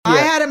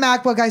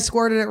MacBook. I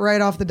squirted it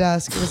right off the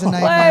desk. It was a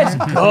nightmare.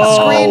 Let's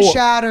go. Screen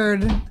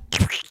shattered.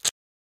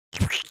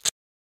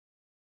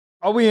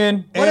 Are we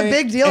in? What a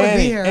big deal to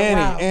be here.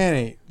 Wow.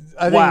 Annie,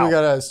 I think we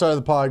gotta start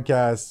the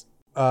podcast.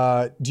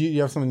 Do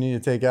you have something you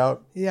need to take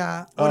out?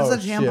 Yeah. What is that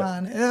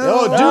tampon? Ew.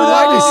 Oh, dude,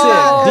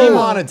 that'd be sick.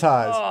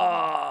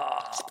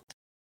 Demonetized.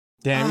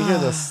 Damn, you hear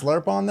the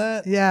slurp on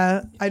that?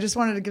 Yeah. I just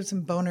wanted to give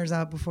some boners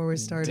out before we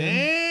started.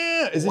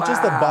 Damn. Is it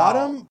just the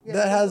bottom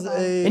that has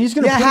a... And he's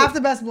gonna half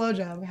the best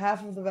blowjob.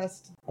 Half of the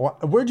best.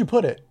 Where'd you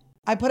put it?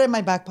 I put it in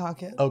my back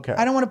pocket. Okay.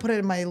 I don't want to put it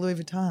in my Louis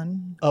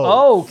Vuitton.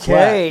 Oh,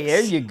 okay, flex.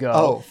 there you go.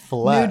 Oh,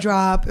 flex. New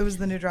drop. It was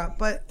the new drop,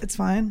 but it's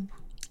fine.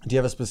 Do you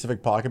have a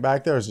specific pocket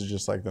back there, or is it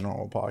just like the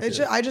normal pocket?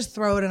 I just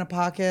throw it in a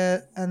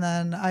pocket, and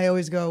then I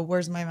always go,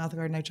 where's my mouth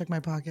guard? And I check my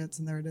pockets,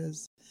 and there it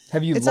is.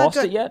 Have you It's lost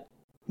not it good. yet?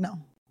 No.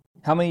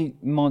 How many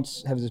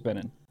months has this been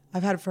in?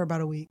 I've had it for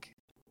about a week.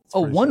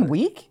 Oh, 1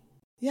 week?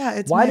 Yeah,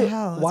 it's my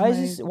hell. Why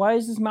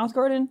is this mouth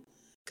guard in?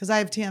 Because I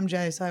have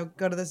TMJ, so I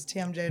go to this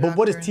TMJ But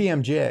what is doctor.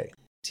 TMJ?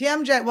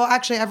 TMJ, well,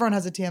 actually, everyone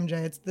has a TMJ.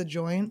 It's the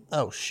joint.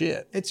 Oh,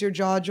 shit. It's your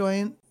jaw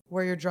joint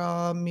where your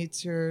jaw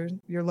meets your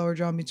lower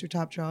jaw meets your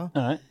top jaw.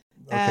 All right.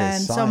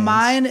 And so science.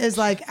 mine is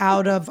like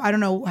out of, I don't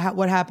know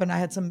what happened. I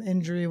had some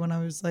injury when I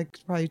was like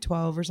probably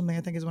 12 or something,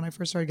 I think is when I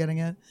first started getting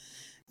it.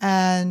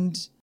 And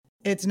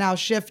it's now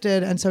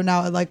shifted. And so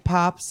now it like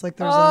pops. Like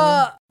there's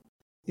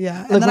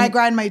yeah. And Like then I when-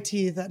 grind my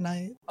teeth at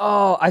night.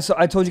 Oh, I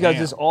told you guys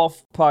Damn. this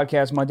off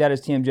podcast. My dad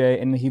is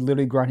TMJ, and he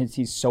literally grind his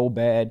teeth so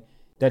bad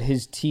that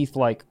his teeth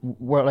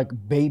were like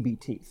baby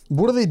teeth.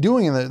 What are they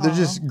doing in there? They're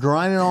just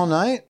grinding all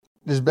night?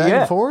 Just back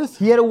and forth?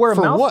 He had to wear a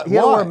For mouth. what? He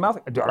had to wear Why? a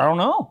mouth. Dude, I don't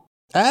know.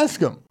 Ask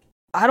him.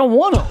 I don't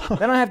want to.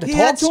 Then I have to He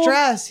talk had to him.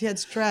 stress. He had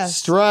stress.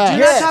 Stress. Do you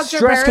not Yeah, talk to your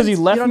stress because he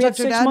parents? left You don't me talk at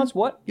to your 6 dad? months.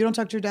 What? You don't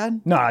talk to your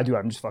dad? No, I do.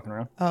 I'm just fucking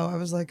around. Oh, I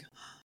was like,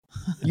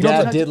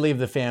 Dad did leave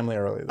the family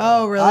early, though.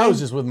 Oh, really? I was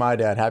just with my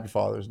dad. Happy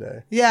Father's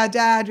Day. yeah,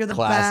 Dad, you're the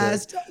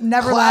Classic. best.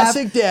 Never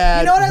Classic left. dad.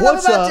 You know what I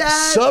What's love about up?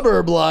 Dad?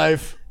 Suburb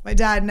life. My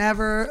dad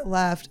never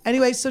left.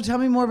 Anyway, so tell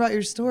me more about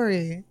your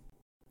story.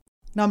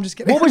 No, I'm just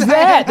kidding. What was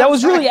that? That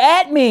was really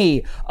at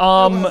me.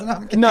 I'm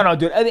kidding. No,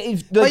 dude.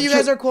 But you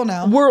guys are cool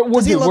now.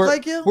 Does he dude, look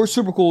like you? We're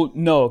super cool.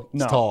 No.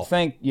 tall.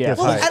 Yeah.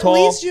 Well, he's At tall.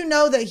 least you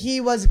know that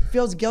he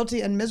feels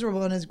guilty and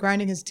miserable and is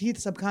grinding his teeth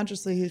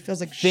subconsciously. He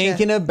feels like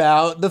Thinking shit.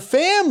 about the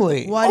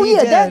family. What Oh he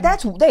yeah, did.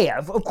 that's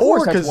of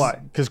course that's why.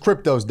 Because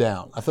crypto's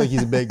down. I feel like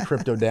he's a big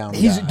crypto down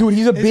He's guy. dude.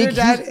 He's a Is big. your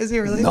dad? he's- Is he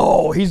really?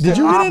 No, he's the you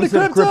get into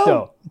opposite of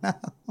crypto? crypto.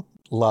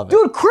 Love it.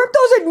 Dude,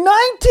 crypto's at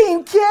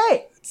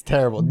 19K. It's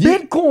terrible.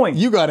 Bitcoin.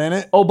 You got in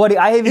it. Oh, buddy,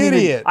 I haven't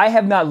Idiot. even. I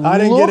have not. I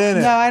didn't get in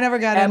it. No, I never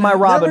got At in my it.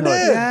 Robin Never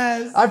Hood. did.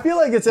 Yes. I feel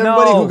like it's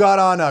everybody No. who got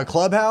on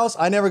Clubhouse.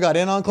 I never got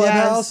in on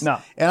Clubhouse. Yes. No.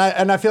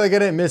 And I feel like I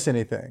didn't miss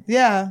anything.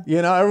 Yeah.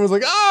 You know, everyone's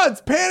like,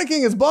 it's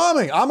panicking, it's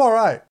bombing. I'm all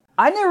right.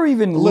 I never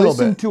even little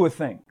listened bit. to a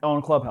thing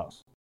on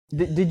Clubhouse.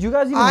 Did you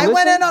guys even I listen?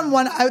 went in on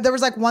one. There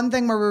was like one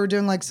thing where we were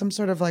doing like some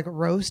sort of like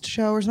roast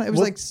show or something. It was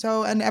What? like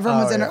so, and everyone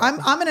was in. yeah.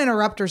 I'm an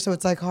interrupter, so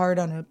it's like hard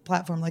on a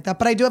platform like that.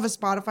 But I do have a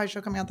Spotify show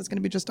coming out that's going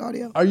to be just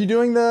audio. Are you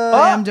doing the...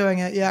 I am doing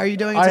it. Yeah. Are you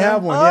doing it I too?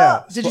 have one,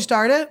 yeah. Did you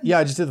start it? Yeah,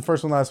 I just did the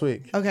first one last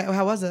week. Okay. Well,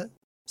 how was it?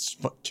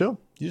 Chill.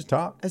 You just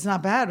talk. It's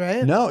not bad,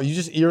 right? No,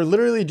 you're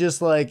literally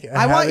just like...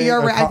 I want having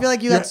your. a I feel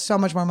like you you're- got so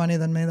much more money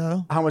than me,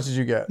 though. How much did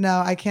you get?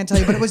 No, I can't tell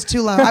you, but it was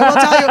too low. I will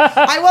tell you.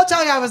 I will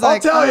tell you. I was I'll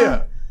like, tell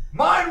you.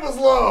 Mine was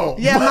low.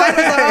 Yeah, mine was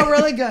like, oh,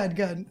 really good,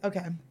 good,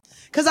 okay.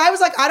 Because I was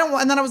like, I don't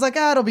want, and then I was like,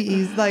 it'll be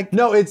easy. Like,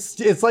 No, it's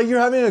like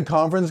you're having a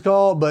conference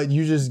call, but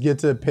you just get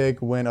to pick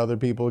when other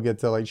people get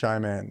to like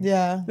chime in.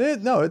 yeah.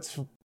 No, it's...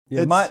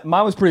 Yeah, mine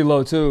was pretty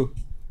low too.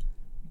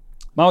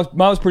 Mine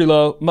was pretty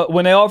low.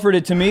 When they offered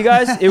it to me,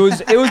 guys, it was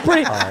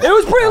pretty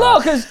low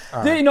because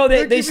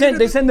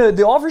they send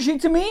the offer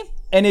sheet to me,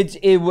 and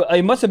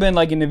it must have been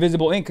like in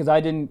invisible ink because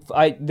I didn't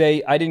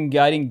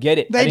get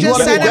it. They I didn't just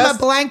get sent it. him a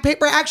blank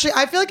paper. Actually,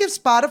 I feel like if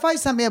Spotify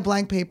sent me a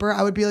blank paper,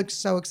 I would be like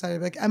so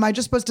excited. Like, am I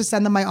just supposed to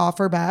send them my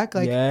offer back?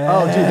 Like, Yeah.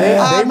 Oh, dude,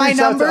 they my reached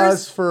out to numbers?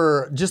 us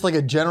for just like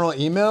a general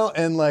email,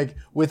 and like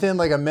within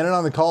like a minute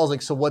on the call, I was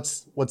like, so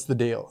what's the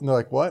deal? And they're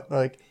like, what? They're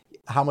like,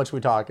 how much we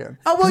talking?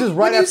 oh, well, This is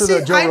right when you after see,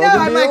 the Joe I know, Rogan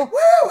I'm deal. like,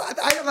 woo!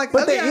 I'm like,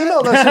 But okay. they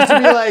emailed us just to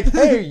be like,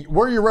 hey,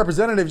 we're your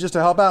representative just to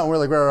help out. And we're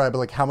like, right. But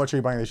like, how much are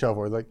you buying the show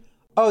for? Like,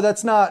 oh,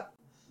 that's not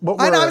what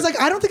we're... I know. I was like,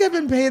 I don't think I've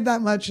been paid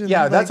that much.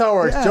 yeah, that's how it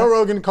works. Yeah. Joe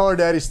Rogan, Call Her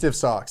Daddy, Stiff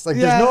Socks. Like,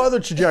 Yeah. there's no other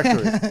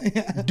trajectory.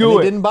 And Do they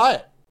it. didn't buy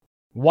it.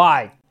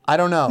 Why? I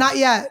don't know. Not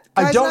yet.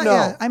 I Guys, don't not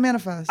know. Yet. I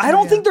manifest. I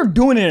don't Not think yet. they're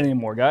doing it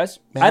anymore, guys.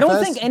 I don't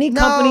Manifest? think any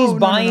No, company's no,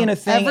 buying no. a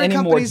thing Every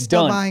anymore. company's It's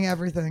still done. buying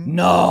everything.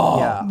 No.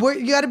 Yeah.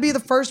 You got to be the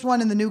first one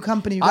in the new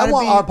company. You I gotta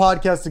want be, our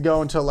podcast to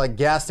go into like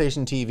gas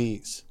station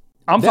TVs.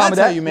 I'm fine That's with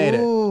how that. you made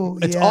Ooh,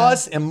 it. It's yeah.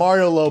 us and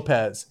Mario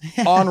Lopez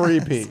on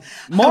repeat.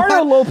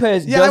 Mario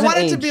Lopez Yeah, doesn't I want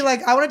it age. to be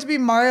like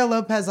Mario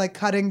Lopez like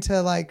cutting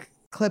to like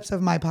clips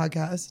of my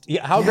podcast.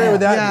 Yeah, how great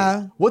would that Yeah.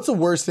 be? What's the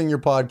worst thing your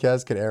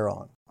podcast could air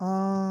on?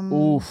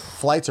 Oof.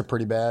 Flights are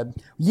pretty bad.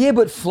 Yeah,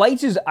 but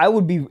flights is I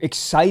would be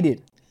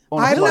excited.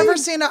 on a I've flight.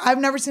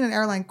 never seen an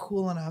airline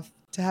cool enough.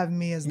 to have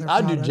me as their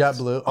I'd do product.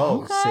 JetBlue.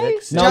 Oh, Okay.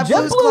 sick. No, JetBlue's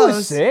JetBlue close.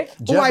 is sick.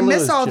 Oh, I JetBlue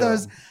miss is all chill.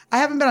 those. I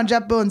haven't been on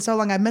JetBlue in so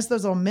long. I miss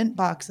those little mint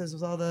boxes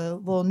with all the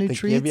little new They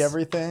treats. give you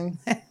everything.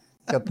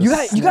 Got the You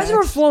guys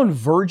ever snacks. flown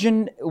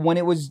Virgin when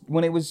it was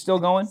still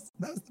going?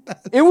 That was the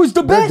best. It was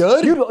the best.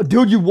 good?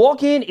 Dude, you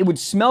walk in, it would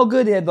smell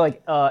good. They had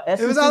like It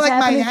was all like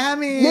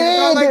Miami.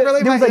 Yeah, It was, like,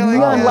 really there was like Miami.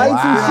 neon Yeah.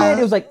 lights and Wow. shit.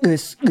 It was like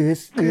this.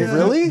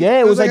 Really? Yeah,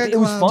 it was like like a it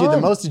was club. fun. Dude,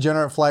 the most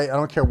degenerate flight, I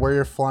don't care where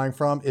you're flying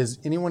from, is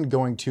anyone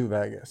going to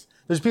Vegas.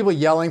 There's people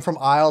yelling from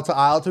aisle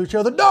to each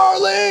other,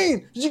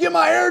 Darlene, did you get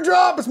my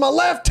airdrop? It's my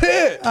left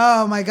tit.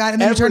 Oh my god!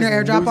 And then you turn your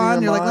Everyone's airdrop on.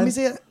 losing You're their like, let me mind.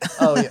 see it.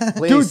 Oh, yeah.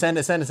 Please, Dude. send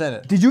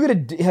it. Did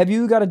you have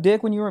you got a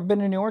dick when you were been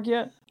in New York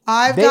yet? They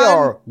gotten-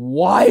 are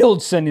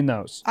wild sending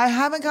those. I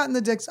haven't gotten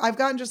the dicks. I've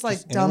gotten just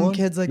like dumb anyone?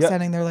 kids like Yep.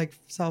 sending their like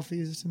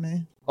selfies to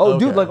me. Oh,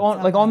 Okay. dude, like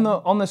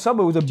on the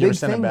subway it was a you big ever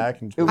send it thing.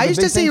 back and- It was I a used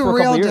big to see thing for a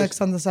real couple years.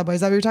 dicks on the subway.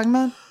 Is that what you're talking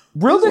about?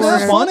 Real dicks Isn't are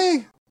that fun.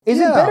 funny? Is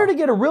it Yeah. better to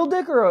get a real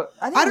dick or a?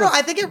 I don't know.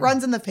 I think it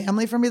runs in the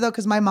family for me though,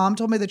 because my mom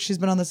told me that she's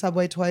been on the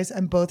subway twice,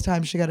 and both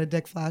times she got a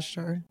dick flashed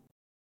to her.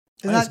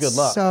 Isn't That's that good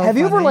luck. So Have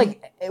you ever funny?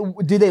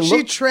 like? Did they look?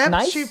 She tripped.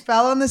 Nice? She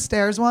fell on the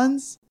stairs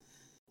once.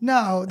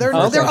 No, they're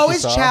Okay. they're She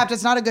always saw? chapped.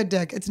 It's not a good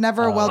dick. It's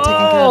never a well taken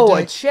care Oh, of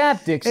a dick.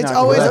 chap dick's It's not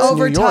always good. That's New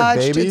York, overtouched.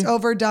 baby. It's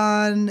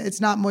overdone.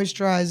 It's not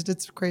moisturized.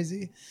 It's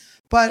crazy.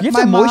 But You my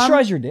have to mom,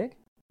 moisturize your dick.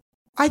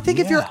 I think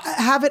if you Yeah.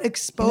 have it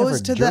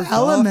exposed to the jerked off,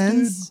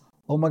 elements.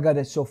 Oh my god,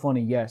 that's so funny.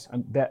 Yes,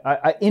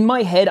 I in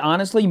my head,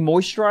 honestly,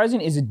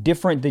 moisturizing is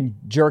different than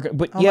jerking.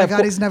 But Oh yeah, my of god,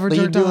 course- he's never Like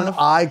you jerked doing off.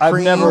 eye I've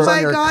creams never- Oh on my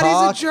your god,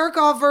 cock? he's a jerk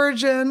off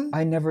virgin.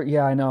 I never.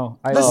 Yeah, I know.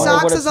 I The know what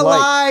socks it's is a like.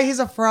 lie. He's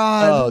a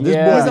fraud. Oh, this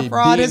Yeah. boy He's a be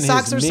fraud. His beating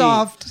socks are meat.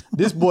 soft.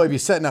 This boy be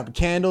setting up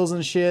candles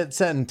and shit,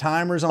 setting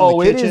timers on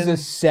Oh, the it kitchen. is a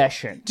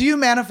session. Do you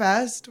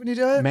manifest when you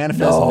do it?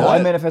 Manifest No, nut.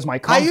 I manifest my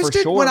cum I used for to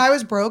sure. when I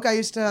was broke. I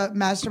used to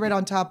masturbate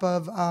on top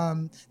of.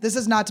 This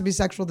is not to be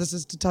sexual. This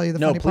is to tell you the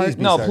No, funny please part.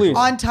 be No, sexual. please.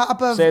 On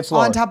top of Say it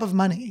slower. on top of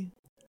money.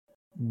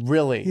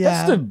 Really?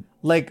 Yeah. That's the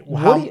Like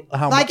What how, do you-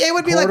 how Like mu- it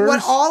would be like what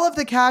quarters? all of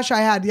the cash I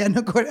had. Yeah,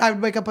 no, I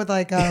would wake up with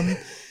like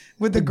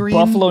with the green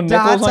buffalo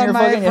nickels dots on your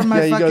my fucking- from my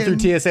Yeah, you go through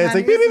fucking TSA. It's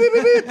like pennies. beep beep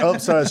beep beep beep. Oh,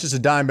 sorry, it's just a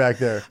dime back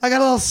there. I got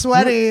a little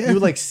sweaty. You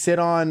would like sit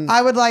on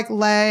I would like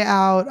lay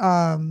out.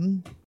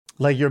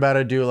 like you're about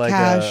to do like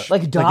Cash. a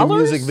Like a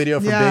dollars? music video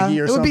for Yeah, Biggie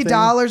or it something. would be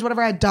dollars.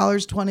 Whatever I had,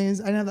 dollars, 20s.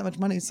 I didn't have that much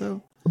money,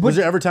 so Was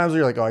there ever times where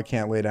you're like, oh, I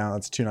can't lay down.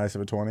 That's too nice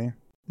of a 20.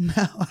 no,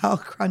 I'll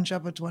crunch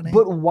up a 20.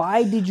 But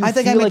why did you? I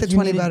think I feel make like the you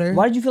 20 needed- better.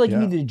 Why did you feel like you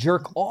Yeah. needed to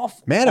jerk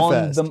off?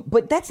 Manifest. On the,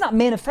 but that's not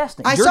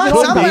manifesting. I Jerking saw it off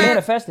is somewhere.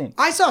 manifesting.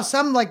 I saw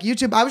some like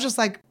YouTube. I was just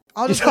like,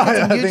 I'll just You look saw at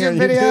some that thing YouTube on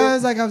YouTube?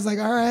 videos. Like I was like,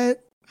 all right.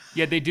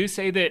 Yeah, they do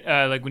say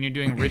that like when you're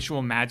doing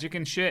ritual magic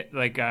and shit,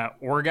 like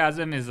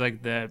orgasm is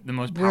like the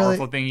most Really?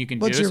 powerful thing you can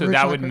What's do. your So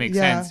ritual that would make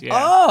yeah. sense. Yeah.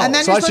 Oh, And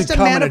then So I you're should supposed to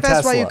come in a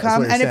manifest while you Tesla, is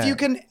come. what And you're if you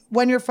saying. can,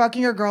 when you're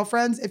fucking your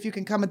girlfriends, if you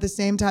can come at the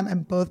same time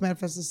and both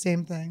manifest the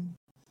same thing.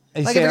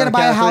 And you Like say if you're on gonna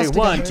buy a count of house three,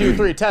 1, together. 2,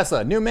 3,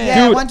 Tesla, new man.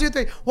 Yeah, Dude. 1, 2,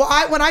 3.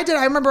 Well, when I did,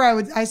 I remember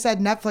I said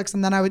Netflix,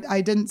 and then I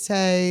didn't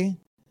say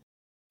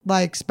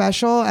like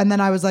special, and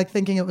then I was like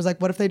thinking it was like,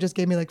 what if they just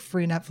gave me like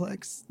free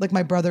Netflix? Like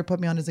my brother put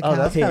me on his Oh, account.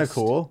 that's kind of Pissed.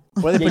 cool.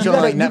 Where they Yeah, put you you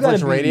on like gotta- you gotta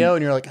Netflix be- radio,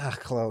 and you're like, ah,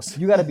 close.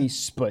 You got to be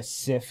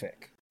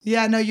specific.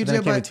 Yeah, no, you Then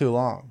do, it can't be but too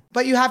long.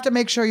 you have to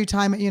make sure you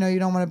time it. You know, you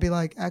don't want to be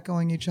like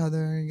echoing each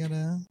other. You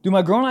gotta. Dude,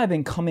 my girl and I have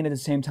been coming at the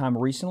same time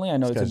recently. I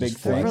know it's a guy's big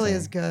just It thing. really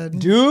is good.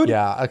 Dude,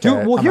 Yeah, okay,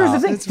 Dude, well, I'm here's out. the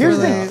thing. It's Here's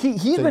really- the thing.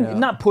 He's Say been no.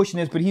 not pushing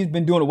this, but he's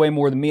been doing it way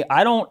more than me.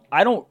 I don't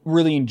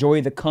really enjoy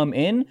the come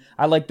in.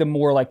 I like the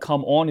more like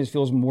come on. It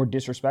feels more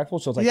disrespectful.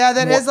 So it's like Yeah,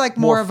 that is, like,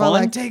 more of a, fun.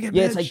 like, take it,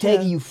 Yeah, it's bitch, like take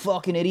it, yeah. you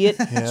fucking idiot.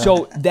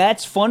 So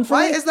that's fun for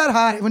Why me. is that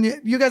hot when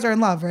you guys are in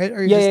love, right?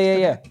 Or you Yeah,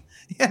 just,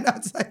 yeah. Yeah, no,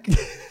 it's like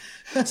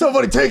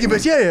Somebody take it,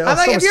 bitch. Yeah, yeah. I'm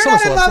like, if you're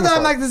not in love, then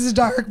I'm like, this is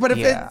dark. But if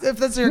Yeah. if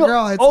that's your No,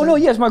 girl, it's oh like, no,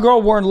 yes, my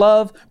girl, we're in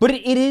love, but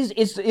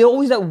it's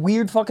always that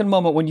weird fucking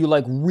moment when you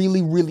like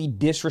really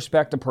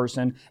disrespect a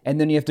person, and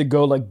then you have to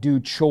go like do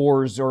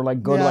chores or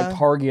like go to Yeah. like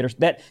Target or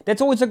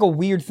that's always like a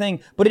weird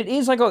thing. But it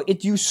is like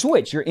you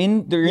switch. They're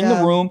in the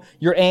Yeah. room.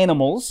 You're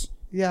animals.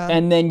 Yeah.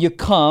 And then you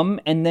come,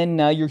 and then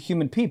now you're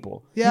human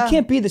people. Yeah. You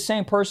can't be the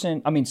same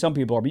person. I mean, some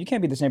people are, but you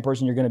can't be the same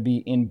person you're going to be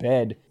in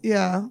bed.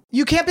 Yeah,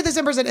 you can't be the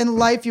same person in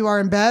life you are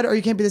in bed, or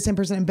you can't be the same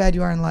person in bed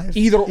you are in life.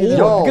 Either or.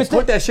 Yo, because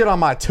put that shit on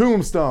my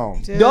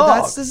tombstone. Dude,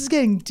 Dog. this is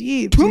getting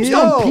deep.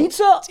 Tombstone Yo.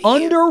 pizza,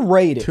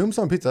 underrated.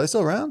 Tombstone pizza, are they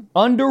still around?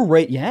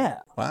 Underrated, yeah.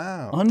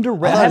 Wow.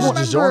 Underrated. I I thought it haven't-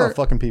 was remember- DiGiorno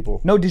fucking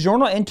people. No,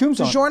 DiGiorno and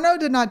Tombstone. DiGiorno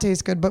did not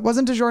taste good, but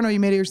wasn't DiGiorno you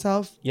made it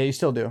yourself? Yeah, you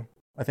still do.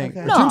 I think.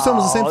 Okay. Or Tombstone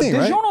was the same thing,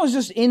 right? DiGiorno is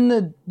just in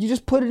the. You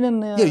just put it in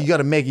the. Yeah, you got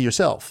to make it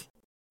yourself.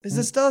 Is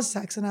this still a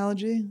sex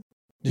analogy?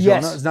 DiGiorno?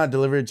 Yes. It's not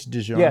delivered to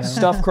DiGiorno. Yeah,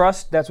 stuffed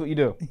crust. That's what you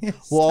do.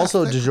 Well,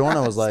 also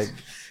DiGiorno was like,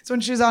 It's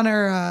when she's on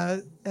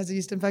her has a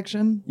yeast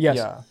infection. Yes.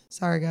 yeah,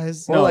 Sorry,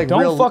 guys. Or No, like don't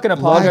real fucking low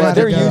apologize. budget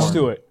They're porn. used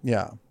to it.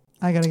 yeah.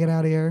 I gotta get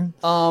out of here.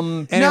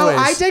 Anyways, No,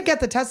 I did get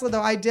the Tesla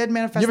though. I did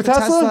manifest You have the a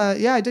Tesla? Tesla.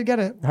 Yeah, I did get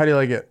it. How do you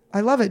like it?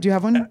 I love it. Do you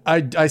have one?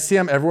 I see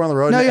them everywhere on the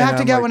road. No, you and have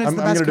to I'm get like, one. It's I'm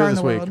the gonna best do car it in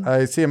this the week. world.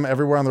 I see them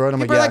everywhere on the road. I'm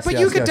People are like, like, yes, but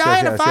you yes, could yes, die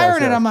yes, in a yes, fire yes,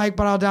 in it. yes. I'm like,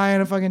 but I'll die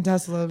in a fucking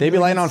Tesla. They be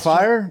Like, lighting on it's-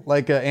 fire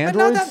like But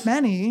androids. not that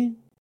many.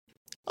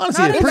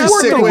 Honestly, Not it's a in pretty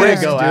that sick worth way it,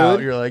 to go dude. out.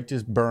 You're like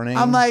just burning.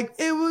 I'm like,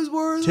 it was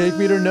worth take it.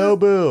 me to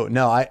Nobu.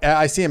 No,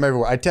 I see them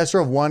everywhere. I test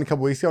drove one a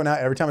couple weeks ago. Now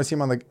every time I see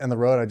them on the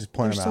road, I just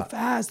point They're them so out.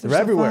 fast. They're They're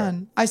so everywhere.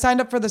 fun. I signed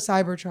up for the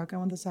Cybertruck. I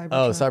want the Cybertruck.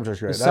 Oh, the Cybertruck's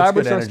great. The That's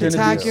good Cybertruck's energy.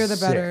 gonna Tackier the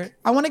Sick. better.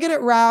 I want to get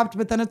it wrapped,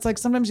 but then it's like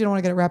sometimes you don't want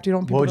to get it wrapped. You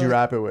don't. want people What would to you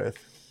like- wrap it with?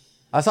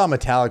 I saw a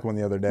metallic one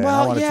the other day. and I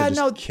Well, wanted yeah, to just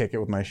no. kick it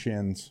with my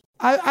shins.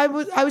 I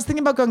was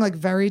thinking about going like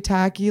very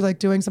tacky, like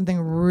doing something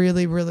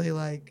really, really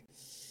like.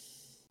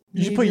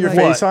 You should maybe put your like-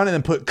 face on it and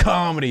then put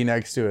comedy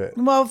next to it.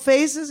 Well,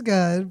 face is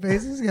good.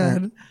 Face is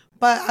good.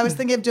 But I was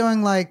thinking of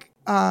doing like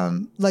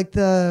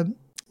the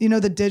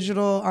the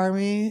digital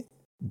army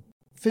I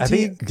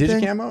fatigue think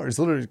thing. Digicamo or it's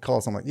literally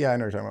called something like, yeah, I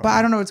know what you're talking But about.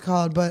 I don't know what it's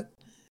called, but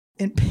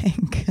in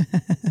pink.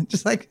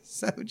 Just like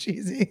so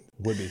cheesy.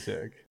 Would be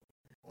sick.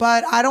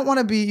 But I don't want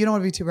to be, you don't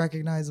want to be too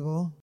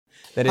recognizable.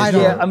 That I is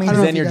don't- true. Yeah, I mean, I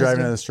don't know then if you're you guys driving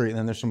do. down the street and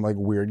then there's some like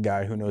weird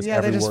guy who knows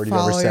Yeah, they every just word you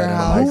ever follow said your in a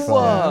house.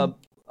 microphone.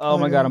 Oh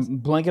my god, I'm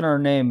blanking on her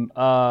name.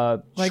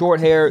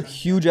 Short hair,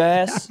 huge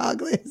ass. How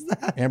ugly is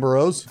that? Amber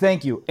Rose?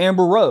 Thank you,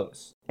 Amber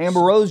Rose. Amber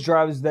Rose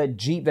drives that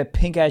Jeep, that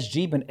pink ass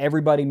Jeep, and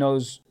everybody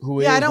knows who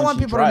it is. Yeah, I don't when want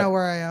she people drives. to know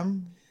where I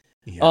am.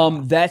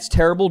 That's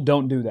terrible.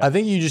 Don't do that. I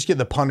think you just get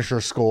the Punisher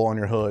skull on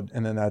your hood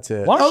and then that's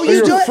it. Why don't Oh, you you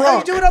your do it. Oh, you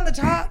frunk. do it on the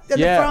top, the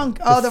Yeah, frunk.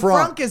 Oh, the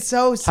frunk. frunk is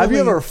so silly. Have you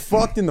ever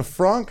fucked in the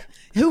frunk?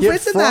 Who Get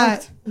fits in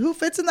frunked? that? Who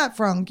fits in that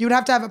frunk? You would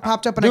have to have it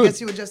popped up, and I Dude,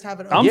 guess you would just have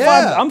it. I'm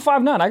Yeah. I'm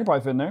 5'9". I could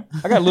probably fit in there.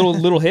 I got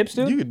little hips,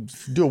 dude. You could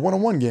do a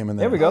one-on-one game in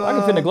there. There we go. I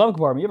can fit in the glove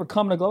compartment. You ever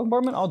come in the glove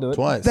compartment? I'll do it.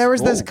 Twice. There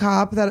was this Whoa.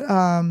 cop that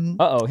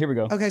Here we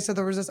go. Okay, so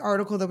there was this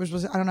article that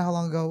was I don't know how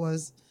long ago it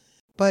was,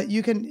 but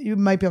you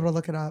might be able to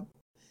look it up.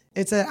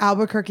 It's an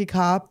Albuquerque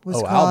cop was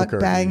Oh, caught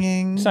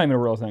Albuquerque. It's not even a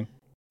real thing.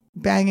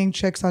 banging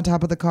chicks on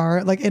top of the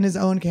car, like in his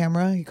own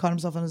camera. He caught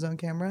himself on his own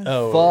camera.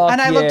 Oh. Fuck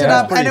And I looked it yeah.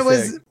 up, and Pretty it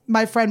was sick.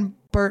 my friend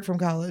Bert from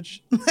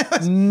college.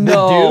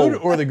 No. The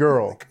dude or the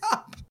girl?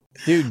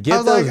 Dude, I get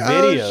was those like, oh,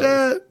 videos.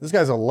 shit. This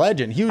guy's a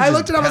legend. He was I just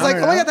looked it up. I was like,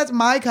 pounding oh my it god, out. that's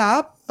my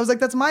cop. I was like,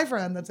 that's my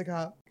friend. That's a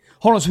cop.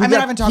 Hold on. So I mean, I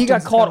haven't talked he to him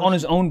got since caught college. on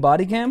his own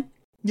body cam?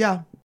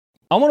 Yeah.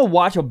 I want to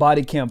watch a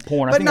body cam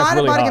porn. I But think that's not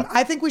really a body hot. cam.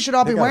 I think we should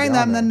all be They gotta wearing be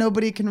on them. Then there.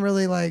 nobody can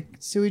really like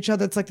sue each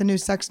other. It's like the new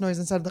sex noise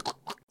instead of the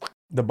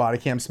The body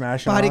cam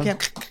smash. body on. cam.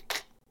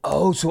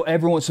 Oh, so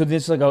everyone. So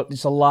there's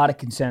it's a lot of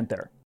consent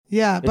there.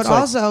 Yeah, but It's like-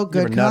 also You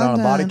good ever nut on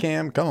a body content.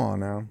 cam? Come on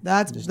now.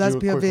 That's Just that's do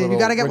a quick POV. You little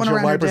got to get one windshield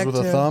around your wipers dick with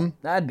too. a thumb.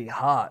 That'd be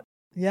hot.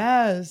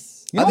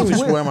 Yes. You know I think we what's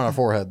should weird? wear them on our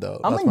forehead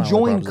though. I'm That's my only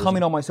enjoying proposition.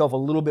 coming on myself a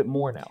little bit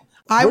more now.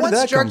 I Where did once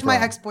that come jerked my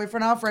from?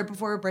 ex-boyfriend off right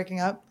before we were breaking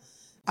up.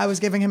 I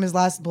was giving him his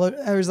last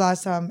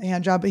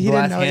hand job, but he The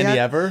didn't last know handy yet.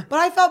 ever? But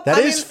I felt That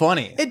I is mean,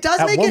 funny. It does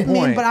At make one it mean,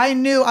 point- but I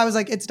knew I was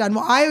like, it's done.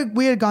 Well,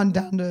 we had gone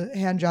down to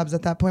hand jobs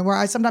at that point where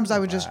I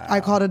would just I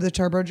called it the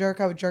turbo jerk.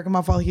 I would jerk him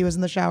off while he was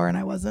in the shower and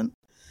I wasn't.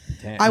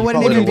 Damn, I you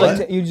wouldn't call it even a like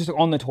what? You just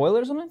on the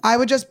toilet or something? I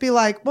would just be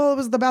like, well,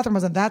 the bathroom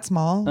wasn't that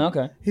small.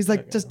 Okay. He's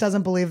like, just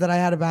doesn't believe that I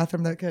had a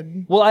bathroom that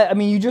could. Well, I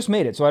mean, you just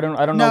made it, so I don't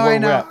know No, where I we're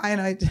know, at. I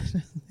know.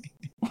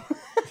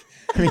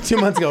 I mean, 2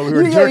 months ago we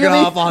were You- jerking you-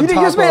 off on you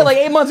top just made it of like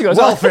 8 months ago.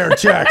 So welfare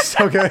checks.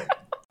 Okay.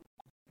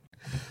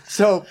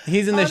 So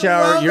he's in the On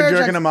shower. welfare You're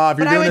jerking checks. him off.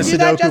 You're But I doing a would do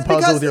that Sudoku just puzzle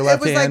because with your it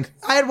left was hand.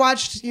 Like I had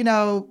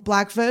watched,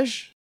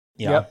 Blackfish.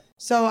 Yep.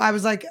 So I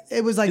was like,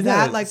 it was like Isn't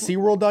that, a like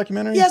SeaWorld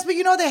documentary? yes, but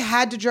they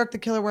had to jerk the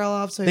killer whale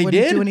off so he They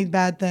wouldn't did? do any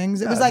bad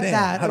things. It was God like damn.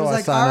 that. How It do was I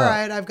like, sign all up?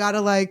 right, I've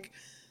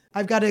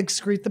got to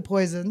excrete the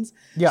poisons.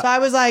 Yeah. So I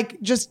was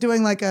like, just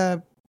doing like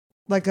a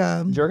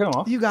Jerking him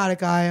off. you got it,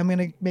 guy. I'm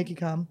gonna make you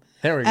come.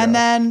 There we go. And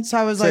then so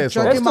I was Say like it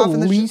slow. jerking That's him the off in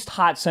the least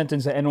hot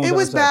sentence that anyone's It ever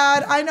was said.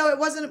 bad. I know it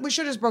wasn't. We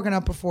should have just broken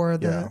up before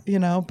the,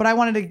 but I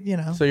wanted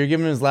to, So you're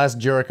giving him his last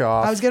jerk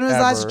off. I was giving him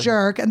his last ever.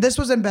 jerk, and this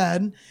was in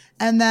bed,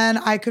 and then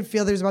I could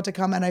feel that he was about to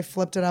come, and I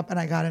flipped it up, and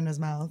I got in his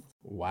mouth.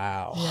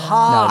 Wow.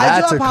 Hot. Now I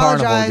that's do a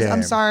carnival apologize. I'm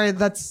game. sorry.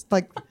 That's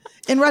like,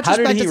 in How did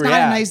retrospect, he it's react?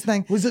 not a nice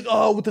thing. Was it,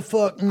 oh, what the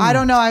fuck? Mm. I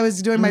don't know. I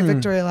was doing my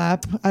victory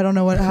lap. I don't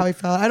know how he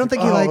felt. I don't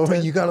think he Oh, liked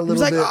it. you got a He was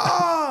little like, bit-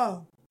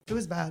 oh, it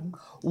was bad.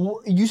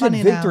 You said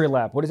Funny now. victory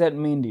lap. What does that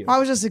mean to you? I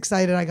was just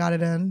excited. I got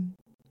it in.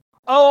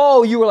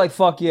 Oh, you were like,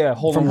 fuck yeah.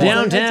 Hold From on. down-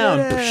 I did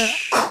Downtown. it.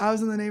 I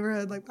was in the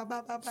neighborhood, like, bah,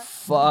 bah, bah, bah.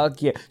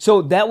 Fuck yeah.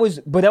 So that was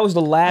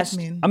the last.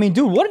 mean. I mean,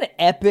 dude, what an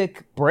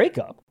epic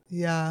breakup.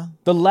 Yeah.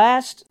 The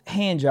last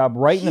hand job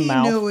right in the He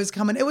mouth. knew it was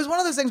coming. It was one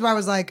of those things where I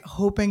was like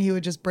hoping he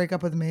would just break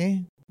up with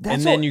me. And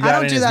then you I got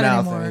don't in do his that mouth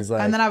anymore. and he's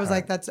like, and then I was all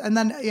like, that's, and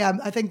then, yeah,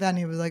 I think then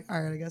he was like, all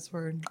right, I guess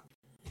we're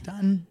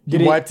done. He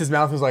Did he- wiped his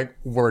mouth and was like,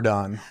 we're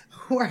done.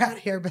 We're out of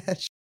here,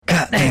 bitch.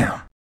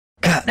 Goddamn.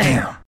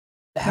 No,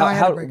 I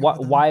had to break up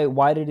with him.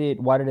 Why did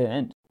it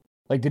end?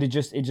 Like, did it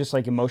just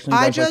like emotionally?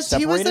 I guys, like, just,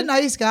 he was a separated?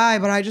 nice guy,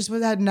 but I just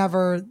had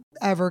never,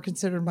 ever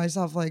considered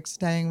myself like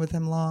staying with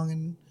him long.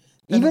 And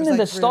then it Even was, in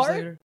like, the 3 years start?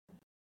 later.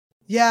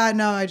 Yeah,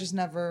 no, I just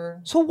never.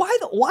 So why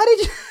did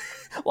you?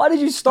 Why did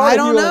you start? I if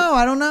don't you were know.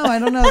 I don't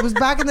know. It was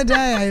back in the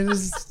day. It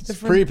was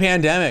different.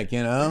 Pre-pandemic,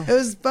 you know. It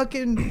was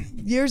fucking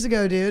years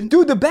ago, dude.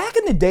 Dude, the back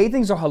in the day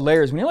things are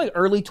hilarious. When you're like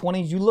early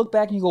 20s, you look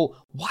back and you go,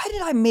 why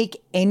did I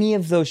make any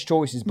of those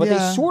choices? But they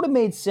Yeah. sort of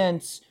made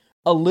sense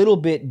a little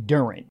bit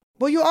during.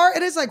 Well,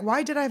 it is like,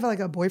 why did I have like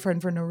a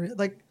boyfriend for no reason?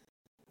 Like,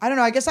 I don't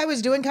know. I guess I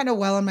was doing kind of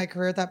well in my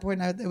career at that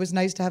point. And it was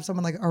nice to have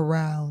someone like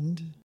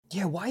around.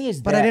 Yeah, why is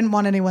that? But I didn't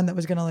want anyone that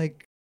was going to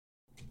like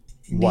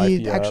Wipe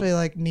need you up. actually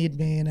like need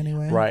me in any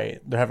way. Right.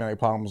 They're having like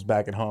problems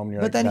back at home. And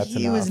you're But like, then that's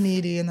he enough. was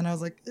needy, and then I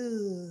was like,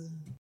 ugh.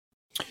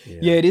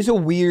 Yeah, it is a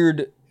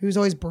weird. He was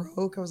always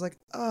broke. I was like,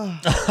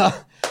 ugh.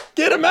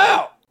 Get him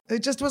out.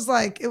 It just was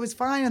like, it was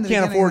fine in the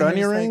Can't beginning. afford and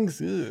then onion it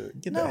was like- rings.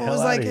 Ugh, get No, the it hell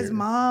was out like of his here.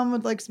 mom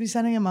would like be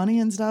sending him money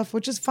and stuff,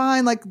 which is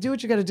fine. Like, do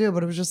what you got to do.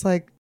 But it was just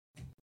like,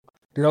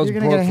 Dude, I was You're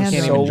gonna get broke a for hand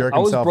Can't even jerk I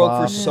was himself broke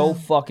off. for so Yeah.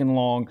 fucking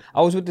long.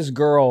 I was with this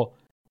girl,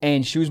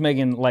 and she was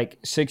making like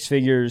 6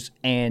 figures,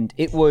 and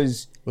it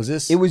was Was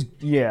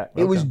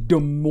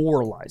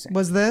demoralizing.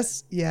 was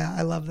this? Yeah,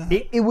 I love that.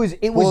 It was Well,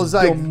 it was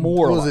like,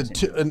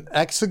 demoralizing. an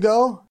ex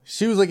ago?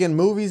 She was like in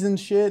movies and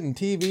shit and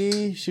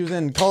TV. She was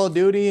in Call of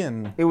Duty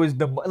and It was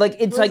the like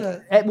it's What like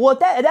was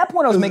it? at that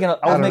point I was making I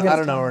was making I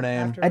don't know her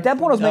name. After- at that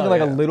point I was making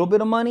like a yeah. little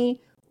bit of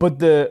money,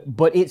 but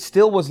it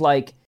still was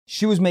like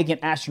she was making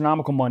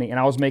astronomical money and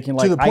I was making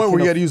like to the point where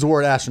you got to use the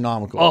word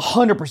astronomical.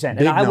 100%. And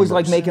Big I was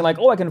like numbers. making like,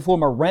 oh, I can afford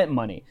my rent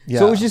money. So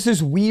Yeah. it was just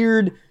this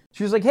weird.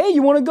 She was like, hey,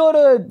 you want to go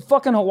to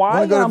fucking Hawaii?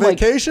 Wanna go And to I'm like,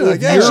 vacation? if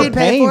Like, yeah. you're And she'd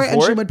pay paying for it,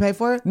 and she would pay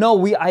for it.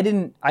 No, I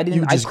didn't.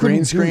 You would just I couldn't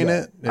green screen do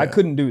that. it? I Yeah.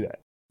 couldn't do that.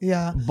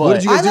 Yeah. But What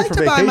did you guys I do like for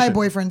to buy my vacation?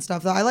 boyfriend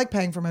stuff though. I like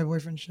paying for my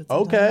boyfriend shit.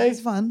 sometimes. Okay. It's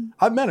fun.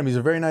 I've met him. He's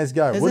a very nice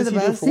guy. Isn't What he does the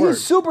he do best? for work?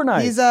 He's super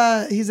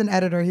nice. He's an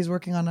editor. He's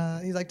working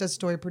on he like does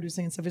story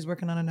producing and stuff. He's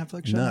working on a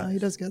Netflix show now. Nice. He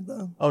does good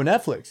though. Oh,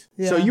 Netflix.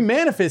 So Yeah. you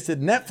manifested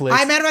Netflix.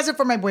 I manifested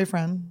for my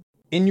boyfriend.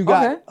 and you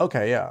got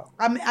okay, yeah.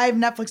 I have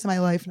Netflix in my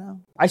life now.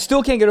 I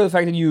still can't get over the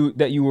fact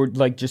that you were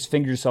like just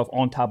fingered yourself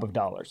on top of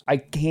dollars. I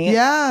can't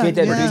Yeah, get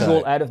that yeah.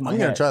 visual out of my I'm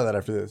head. gonna try that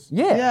after this.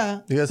 Yeah. Yeah.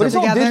 You guys But it's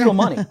have- all Together. digital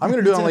money. I'm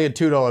gonna do it on like a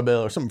 $2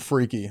 bill or something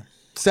freaky.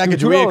 Sacagawea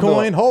 $2 bill.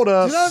 coin. Hold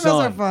up. $2 bills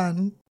Son. are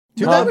fun.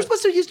 $2 That was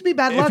supposed to used to be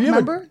bad luck. If you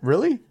have Remember?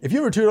 really? If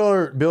you have a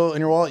 $2 bill in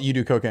your wallet, you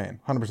do cocaine.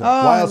 100%.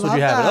 Oh, Why I else would love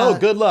you have it? that. Oh,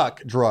 good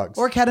luck. Drugs.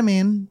 Or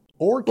ketamine.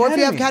 Or Or if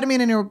you have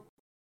ketamine in your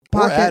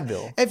pocket.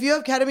 Advil. If you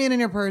have ketamine in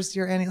your purse,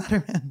 you're Annie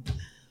Letterman.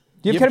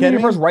 Do you You have have ketamine in your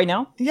ketamine? purse right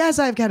now? Yes,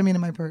 I have ketamine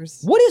in my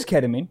purse. What is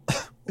ketamine?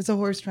 It's a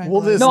horse Well,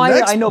 tranquilizer. this No,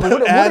 next I know, but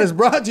what ad is- is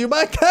brought to you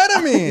by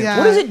ketamine. Yeah.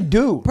 What does it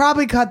do?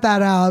 Probably cut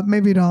that out.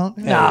 Maybe don't.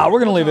 Nah, we're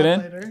gonna leave it in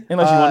Later.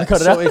 unless you want to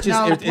cut it so out. it just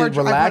No, it I put it in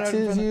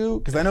relaxes front of- you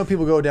because I know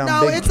people go down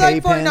No, big it's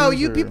like for K-pens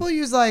you or- people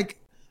use like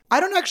I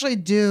don't actually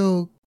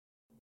do.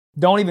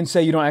 Don't even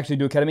say you don't actually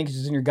do ketamine because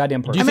it's in your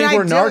goddamn purse. Do you I mean, think I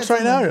we're do narcs it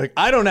right now? sometimes. You're like,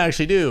 I don't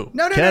actually do.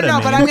 No,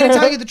 ketamine. but I'm going to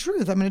tell you the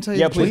truth. I'm going to tell you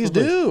Yeah, the truth. Please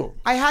do.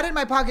 I had it in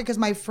my pocket because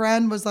my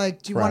friend was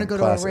like, "Do you want to go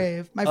Friend, to classic. a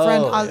rave?" My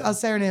friend, Oh, I'll, yeah. I'll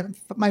say her name.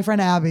 My friend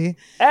Abby.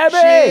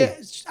 Abby!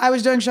 I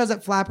was doing shows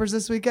at Flappers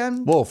this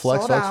weekend. Whoa,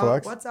 flex, Sold flex, out.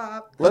 flex. What's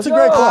up? That's a go.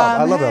 great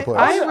club. I love that Hey, place.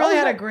 I really was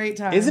had a that? great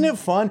time. Isn't it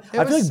fun? It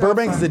I feel was like so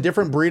Burbank is fun. a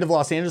different breed of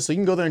Los Angeles, so you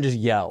can go there and just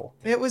yell.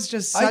 It was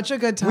just such a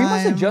good time. We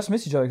must have just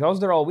missed each other 'cause I was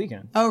there all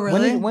weekend. Oh,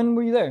 really? When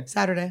were you there?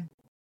 Saturday.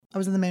 I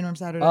was in the main room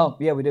Saturday. Oh,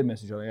 yeah, we did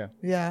miss each other. Yeah.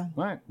 Yeah.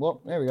 All right.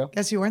 Well, there we go.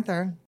 Guess you weren't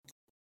there.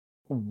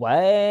 What?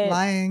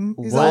 Lying.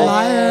 He's What? a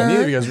liar.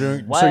 Neither of you guys were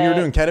doing. So you were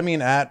doing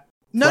ketamine at.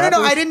 No, Flappers?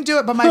 I didn't do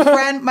it. But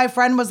my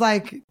friend was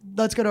like,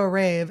 "Let's go to a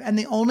rave." And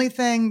the only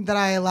thing that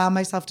I allow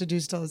myself to do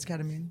still is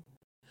ketamine.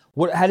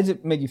 What? How does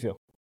it make you feel?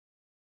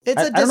 It's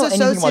I a don't know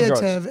anything about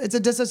drugs. disassociative. It's a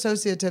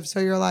disassociative. So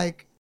you're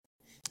like,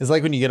 It's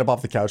like when you get up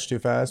off the couch too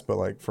fast, but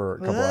like for a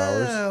couple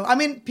hours. "Whoa." I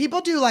mean, people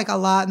do like a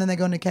lot, and then they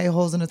go into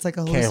K-holes, and it's like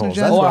a K-holes, hallucinogen.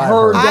 that's Oh, what I I've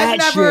heard heard. that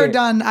I've never shit.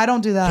 done. I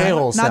don't do that.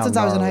 K-holes Not sound since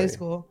I was in high gnarly.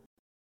 school.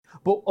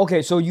 But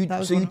okay, so you That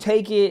was so you one-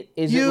 take it.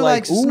 Is You it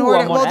like ooh, snort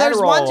I'm it. on Well, there's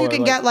Adderall ones you or, can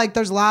like- get. Like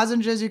there's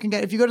lozenges you can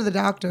get if you go to the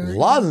doctor.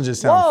 Lozenges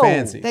sound Whoa.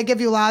 fancy. They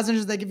give you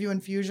lozenges. They give you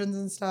infusions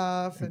and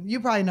stuff. And you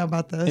probably know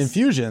about this.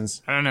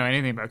 Infusions. I don't know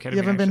anything about ketamine. You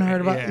haven't been actually.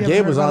 heard about- Yeah, you Gabe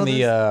haven't was heard on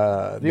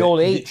about The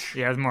old H.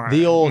 yeah, it was more.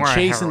 the old more a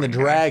chasing the heroin guy.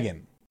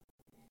 dragon.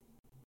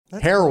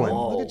 That's heroin.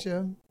 cool. Look at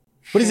you.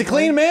 But he's a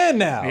clean man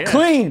now. Yeah.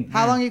 Clean.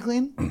 How long you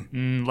clean?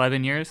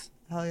 11 years.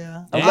 Hell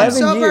yeah. 11 I'm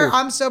sober. years.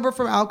 I'm sober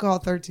from alcohol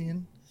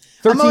 13.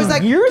 13 I'm always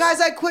like, years? guys,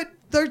 I quit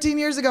 13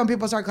 years ago, and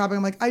people start clapping.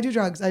 I'm like, I do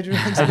drugs. I do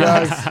drugs.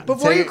 Drugs.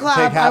 Before you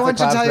clap, I want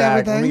to tell you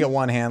Let me everything. get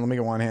one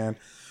hand.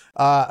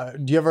 Have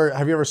you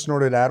ever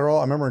snorted Adderall?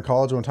 I remember in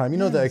college one time. You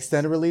know the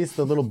extended release,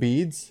 the little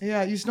beads.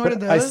 Yeah, you snorted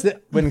But those.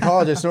 when in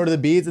college, I snorted the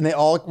beads, and they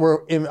all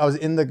were. I was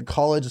in the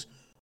college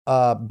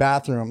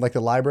bathroom, like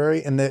the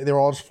library, and they were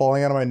all just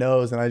falling out of my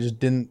nose, and I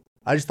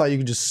just thought you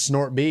could just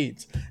snort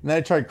beads, and then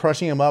I tried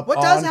crushing them up.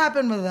 What does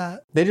happen with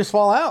that? They just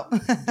fall out.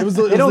 It was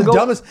the don't go-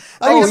 dumbest.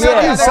 Oh, guess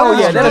yeah. some Oh, of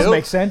yeah. them That do. doesn't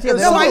make sense. Yeah, Yeah,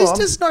 No, some I of used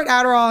to them. snort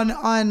Adderall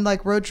on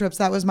like road trips.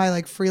 That was my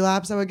like free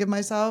laps I would give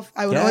myself.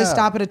 I would always Yeah.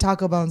 stop at a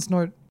Taco Bell and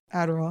snort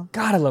Adderall.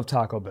 God, I love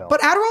Taco Bell.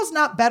 But Adderall's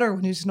not better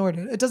when you snort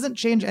it. It doesn't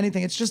change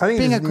anything. It's just I think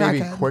being it's a maybe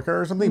crackhead.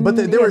 quicker or something. But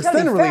they were it's gotta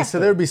be extended release, faster. so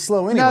they would be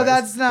slow anyway.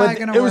 that's not but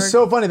gonna It was work.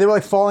 so funny. They were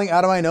like falling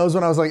out of my nose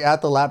when I was like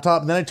at the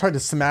laptop, and then I tried to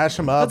smash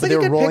them up, That's but like they a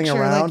were good rolling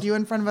picture, around. like you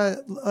in front of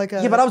a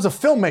Yeah, but I was a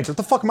filmmaker. What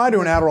the fuck am I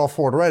doing Adderall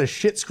for? To write a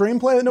shit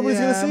screenplay that nobody's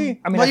Yeah. gonna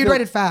see? I mean, well, I you'd feel-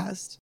 write it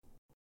fast.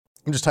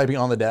 I'm just typing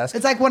on the desk.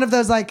 It's like one of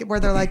those like where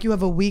they're like, you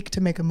have a week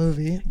to make a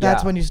movie.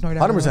 That's when you snort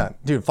Adderall. 100%.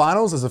 Dude,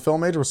 finals as a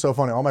film major was so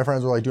funny. All my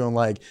friends were like doing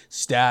like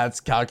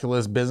stats,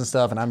 calculus, business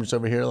stuff, and I'm just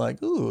over here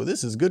like, ooh,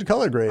 this is good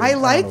color grading. I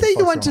don't like know that what you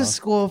the went fuck's to going on.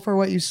 school for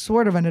what you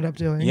sort of ended up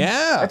doing.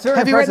 Yeah. That's very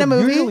Have you written a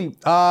impressive. movie? Usually,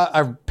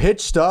 I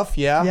pitched stuff,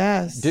 yeah.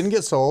 Yes. Didn't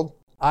get sold.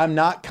 I'm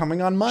not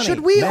coming on money.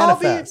 Should we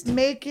Manifest. all be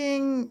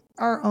making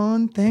our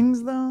own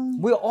things though?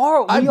 we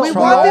are. I We, We are,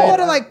 tried. want all- people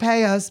to like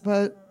pay us,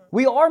 but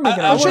we are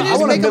making I our should want, own. just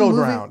I want a make a middle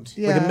movie. ground. Like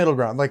Yeah. a middle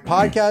ground. Like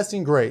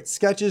podcasting, great.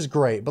 Sketches,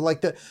 great. But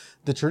like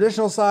the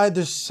traditional side,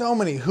 there's so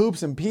many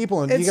hoops and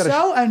people, and it's you gotta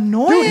so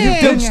annoying. Dude,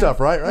 you did stuff,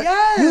 right?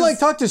 Yes. You like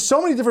talk to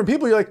so many different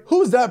people. You're like,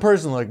 who's that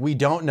person? Like, we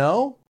don't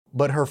know.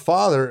 But her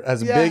father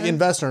has a big Yes.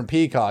 investor in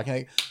Peacock. And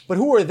like, but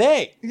who are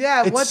they?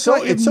 Yeah, it's what's so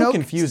what you it's so know-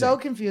 confusing. So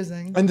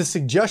confusing. And the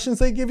suggestions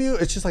they give you,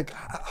 it's just like,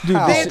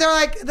 how? They're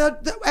like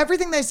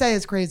everything they say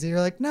is crazy.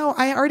 You're like, no,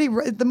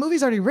 the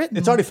movie's already written.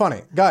 It's already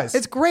funny, guys.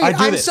 It's great. I do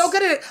I'm this. so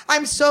good at it.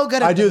 I'm so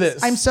good at I do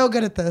this. I'm so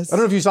good at this. I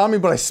don't know if you saw me,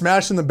 but I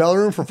smashed in the bell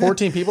room for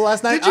 14 people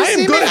last night. Did you I am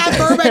see me good at this.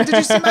 Burbank? Did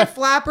you see my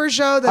flapper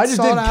show that I just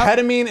sold did out?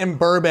 ketamine in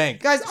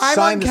Burbank. Guys, I'm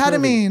Sign on this movie.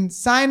 ketamine.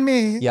 Sign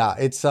me. Yeah,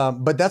 it's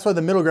but that's why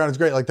the middle ground is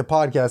great. Like the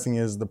podcasting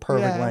is the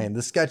perfect Yeah. lane.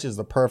 The sketch is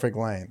the perfect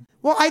lane.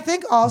 Well, I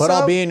think also. But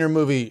I'll be in your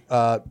movie,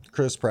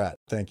 Chris Pratt.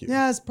 Thank you.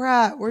 Yes,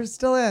 Pratt. We're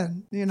still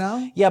in. You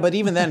know. Yeah, but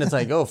even then, it's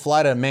like, oh,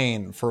 fly to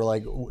Maine for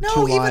like 2 No,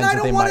 lines even I that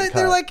they don't want might to. cut.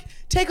 They're like,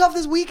 take off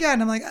this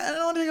weekend. I'm like, I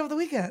don't want to take off the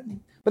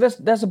weekend. But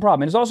that's the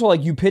problem. And it's also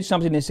like you pitch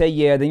something, they say,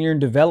 yeah, then you're in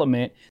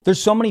development. There's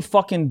so many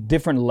fucking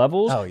different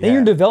levels. Oh, Then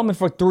you're in yeah. development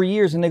for 3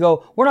 years and they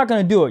go, we're not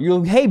going to do it. You're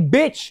like, hey,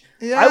 bitch,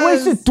 I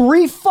Yes. wasted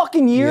 3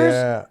 fucking years.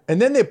 Yeah, and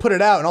then they put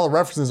it out, and all the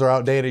references are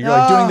outdated. You're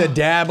like doing the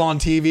dab on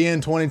TV in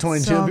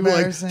 2022. So and people are like,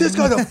 embarrassing. "This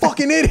guy's a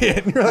fucking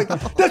idiot." And you're like,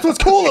 "That's what's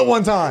cool at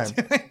one time."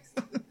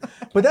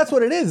 But that's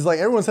what it is. It's like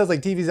everyone says,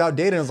 like TV's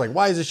outdated. And it's like,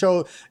 why is the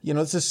show? You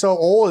know, it's just so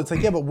old. It's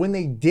like, yeah, but when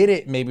they did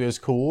it, maybe it was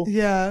cool.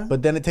 Yeah.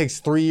 But then it takes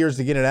 3 years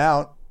to get it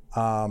out,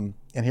 and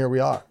here we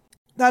are.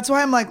 That's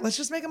why I'm like, let's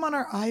just make them on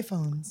our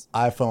iPhones.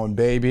 iPhone,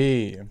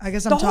 baby. I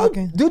guess The I'm whole,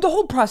 talking. dude, the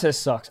whole process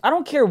sucks. I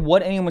don't care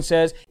what anyone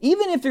says.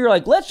 Even if you're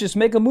like, let's just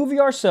make a movie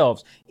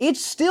ourselves,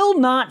 it's still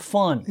not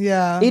fun.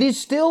 Yeah. It is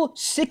still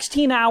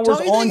 16 hours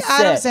Don't you on think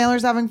Adam set.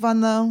 Sandler's having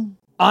fun though?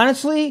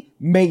 Honestly,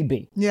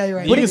 maybe. Yeah, you're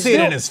right. You can it's see it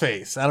still- in his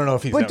face. I don't know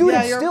if he's. But having dude, yeah,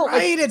 fun. it's you're still,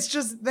 right. It's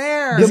just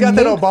there. He's got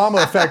that main-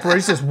 Obama effect where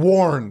he's just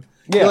worn.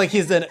 Yeah. Like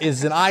he's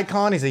an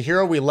icon, he's a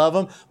hero, we love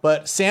him.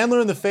 But Sandler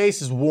in the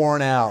face is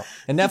worn out.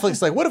 And Netflix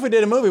is like, what if we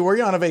did a movie where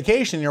you're on a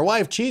vacation and your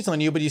wife cheats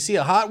on you, but you see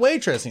a hot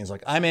waitress? And he's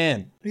like, I'm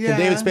in. Yeah. Can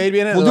David Spade be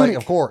in it? Well, They're dude,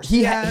 like, of course.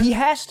 He Yeah. he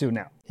has to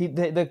now.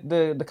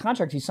 The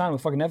contract he signed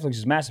with fucking Netflix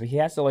is massive. He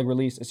has to like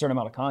release a certain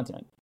amount of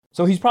content.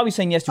 So he's probably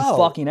saying yes to Oh.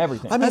 fucking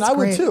everything. I mean, That's I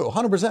would great. too,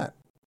 100%.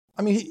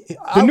 I mean,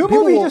 the new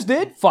movie he just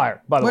did,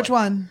 fire. By the way, Which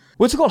one?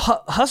 What's it called?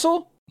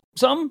 Hustle?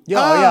 Something? Yeah,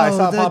 I Oh,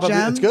 saw it the pop up.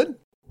 gem? It's good.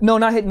 No,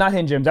 not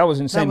Hidden Gems. That was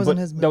insane. wasn't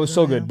but his that was movie,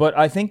 so yeah. good. But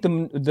I think the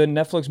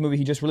Netflix movie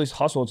he just released,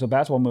 Hustle. It's a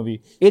basketball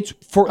movie. It's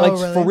for like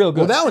really? for real good.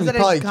 Well, that one Is he it a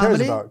probably cares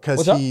comedy? about because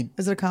What's up? he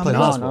Is it a comedy? plays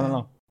no, basketball.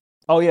 no.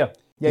 Oh yeah,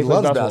 yeah. He plays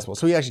loves basketball,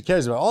 so he actually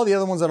cares about it. All the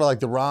other ones that are like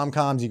the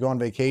rom-coms, you go on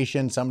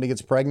vacation, somebody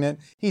gets pregnant,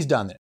 he's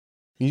done it.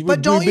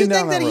 But don't you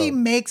think that he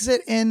makes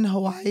it in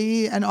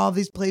Hawaii and all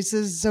these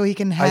places so he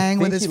can hang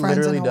with his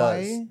friends in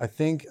Hawaii? I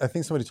think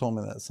somebody told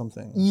me that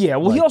something. Yeah,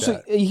 well,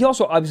 like he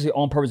also obviously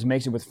on purpose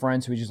makes it with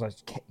friends, so he's just like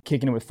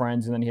kicking it with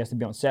friends, and then he has to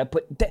be on set.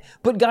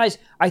 But guys,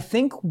 I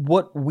think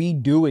what we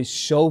do is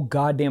so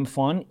goddamn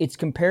fun. It's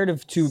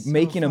comparative to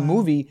making a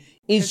movie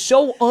is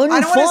so unfun. I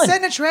don't want to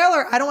sit in a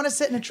trailer. I don't want to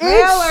sit in a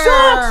trailer.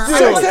 sucks, dude. I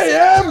don't wanna 6 sit-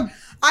 a.m.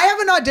 I have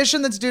an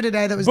audition that's due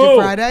today that was Boo. due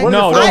Friday.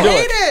 No, I don't do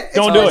hate it. it. It's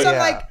Don't do always it. I'm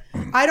Yeah. like,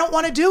 I don't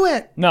want to do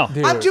it. No.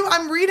 Dude.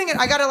 I'm reading it.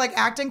 I got a like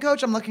acting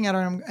coach. I'm looking at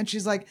her and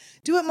she's like,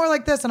 do it more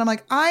like this. And I'm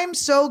like, I'm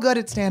so good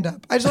at stand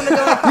up. I just want to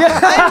go like,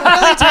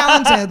 I'm really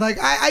talented. Like,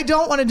 I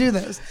don't want to do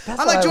this. I'm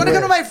like, what do I you want to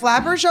come to wish. my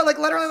flapper show? Like,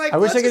 literally, like, I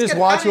wish let's I could just get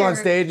watch out you of on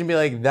here. stage and be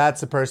like,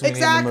 that's the person we need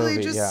in Exactly. the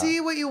movie. Just Yeah. see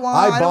what you want.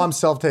 I don't- bomb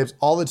self-tapes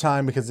all the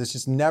time because it's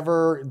just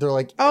never, they're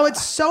like, Oh,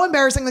 it's so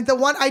embarrassing. Like the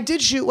one I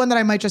did shoot one that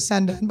I might just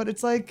send in, but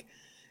it's like,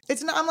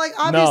 it's not. I'm like,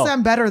 obviously, No.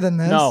 I'm better than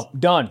this. No,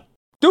 done.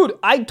 Dude,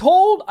 I've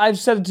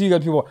said it to you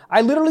guys before.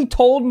 I literally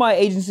told my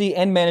agency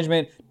and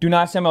management, do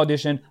not send my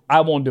audition.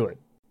 I won't do it.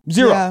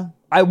 Zero. Yeah.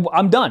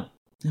 I'm done.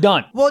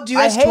 Done. Well, do you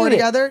I guys hate tour it.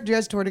 together? Do you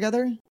guys tour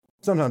together?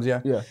 sometimes,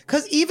 yeah. Yeah.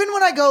 Because even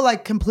when I go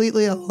like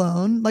completely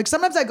alone, like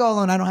sometimes I go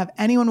alone. I don't have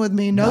anyone with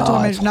me. No, No,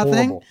 tour it's manager,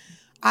 nothing. horrible.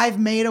 I've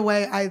made a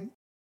way.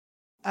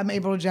 I'm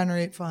able to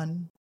generate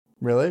fun.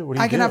 Really? What do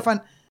you I can do? have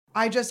fun.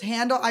 I just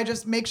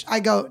make. I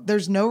go.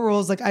 There's no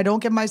rules. Like I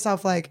don't give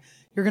myself like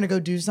you're gonna go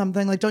do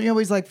something. Like, don't you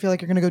always like feel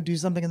like you're gonna go do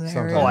something in the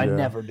area? Oh, I Yeah.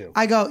 never do.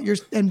 I go, you're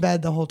in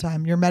bed the whole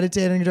time. You're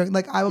meditating. You're doing,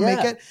 like, I will make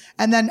Yeah. it.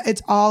 And then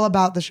it's all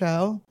about the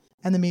show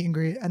and the meet and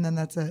greet. And then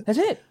that's it. That's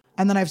it.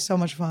 And then I have so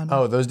much fun.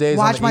 Oh, those days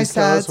Watch on my the East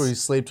Coast sets. where you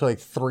sleep till like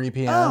 3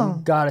 p.m.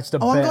 Oh. God, it's the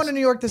Oh, best. I'm going to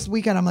New York this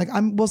weekend. I'm like,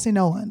 we'll see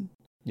no one.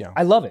 Yeah.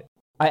 I love it.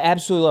 I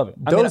absolutely love it.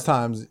 I mean, Those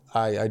times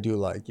I do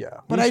like, yeah.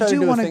 But When you I try to do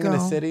do a wanna thing in the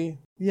go. city.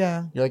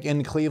 Yeah. You're like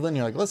in Cleveland.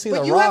 You're like, let's see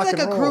But the you rock have like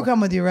a and crew roll. come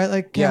with you, right?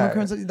 Like camera Yeah.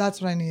 crew. And stuff.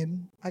 That's what I need.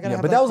 I gotta Yeah,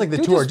 have but that was like the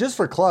Dude, tour. just- Just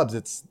for clubs,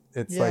 it's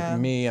Yeah. like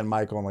me and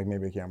Michael and like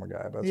maybe a camera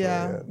guy. That's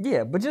Yeah. really it.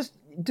 yeah, but just,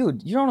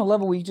 dude, you're on a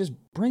level where you just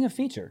bring a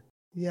feature.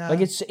 Yeah.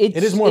 Like it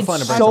is more fun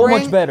to bring so a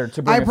feature. much better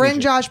to bring. I a bring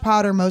feature. Josh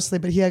Powder mostly,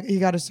 but he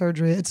got a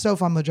surgery. It's so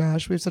fun with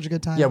Josh. We have such a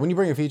good time. Yeah, when you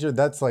bring a feature,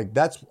 that's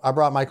I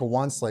brought Michael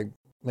once, like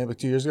maybe like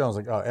 2 years ago. I was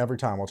like, oh, every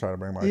time I'll try to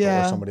bring Michael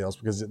Yeah. or somebody else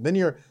because then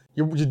you're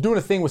doing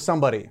a thing with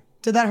somebody.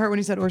 Did that hurt when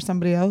you said or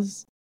somebody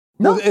else?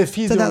 No. Well, if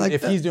he's So that, doing like,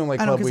 if he's doing like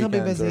I know, club 'cause he'll be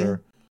weekends busy.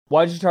 or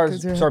Why did you start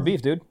 'Cause you're- start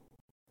beef, dude?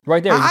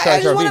 Right there, you I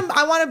started just start beef. want to.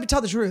 I want to tell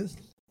the truth.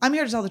 I'm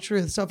here to tell the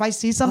truth. So if I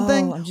see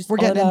something, I'm just we're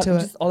all getting about- into I'm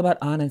it. just all about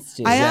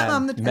honesty. I am. Zen,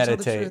 I'm the I tell the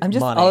meditate. truth. I'm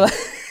just money. all about.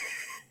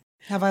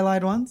 Have I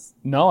lied once?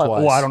 No, Twice.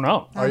 well, I don't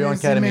know. Are you Have on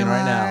seen me ketamine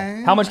right now?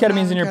 lie? How much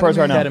ketamine's in your purse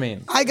right now?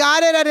 Ketamine. I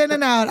got it at In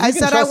and Out. I can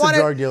said I trust a wanted.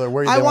 drug dealer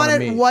where I they wanna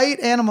wanted meet. white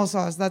animal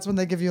sauce. That's when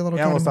they give you a little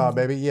Animal ketamine. style,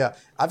 baby. Yeah,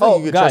 I feel like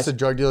you could guys. trust a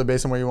drug dealer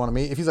based on where you want to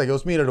meet. If he's like,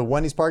 let's meet at a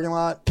Wendy's parking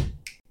lot,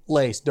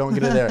 lace, don't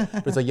get it there.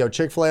 But it's like, yo,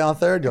 Chick-fil-A on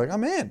Third. You're like, oh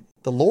man,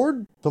 the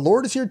Lord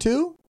is here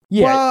too.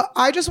 Yeah. Well,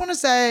 I just want to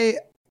say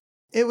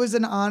it was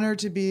an honor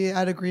to be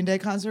at a Green Day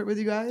concert with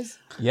you guys.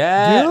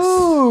 Yes,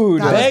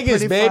 Dude. That was Vegas,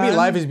 pretty baby, fun.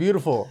 life is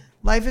beautiful.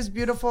 Life is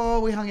beautiful.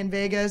 We hung in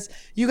Vegas.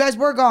 You guys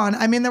were gone.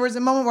 I mean, there was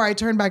a moment where I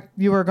turned back.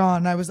 You were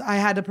gone. I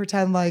had to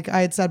pretend like I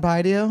had said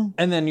bye to you.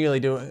 And then you really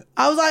do it.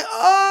 I was like,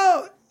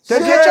 oh, Shit.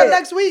 we'll catch up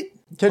next week.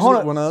 Catch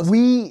Hold one of on.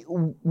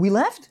 those. We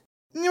left?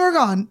 And you were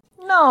gone.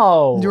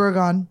 No. You were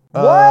gone.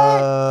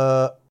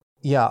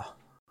 Yeah,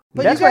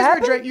 But That's you what guys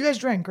happened? drank. You guys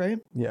drank, right?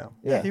 yeah,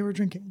 Yeah. You were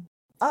drinking.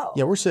 Oh.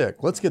 yeah. We're sick.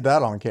 Let's get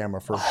that on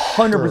camera for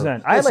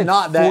 100%. I had It's like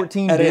not that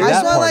 14 edit beers. I that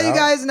just want to part let you out.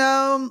 guys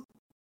know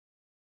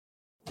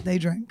they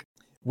drink.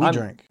 We I'm-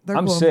 drink. They're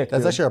I'm cool. sick.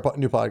 That's dude. actually our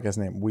new podcast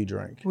name. We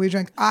drink. We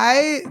drink.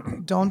 I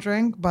don't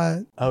drink,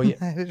 but Oh yeah.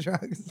 I do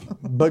drugs.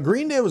 But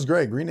Green Day was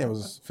great. Green Day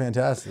was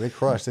fantastic. They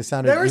crushed. They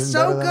sounded They were even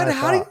so better than good. I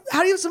How do you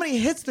thought. have so many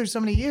hits through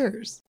so many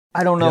years?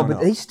 I don't know, don't but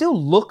know. they still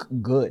look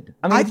good.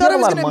 I mean, I if you thought have I a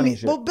was lot of gonna money meet. and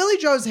shit. Well, Billy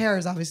Joe's hair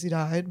has obviously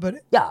died, but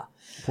Yeah.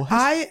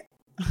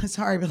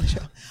 sorry, Billy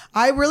Joe.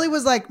 I really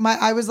was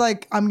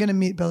like I'm gonna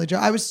meet Billy Joe.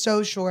 I was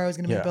so sure I was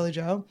gonna meet Yeah. Billy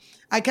Joe.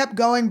 I kept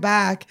going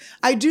back.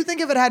 I do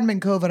think if it hadn't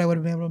been COVID, I would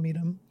have been able to meet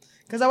him.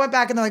 Because I went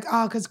back and they're like,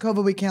 oh, because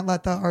COVID, we can't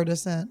let the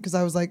artist in. Because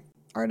I was like,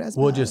 artist.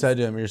 What you pass. said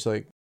to him? You're just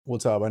like,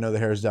 "What's up? I know the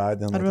hair's died."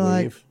 Then I'd like be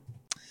like, leave.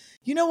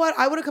 You know what?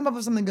 I would have come up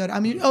with something good. I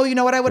mean, you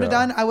know what I would have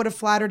Yeah. done? I would have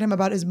flattered him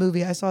about his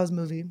movie. I saw his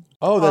movie.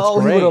 Oh, that's Oh,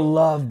 he great. would have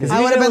loved it. Is he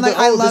I would've able been to- like,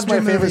 I this loved is my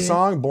your favorite movie.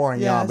 song, boring,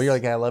 yeah. Yes. But you're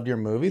like, I loved your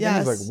movie. Then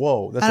he's Yes. like,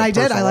 whoa, that's And a I did.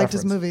 I personal liked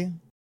his reference. movie.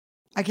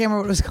 I can't remember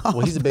what it was called.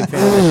 Well, he's a big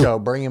fan of the show.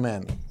 Bring him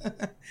in.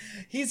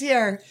 He's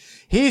here.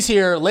 He's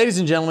here, ladies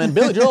and gentlemen.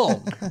 Billy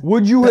Joel.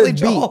 Would you Billy have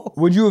Joel.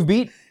 beat? Would you have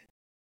beat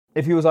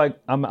if he was like,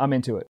 I'm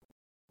into it.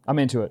 I'm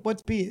into it.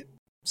 What's beat?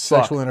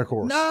 Sexual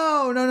intercourse.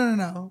 No.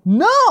 No.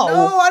 No,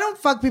 I don't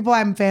fuck people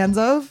I'm fans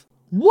of.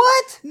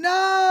 What?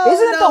 No.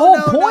 Isn't it no, the whole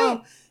no,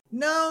 point?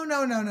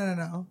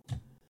 No.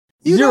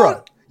 You Zero.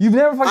 don't- You've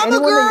never fucked I'm a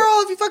anyone that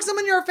girl. If you fuck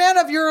someone you're a fan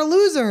of, you're a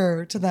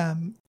loser to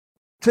them.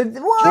 To,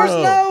 what? There's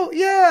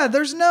Oh.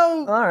 there's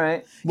no. All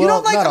right. You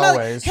don't like. not I'm not like,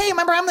 always. hey,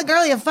 remember I'm the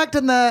girl you fucked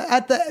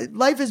at the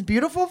Life is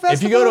Beautiful festival.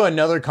 If you go to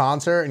another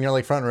concert and you're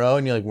like front row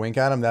and you like wink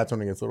at him, that's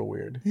when it gets a little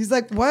weird. he's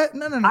like, what?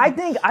 No. I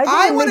think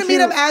I it want to makes meet you-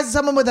 him as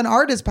someone with an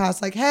artist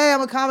pass. Like, hey, I'm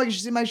a comic. You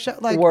should see my show.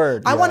 Like,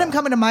 Word, I want yeah. him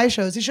coming to my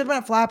shows. He should have been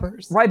at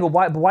Flappers. Right, but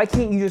why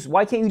can't you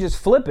just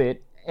flip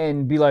it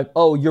and be like,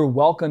 oh, you're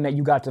welcome that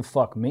you got to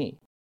fuck me.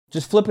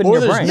 Just flip it in Or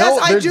your there's brain. no-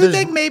 Yes, I there's- do there's-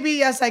 think maybe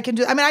yes I can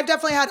do. I mean, I've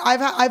definitely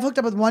I've hooked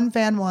up with one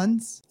fan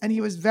once, and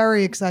he was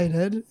very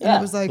excited. And Yeah.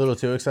 it was like, A little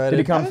too excited. Did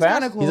he come that was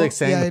fast? kinda cool. He's like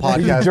saying the he did. podcast.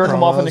 Did you jerk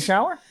him off in the promos.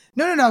 shower?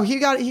 No. He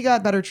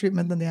got better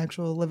treatment than the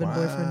actual live-in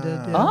boyfriend did.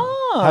 Yeah.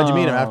 Oh. How'd you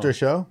meet him after a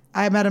show?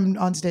 I met him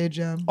on stage.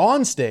 Yeah.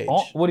 On stage.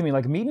 Oh, what do you mean,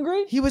 like a meet and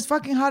greet? He was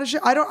fucking hot as shit.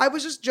 I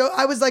was just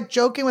I was like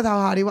joking with how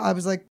hot he was. I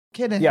was like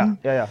kidding.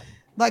 Yeah.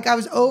 Like I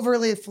was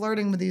overly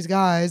flirting with these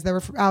guys. They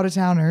were out of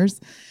towners.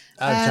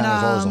 Out of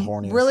towners always the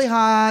horniest. Really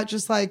hot,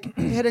 just like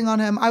hitting on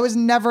him. I was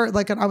never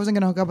like I wasn't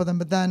gonna hook up with him,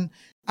 but then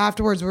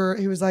afterwards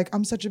he was like,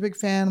 I'm such a big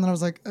fan, and then I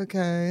was like,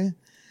 okay.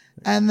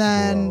 And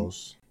then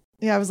Gross.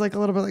 yeah, I was like a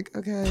little bit like,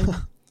 okay.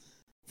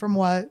 From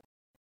what?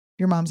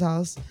 Your mom's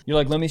house. You're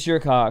like, let me see your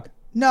cock.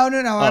 No.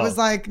 I Oh. was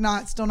like,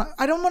 still not.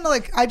 I don't want to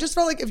like. I just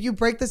felt like if you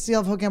break the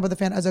seal of hooking up with a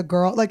fan as a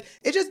girl, like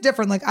it's just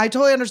different. Like I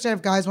totally understand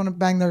if guys want to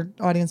bang their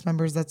audience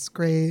members. That's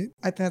great.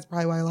 I think that's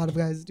probably why a lot of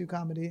guys do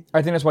comedy.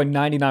 I think that's why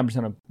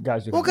 99% of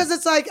guys do. Well, because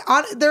it's like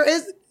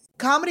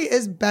comedy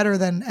is better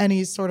than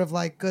any sort of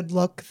like good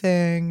look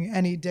thing,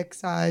 any dick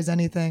size,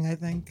 anything. I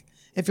think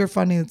if you're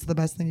funny, it's the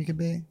best thing you can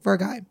be for a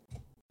guy.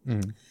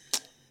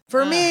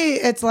 For me,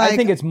 it's like. I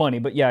think it's money,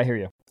 but yeah, I hear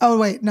you. Oh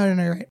wait, no,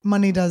 you're right.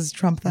 Money does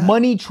trump that.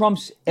 Money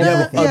trumps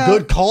everything. A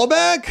good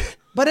callback.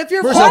 But if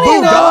you're Versus funny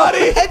enough,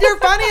 Bugatti. if you're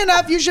funny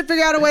enough, you should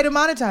figure out a way to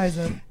monetize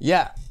it.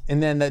 Yeah,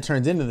 and then that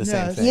turns into the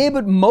same Yes. thing. Yeah,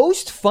 but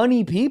most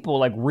funny people,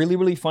 like really,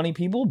 really funny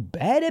people,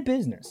 bad at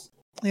business.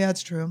 Yeah,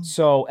 it's true.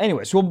 So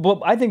anyway, but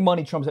I think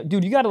money trumps.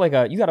 Dude, you got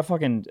a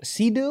fucking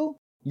Sea-Doo?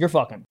 You're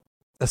fucking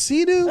A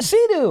Sea-Doo? a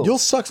Sea-Doo. You'll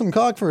suck some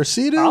cock for a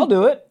Sea-Doo? I'll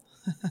do it.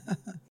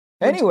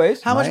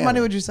 Anyways, How much Man.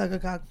 money would you suck a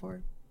cock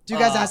for? Do you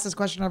guys ask this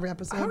question every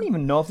episode? I don't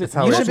even know if this.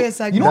 how You it know should be a what's-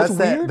 segment. You know That's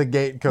what's weird? the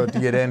gate code to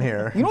get in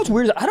here. You know what's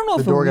weird? Is I don't know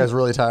The if door we guy's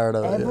really tired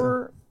of it. yeah.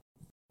 ever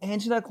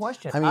answer that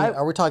question. I mean,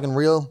 are we talking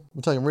real?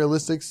 We're talking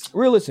realistics?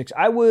 realistics.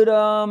 I would.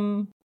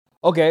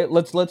 Okay,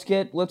 let's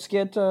get in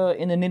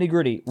the nitty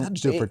gritty. I'd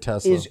just do it for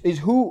Tesla. Is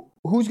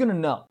who's gonna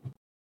know?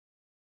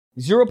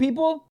 0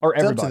 people or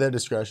It's up to everybody? their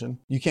discretion.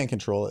 You can't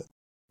control it.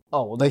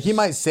 Oh, well, Like he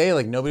might say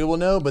like nobody will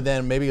know, but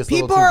then maybe it's a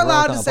little People too are growth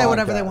allowed on to a say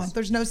whatever they podcast. want.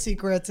 There's no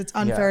secrets. It's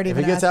Yeah. unfair to If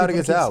even it gets ask out, it people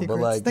gets to keep out. But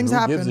secrets. like, Things who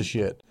happen. gives a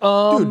shit?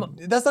 Um,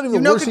 Dude, that's not even you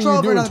have the no worst thing control you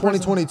over do in another person.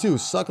 2022.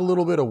 Suck a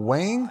little bit of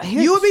wang.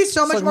 You would be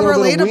so much Suck a more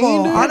little bit of relatable,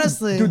 weed, dude.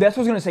 honestly. dude, that's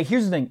what I was gonna say.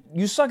 Here's the thing: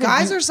 you suck.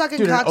 Guys you, are sucking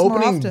Dude, an cocks more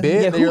opening often. bit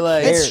Yeah, that who you're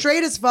like, It's cares?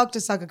 straight as fuck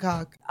to suck a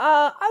cock.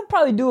 I'd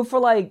probably do it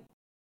for like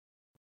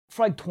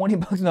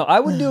 $20. No, I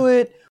would do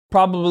it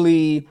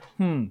probably.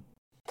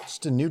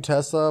 just a new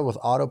Tesla with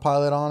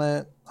autopilot on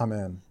it. I'm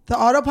in. The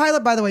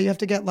autopilot, by the way, you have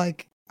to get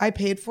like, I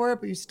paid for it,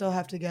 but you still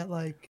have to get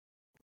like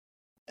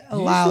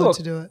allowed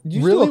to do it. Did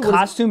you Really? do What a is-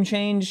 costume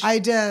change? I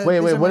did. Wait,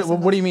 These are my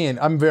what do you mean?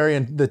 I'm very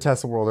in the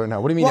Tesla world right now.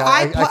 What do you mean? Well,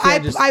 I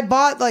can't just. I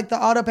bought like the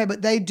auto pay,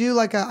 but they do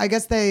like I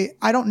guess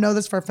I don't know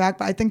this for a fact,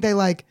 but I think they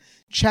like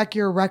check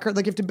your record.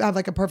 Like you have to have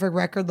like a perfect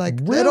record. Like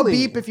it'll Really?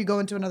 beep if you go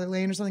into another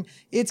lane or something.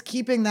 It's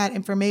keeping that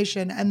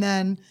information. And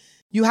then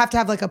you have to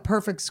have like a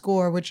perfect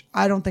score, which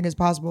I don't think is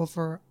possible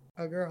for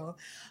a girl.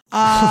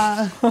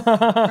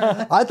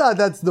 I thought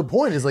that's the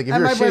point. Is like if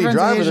And you're a my shitty boyfriend's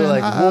driver, Asian, they're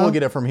like, uh-oh. we'll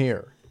get it from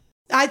here.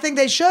 I think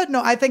they should.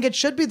 No, I think it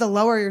should be the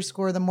lower your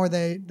score, the more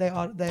they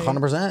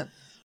 100%.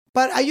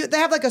 But they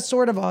have like a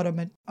sort of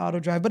auto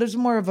drive, but it's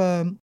more of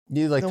a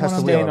You like The test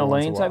one the on Stay wheel in the every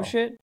once lane in a type while.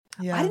 shit.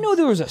 yeah. I didn't know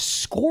there was a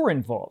score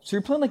involved. So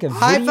you're playing like a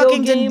video I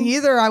fucking game. didn't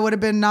either. I would have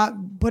been not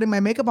putting my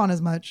makeup on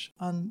as much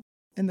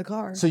in the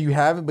car. So you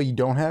have it, but you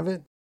don't have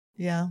it.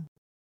 Yeah. How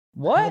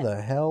What?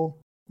 the hell?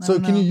 I So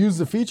don't can know. you use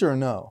the feature or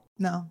no?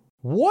 No.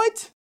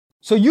 What?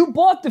 So you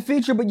bought the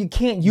feature, but you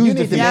can't use You the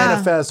need to feature. Yeah.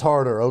 manifest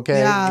harder, okay?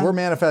 Yeah. We're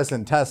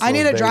manifesting Tesla. I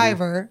need a baby.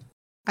 driver.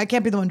 I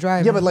can't be the one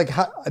driving. Yeah, but like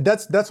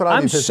that's what I'd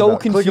I'm be pissed so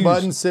about. Click a confused.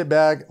 button, sit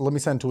back, let me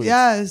send tweets.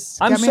 yes.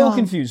 I'm get me so home.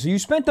 confused. So you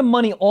spent the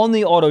money on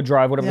the auto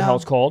drive, whatever the Yeah. hell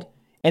it's called,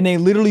 and they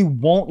literally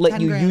won't let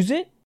 10 you grand. use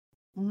it?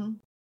 Mhm.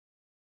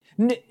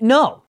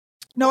 No.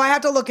 No, I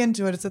have to look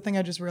into it. It's a thing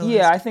I just realized.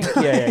 Yeah, I think.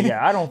 Yeah.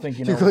 I don't think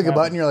you know. You click a what's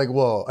button, you're like,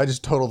 whoa, I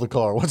just totaled the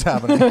car. What's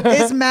happening?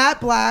 Is Matt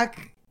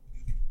Black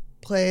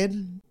played?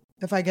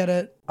 If I get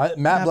it.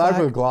 Matt Black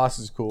with gloss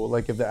is cool.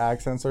 Like if the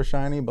accents are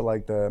shiny, but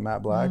like the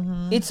matte black.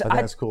 Mm-hmm. It's. I think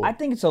that's cool. I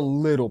think it's a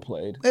little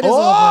played. It is a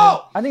little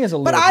played. I think it's a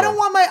little. But I don't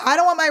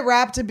played. want my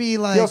rap to be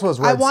like. also has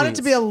I red want it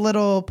to be seats. a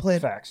little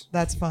played. Facts.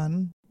 That's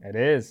fun. It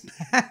is.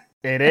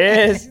 It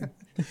is.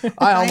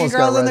 I Nine almost got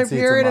girls in red their seats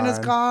period in in his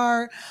mine.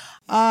 car.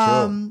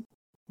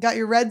 Got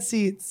your red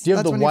seats. Do you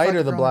have That's the when you white fuck or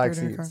a the girl in black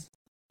period in your car. seats?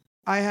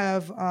 I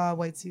have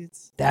white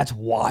seats. That's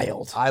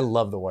wild. I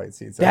love the white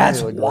seats. I That's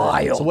think they look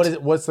great. wild. So what is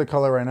it? What's the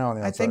color right now on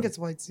the I outside? think it's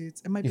white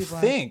seats. It might You be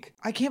black. think?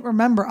 I can't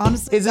remember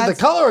honestly. Is it the That's-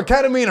 color of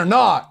ketamine or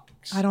not?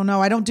 I don't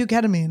know. I don't do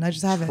ketamine. I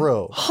just have it.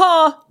 Bro.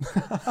 Huh?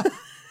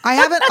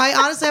 I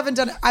honestly haven't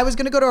done it. I was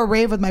gonna go to a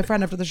rave with my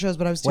friend after the shows,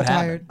 but I was too What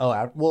tired. happened?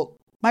 Oh, well,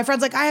 My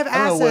friend's like, I have I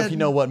don't acid. know if you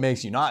know what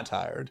makes you not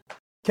tired.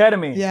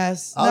 Ketamine.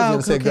 Yes. I was no, going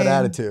to say good cocaine.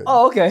 attitude.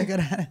 Oh, okay. Good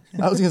attitude.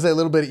 I was going to say a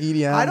little bit of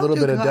EDM, I a don't little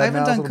do bit of coke. I Dead haven't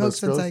Mouse, a done little bit coke of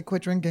since Skrillex. I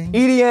quit drinking.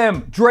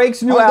 EDM.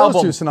 Drake's new Oh, those two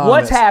album. synonymous.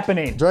 What's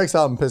happening? Drake's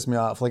album pissed me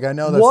off. Like, I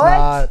know that's What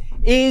not...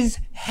 is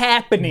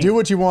happening? Do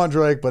what you want,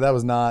 Drake, but that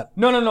was not...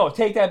 No.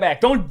 Take that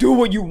back. Don't do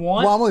what you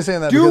want. Well, I'm only saying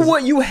that do because...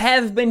 what you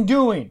have been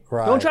doing.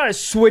 Right. Don't try to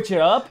switch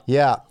it up.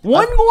 Yeah.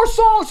 One more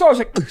song, so I was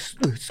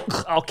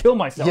like, I'll kill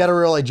myself. He had a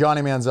real, like,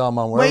 Johnny Manziel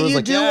moment where Wait, it was you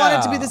like, do want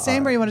it to be yeah. the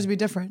same, or you want it to be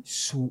different?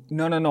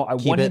 No. I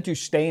want him it. to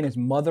stay in his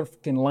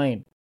motherfucking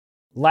lane.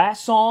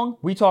 Last song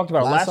we talked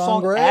about. Last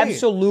song, great.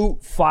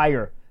 Absolute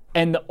fire.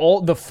 And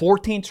all the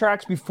 14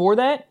 tracks before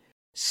that,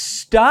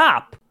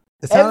 stop.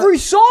 It sounded- Every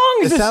song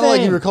It is the sounded like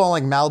same. you were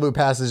calling like Malibu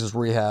Passes just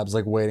rehabs,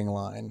 like waiting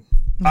line.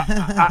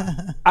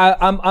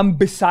 I'm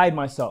beside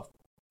myself.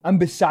 I'm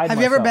beside Have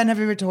myself.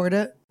 you ever toured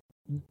it?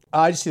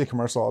 I just see the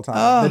commercial all the time.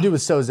 Oh. The dude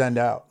was so zenned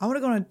out. I want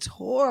to go on a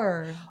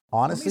tour.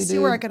 Honestly, Let me see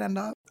dude, where I could end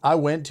up. I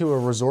went to a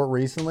resort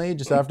recently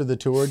just after the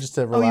tour just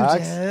to Oh, you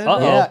relax. did? Uh-oh.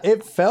 Yeah,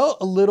 it felt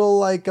a little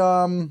like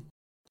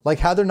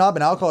had there not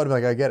been alcohol, I'd be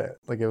like, I get it.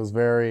 Like it was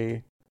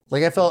very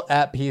like I felt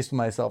at peace with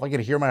myself. I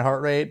could hear my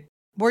heart rate.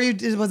 Were you?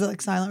 Was it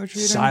like silent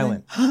retreat? or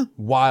Silent. anything?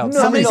 Wild.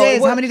 No, How many no, days?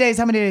 what- How many days?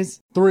 How many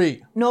days?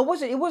 3. No, it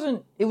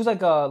wasn't. It was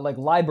like a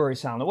library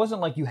sound. It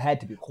wasn't like you had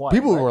to be quiet.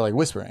 People right? were like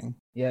whispering.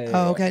 Yeah.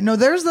 Oh, okay. No,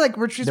 there's like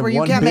retreats The where you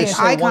one can't bitch make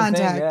said eye one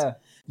thing, contact. yeah.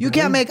 You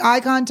can't make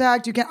eye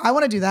contact. You can't. I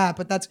want to do that,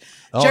 but that's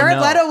Oh, Jared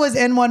no. Leto was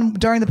in one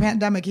during the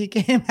pandemic. He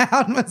came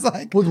out and was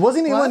like,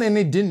 Wasn't he What? one and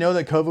he didn't know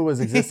that COVID was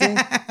existing?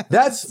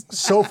 That's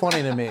so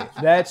funny to me.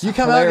 That's You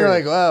come out and you're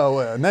hilarious. like,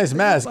 wow, nice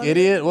mask,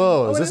 idiot.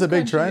 Whoa, "Oh, is it this a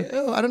big crunchy. trend?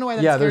 Ew, I don't know why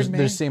that Yeah, scared me.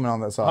 there's semen on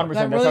that sock. 100%.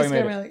 That That's how really he made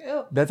scared me. it. Like,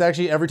 ew. That's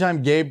actually every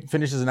time Gabe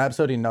finishes an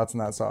episode, he nuts in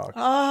that sock.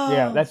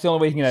 Yeah, that's the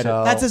only way you can edit.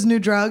 So- That's his new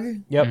drug.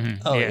 Yep.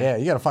 Oh yeah,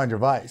 you got to find your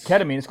vice.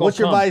 Ketamine. It's called What's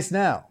your cum. vice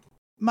now?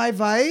 My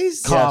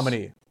vice.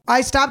 Comedy.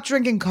 I stopped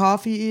drinking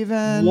coffee.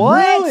 Even What?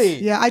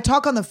 Really? Yeah, I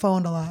talk on the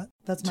phone a lot.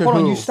 That's my Hold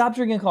on, Who? you stopped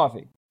drinking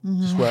coffee.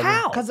 Just whatever.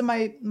 How? because of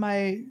my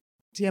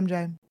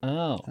TMJ.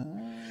 Oh.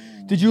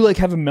 Did you like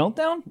have a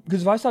meltdown?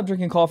 Because if I stopped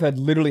drinking coffee, I'd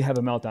literally have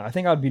a meltdown. I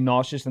think I'd be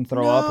nauseous and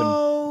throw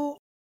up.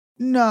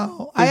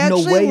 No. I There's no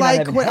way actually you're not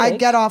like. having I headaches.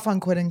 get off on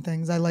quitting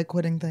things. I like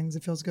quitting things.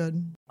 It feels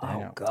good.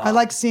 Oh god. I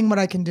like seeing what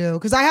I can do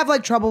because I have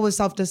like trouble with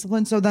self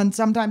discipline. So then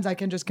sometimes I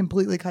can just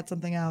completely cut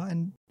something out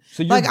and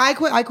So you're like I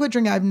quit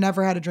drinking. I've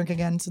never had a drink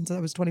again since I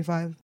was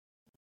 25.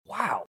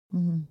 wow.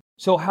 Mhm.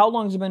 So how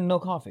long has it been no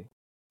coffee?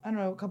 I don't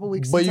know, a couple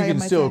weeks. But since you I had can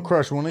my still thing.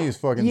 crush one of these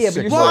fucking. Yeah, but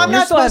sick you're Well, still, I'm you're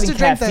not still supposed having to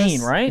drink caffeine,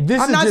 this. right?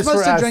 This I'm is not just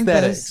supposed for to drink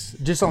aesthetics,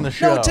 just on the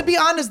show. No, to be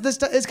honest, this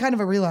is kind of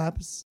a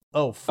relapse.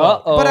 Oh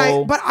fuck.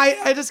 Uh-oh. But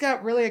I just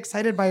got really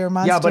excited by your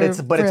monster. Yeah, but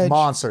it's fridge.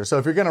 Monster. So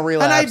if you're gonna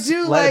relapse, I do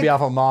let it like- be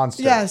off a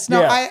Monster. Yes,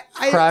 no, Yeah.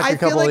 Crack I a feel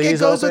couple of like it these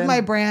goes with open.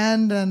 my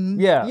brand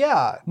and Yeah.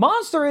 Yeah,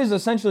 Monster is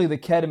essentially the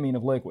ketamine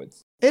of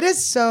liquids. it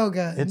is so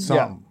good. it's Yeah.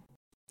 something.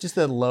 Just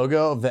the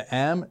logo of the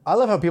M. I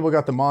love how people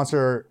got the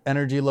Monster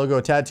Energy logo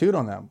tattooed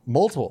on them.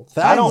 Multiple I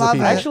thousands don't of love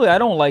people. it. actually I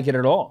don't like it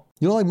at all.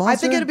 You don't like Monster? I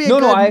think it'd be a No,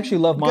 good, no, I actually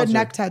love good Monster.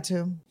 neck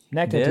tattoo.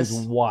 Neck tattoo is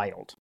This?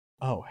 wild.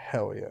 Oh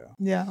hell yeah!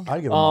 Yeah.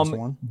 I'd get a Monster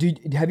one.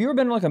 Have you ever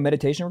been to like a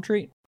meditation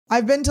retreat?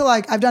 I've done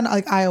like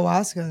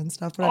ayahuasca and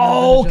stuff. But I've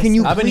Oh, never been to can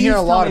you just- I've been please hearing a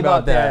tell lot me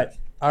about about that.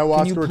 Ayahuasca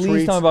Can you please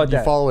retreats. tell me about you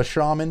that? follow a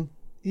shaman.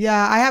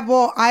 Yeah, I have.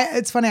 Well,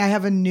 it's funny. I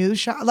have a new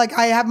like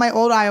I have my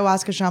old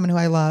ayahuasca shaman who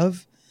I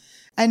love,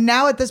 and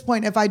now at this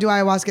point, if I do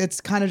ayahuasca,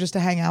 it's kind of just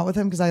to hang out with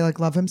him because I like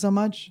love him so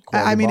much.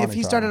 I mean, if bonding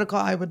he time. started a call,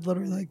 I would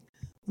literally like,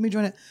 let me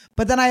join it.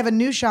 But then I have a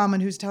new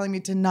shaman who's telling me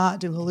to not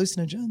do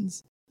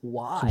hallucinogens.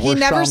 Why? He Worst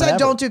never shaman said ever.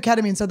 don't do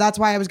ketamine, so that's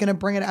why I was going to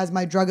bring it as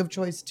my drug of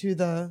choice to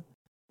the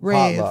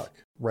rave. Potluck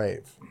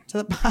rave.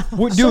 To the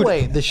What, So dude,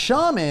 wait, the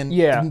shaman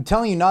Yeah.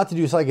 telling you not to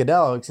do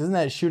psychedelics, isn't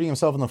that shooting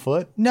himself in the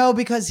foot? No,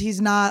 because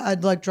he's not a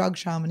like drug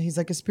shaman. He's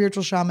like a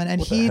spiritual shaman,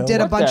 and he hell? did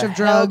a what bunch the of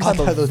drugs. hell type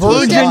I of thought those were He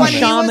did virgin when he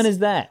shaman was- is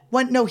that?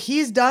 No,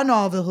 he's done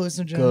all the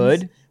hallucinogens.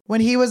 Good.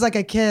 When he was like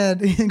a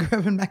kid, he grew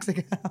up in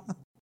Mexico.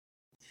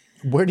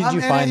 Where did I'm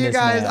you in find it, you this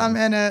guys. man? I'm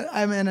in it.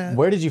 I'm in it.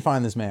 Where did you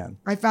find this man?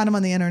 I found him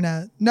on the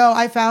internet. No,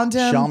 I found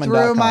him Shaman.com.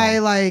 through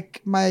my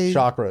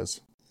Chakras.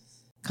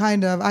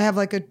 kind of. I have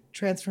like a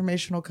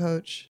transformational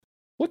coach.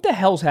 What the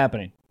hell's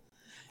happening?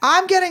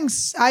 I'm getting.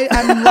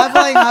 I'm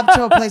leveling up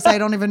to a place I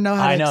don't even know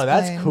how to I know, explain.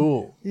 that's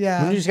cool.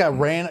 Yeah. When you just got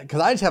ran, because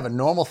I just have a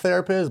normal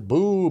therapist.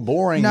 Boo,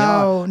 boring.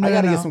 No, no, I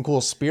got to no. get some cool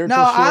spiritual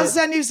No, shit. I'll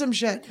send you some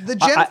shit. The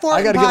Jim I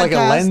Fortin got to podcast. get like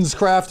a Lens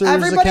Crafters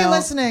Everybody account.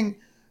 listening,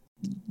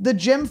 the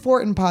Jim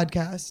Fortin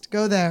podcast.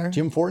 Go there.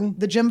 Jim Fortin?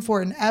 The Jim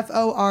Fortin,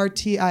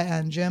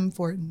 Fortin, Jim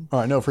Fortin. All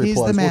right, no free He's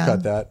plugs. the We'll man.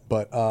 cut that.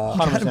 But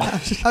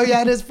 100%. Oh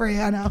yeah, it is free.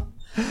 I know.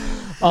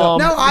 Um,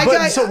 No, I but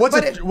got. so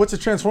but what's a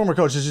transformer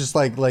coach? It's just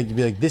like you'd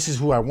be like, this is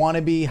who I want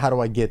to be. How do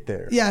I get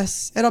there?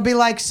 yes, it'll be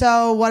like.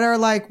 So, what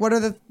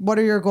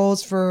are your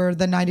goals for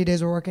the 90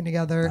 days we're working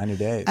together? 90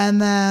 days.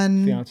 And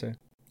then Fiance.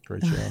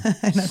 Great show.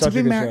 I know, Such to a be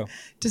good married,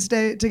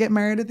 show. to get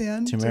married at the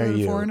end to marry the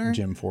you, foreigner.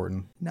 Jim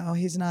Fortin. No,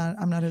 he's not.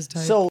 I'm not his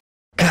type. So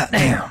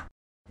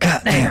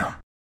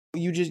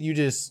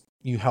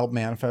you help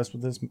manifest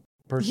with this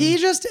person.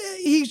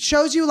 he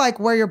shows you like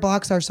where your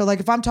blocks are. So like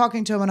if I'm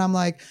talking to him and I'm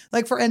like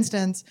for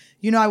instance,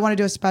 I want to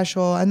do a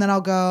special, and then I'll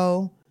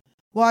go,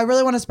 well, I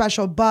really want a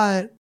special,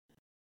 but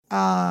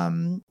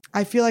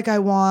I feel like I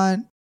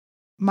want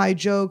my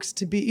jokes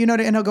to be,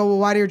 and he'll go, well,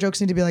 why do your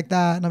jokes need to be like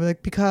that? And I'll be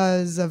like,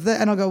 because of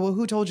that. And I'll go, well,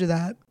 who told you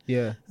that?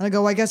 Yeah. And I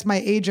go, well, I guess my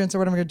agents or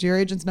whatever. Do your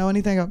agents know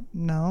anything? I go,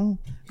 no,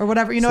 or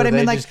whatever. You know So what I mean?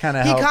 they Like just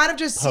kinda he help kind of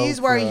just sees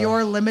poke where the-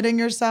 you're limiting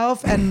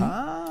yourself, and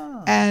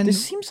Ah. and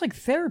This seems like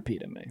therapy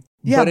to me.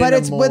 yeah, but but in a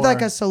it's with like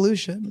more- a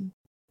solution.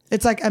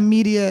 It's like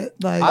immediate,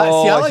 like I Oh, I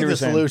like see what the you're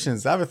saying.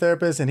 solutions. I have a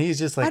therapist, and he's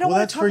just I like, don't well,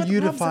 wanna that's talk for about the you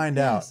to problems find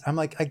that- out. yes. I'm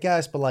like, I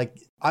guess, but like,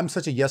 I'm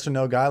such a yes or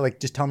no guy. Like,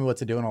 just tell me what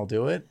to do, and I'll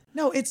do it.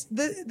 no, it's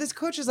this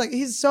coach is like,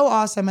 he's so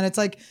awesome, and it's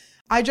like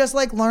I just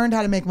like learned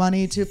how to make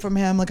money too from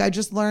him. Like I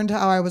just learned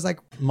how I was like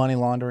Money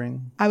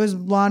laundering. I was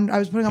putting all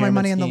my Pyramid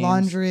money in the schemes.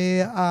 laundry.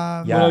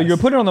 Yeah. No, you're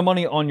putting on the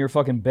money on your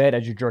fucking bed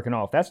as you're jerking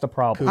off. That's the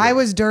problem. I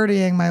was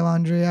dirtying my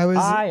laundry. I was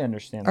I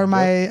understand. or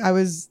that. I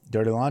was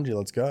Dirty laundry.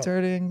 Let's go.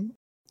 dirtying.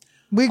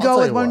 We I'll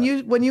go tell with you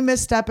when you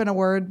misstep in a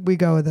word, we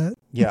go with it.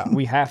 Yeah.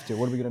 We have to.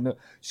 What are we gonna do?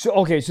 So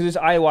okay, so this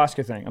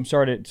ayahuasca thing. I'm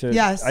sorry to.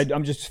 Yes.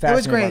 I'm just It was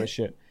fascinated great. by this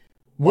shit.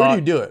 Where do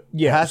you do it?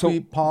 yeah, It has so- to be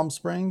Palm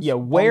Springs. Yeah,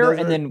 Palm where Desert,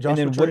 and then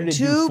Joshua what Tree? did it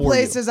do Two for you?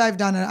 places I've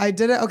done it. I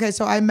did it. Okay,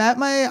 so I met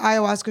my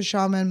ayahuasca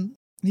shaman.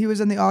 He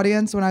was in the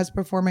audience when I was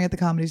performing at the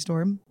Comedy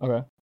Store.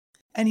 Okay.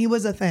 And he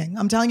was a thing.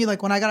 I'm telling you,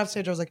 like when I got off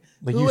stage, I was like,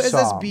 Like, who you is saw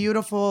this him.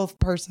 beautiful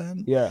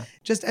person? Yeah.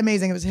 Just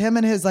amazing. It was him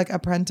and his like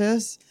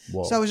apprentice.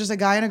 Whoa. So it was just a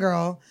guy and a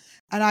girl.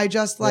 And I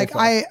just Very like,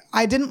 fun.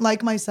 I didn't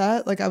like my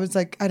set. Like I was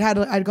like,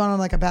 I'd gone on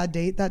like a bad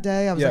date that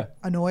day. I was Yeah. like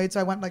annoyed. So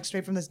I went like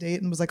straight from this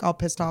date and was like all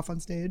pissed off on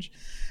stage.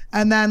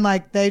 And then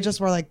like, they just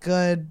were like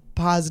good,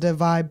 positive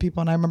vibe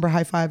people. And I remember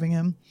high-fiving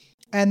him.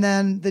 And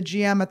then the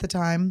GM at the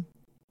time,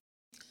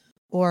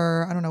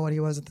 or I don't know what he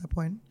was at that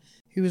point.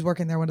 He was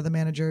working there, one of the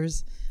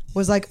managers,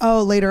 was like,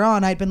 oh, later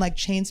on, I'd been like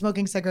chain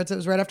smoking cigarettes. It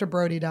was right after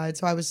Brody died.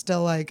 So I was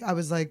still like,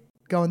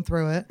 going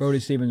through it. Brody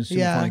Stevens, super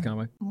Yeah. funny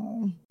comic.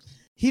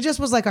 He just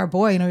was like our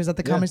boy, you know, he was at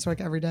the comedy store like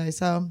every day.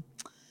 So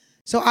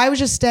I was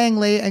just staying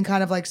late and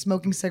kind of like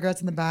smoking cigarettes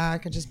in the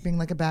back and just being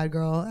like a bad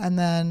girl. And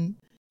then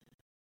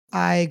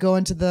I go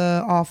into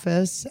the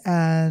office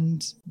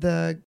and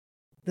the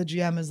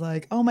GM is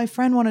like, oh, my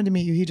friend wanted to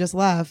meet you. He just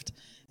left.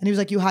 And he was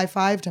like, you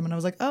high-fived him. And I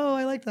was like, oh,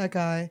 I like that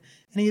guy.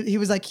 And he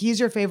was like, he's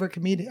your favorite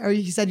comedian. Or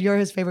he said, you're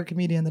his favorite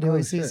comedian that he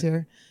always sees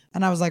here.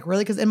 And I was like,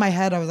 really? Because in my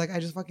head, I was like, I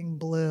just fucking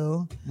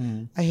blew.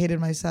 I hated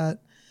my set.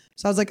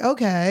 So I was like,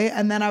 okay.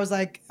 And then I was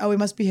like, oh, he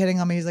must be hitting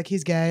on me. He's like,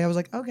 he's gay. I was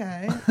like,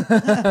 okay.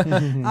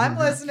 I'm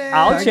listening.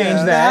 I'll change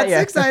that, That's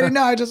yeah. exciting.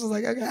 No, I just was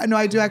like, okay. No,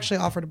 I do actually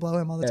offer to blow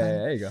him all the Yeah, time.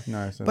 there you go.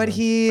 Nice. But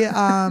he,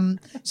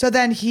 so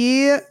then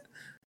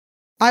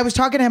I was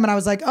talking to him and I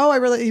was like, oh,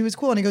 he was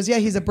cool. And he goes, yeah,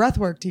 he's a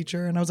breathwork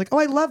teacher. And I was like, oh,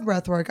 I love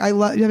breathwork.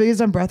 have you guys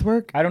done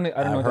breathwork? I don't know.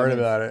 I've what heard that means.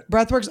 about it.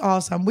 Breathwork's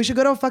awesome. We should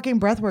go to a fucking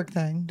breathwork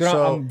thing. Dude,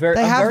 So, I'm very,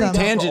 They I'm have very them.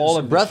 down for Tangents. all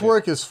of this Breath shit.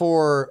 work is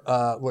for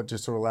what?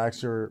 Just to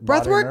relax your body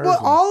and Breathwork, nerves well,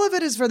 and- all of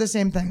it is for the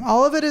same thing.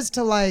 All of it is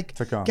to like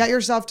To come. get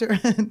yourself to,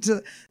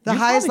 to the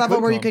highest probably level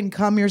could where you come. can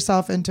come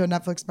yourself into a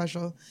Netflix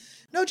special.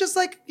 No, just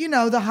like, you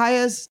know, the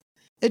highest,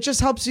 it just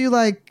helps you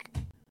like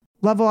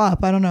level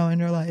up, I don't know, in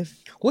your life.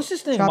 What's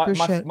this thing? Drop My, your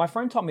my, shit. my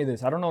friend taught me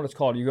this. I don't know what it's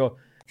called. You go,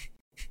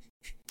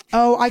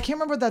 Oh, I can't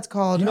remember what that's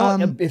called. you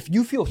know, if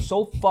you feel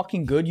so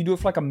fucking good, you do it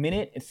for like a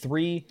minute,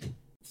 three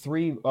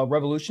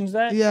revolutions.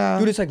 That Yeah.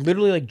 dude, it's like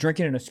literally like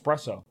drinking an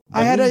espresso.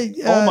 I had a,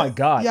 oh my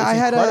god, yeah, it's I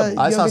had incredible.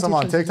 a I saw yoga some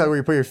on teacher- TikTok where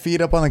you put your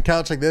feet up on the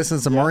couch like this and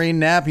it's a marine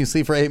nap and you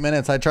sleep for 8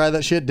 minutes. I tried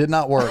that shit, did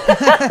not work.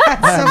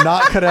 I am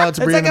not cut out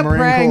to It's be like in the a Marine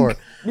prank. Corps.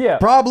 Yeah,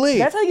 Probably.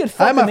 That's how you get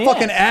I have fucked my in the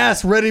fucking ass.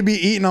 ass ready to be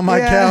eaten on my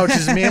Yeah. couch.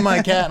 It's me and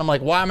my cat. And I'm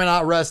like, why am I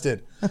not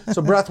rested?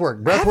 So breath work.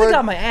 I Breath haven't work.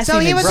 got my ass So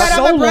eaten he in was so like,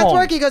 I'm a breathwork.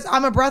 long. He goes,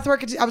 I'm a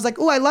breathwork. I was like,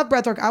 oh, I love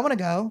breathwork. I want to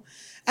go.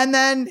 And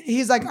then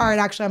he's like, all right,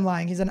 actually, I'm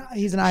lying. He's an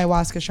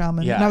ayahuasca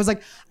shaman. Yeah. And I was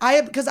like,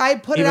 because I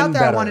put it Even out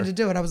there, I better. wanted to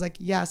do it. I was like,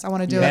 yes, I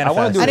want to do Yeah, it. I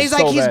want to do And it he's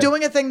like, so he's bad.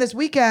 doing a thing this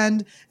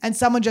weekend, and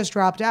someone just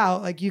dropped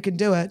out. Like, you can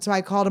do it. So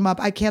I called him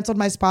up. I canceled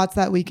my spots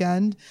that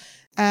weekend,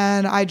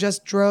 and I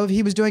just drove.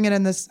 He was doing it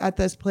at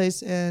this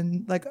place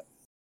in like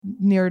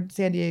near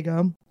San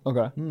Diego,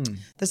 Okay.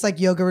 this like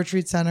yoga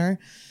retreat center.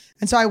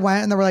 And so I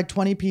went, and there were like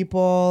 20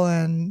 people,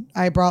 and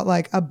I brought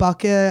like a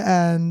bucket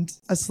and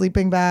a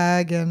sleeping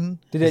bag, and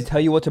Did they tell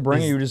you what to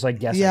bring, or you were just like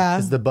guessing? yeah,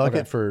 Is the bucket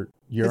Okay. for it's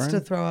urine?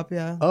 to throw up.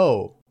 Yeah,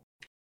 Oh.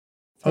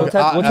 What Okay,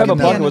 type, what type I of know.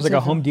 bucket? Was it like a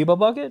Yeah. Home Depot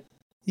bucket?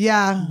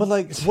 yeah. But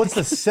like, what's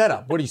the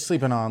setup? What are you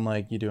sleeping on?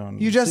 Like, you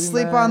doing? You just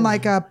sleeping sleep on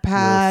bags? like a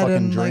pad your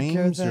fucking and like your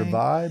dreams, your thing.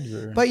 vibes,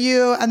 or But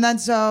and then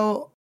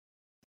so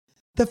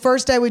the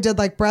first day we did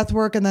like breath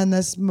work, and then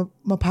this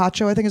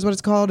mapacho, I think is what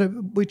it's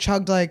called. We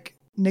chugged like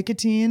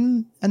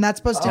nicotine, and that's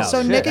supposed to. Oh,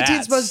 so shit. nicotine's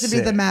That's supposed to be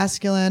the sick.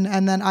 masculine,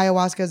 and then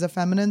ayahuasca is a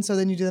feminine. So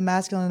then you do the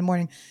masculine in the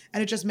morning,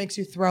 and it just makes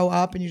you throw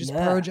up, and you just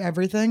Yeah. purge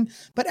everything.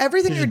 But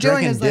everything Did you're you doing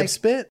drinking is dip like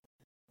spit?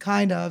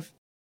 kind of.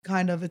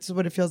 It's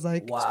what it feels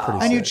like. Wow.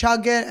 And you sick.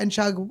 chug it and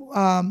chug,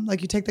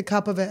 like you take the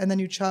cup of it and then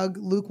you chug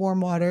lukewarm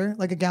water,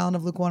 like a gallon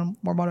of lukewarm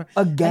water.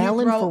 A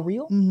gallon for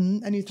real?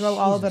 And you throw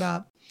all of it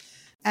up.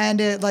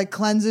 And it like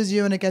cleanses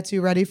you and it gets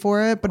you ready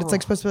for it. But it's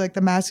like supposed to be like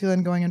the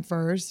masculine going in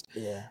first.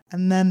 Yeah.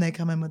 And then they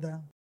come in with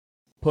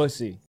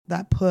Pussy.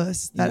 that Yep.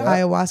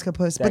 ayahuasca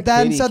puss. That But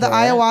then, kitty so the cat.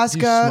 Do you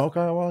ayahuasca. smoke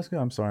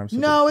ayahuasca? I'm sorry. I'm such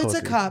No, a it's a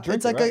pussy. cup. Drink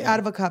It's it, like right? out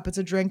of a cup. It's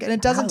a drink. And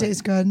it doesn't Really?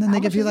 taste good. And then How they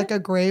much give you is like it? a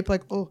grape,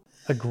 like, oh.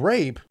 A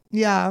grape.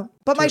 Yeah,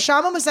 but my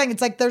shaman was saying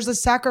it's like there's a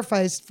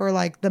sacrifice for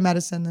like the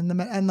medicine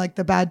and like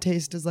the bad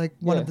taste is like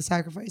one Yeah. of the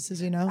sacrifices,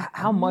 you know.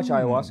 How much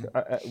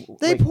ayahuasca?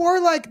 They like,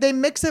 pour like they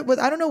mix it with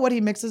I don't know what he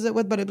mixes it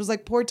with, but it was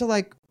like poured to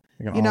like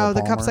Like an you know Arnold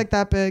the cup's Palmer. like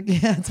that big.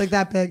 Yeah, it's like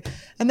that big,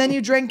 and then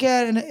you drink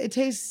it and it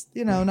tastes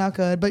not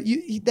good. But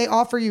they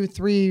offer you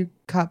 3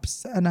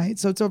 cups a night,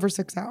 so it's over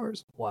 6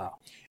 hours. wow.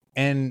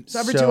 And So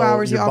every 2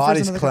 hours he your offers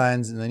body's another cup.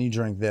 cleansed, and then you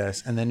drink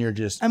this, and then you're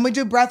just. And we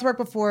do breath work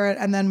before it,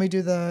 and then we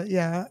do the And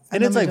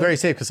then it's we like do- very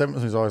safe because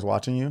someone's always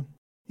watching you.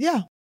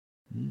 yeah.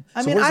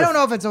 I So mean, what is I the don't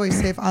know if it's always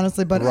safe,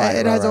 honestly, but Right, it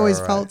right, has right, always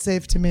right. felt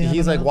safe to me. I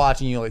He's don't like know.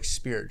 watching you like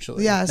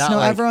spiritually. Yes, Not no,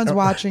 like- everyone's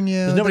watching you.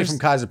 There's nobody There's- from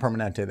Kaiser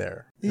Permanente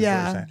there. is what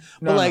Yeah. you're saying.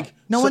 No, But no. like,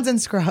 No so- one's in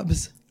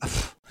scrubs.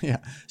 Yeah.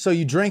 So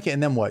you drink it,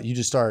 and then what? You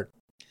just start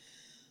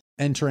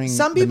entering.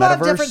 Some the people have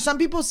metaverse? different. Some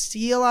people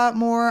see a lot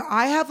more.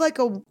 I have like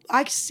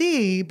I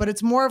see, but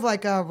it's more of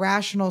like a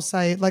rational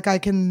sight. Like I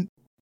can,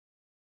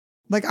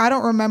 like I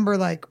don't remember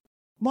like.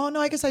 Well, no,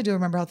 I guess I do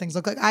remember how things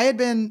look. Like I had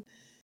been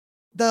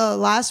the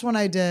last one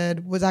I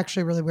did was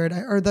actually really weird.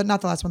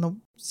 Not the last one, the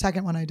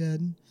second one I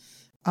did.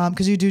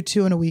 Because you do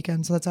 2 in a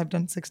weekend. So I've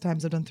done 6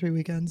 times. I've done 3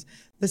 weekends.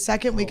 The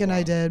second weekend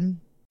I did,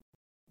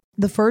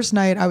 the first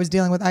night I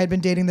had been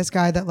dating this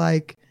guy that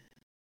like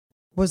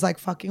was like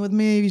fucking with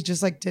me. He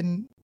just like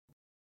didn't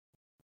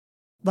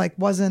like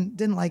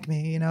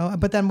me, you know,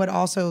 but then would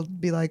also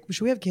be like,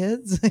 should we have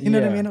kids? You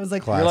know what I mean? It was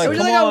like, Classic. it was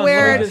like a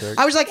weird,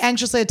 I was like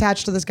anxiously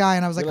attached to this guy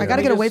and I was like, I got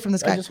to get away from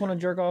this guy. I just want to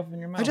jerk off in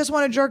your mouth. I just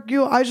want to jerk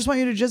you. I just want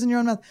you to jizz in your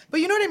own mouth.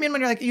 But you know what I mean?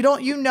 When you're like,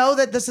 you know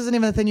that this isn't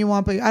even the thing you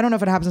want, but I don't know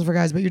if it happens for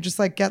guys, but you just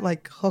like get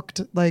like hooked.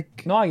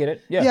 Like, no, I get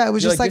it. Yeah. Yeah. It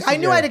was just like I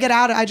knew I had to it. get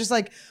out. I just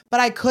like, but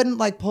I couldn't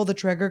like pull the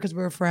trigger because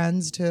we were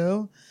friends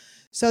too.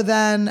 So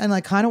then, and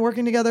like kind of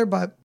working together,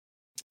 but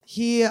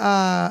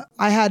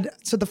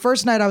so the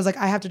first night I was like,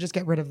 I have to just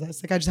get rid of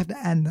this. Like, I just have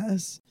to end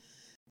this.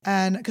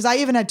 And because I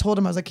even had told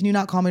him, I was like, can you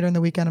not call me during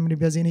the weekend? I'm going to be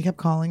busy. And he kept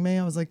calling me.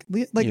 I was like,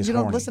 you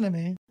don't listen to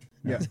me.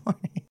 Yeah.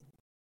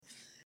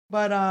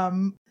 But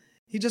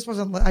he just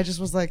wasn't, I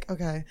just was like,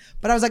 okay.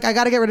 But I was like, I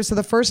got to get rid of, so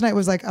the first night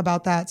was like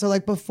about that. So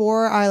like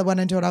before I went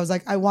into it, I was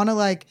like, I want to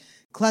like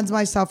cleanse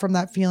myself from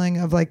that feeling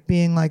of like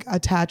being like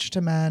attached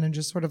to men and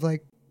just sort of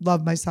like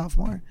love myself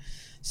more.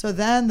 So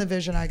then the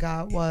vision I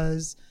got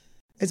was,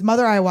 it's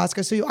Mother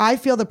Ayahuasca. So I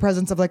feel the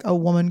presence of like a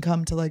woman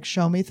come to like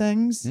show me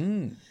things.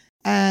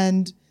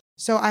 And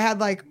so I had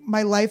like,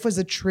 my life was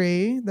a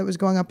tree that was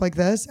going up like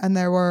this. And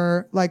there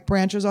were like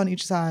branches on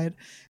each side.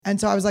 And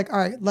so I was like, all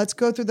right, let's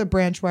go through the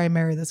branch where I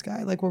marry this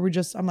guy. Like where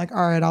I'm like,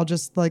 all right, I'll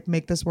just like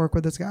make this work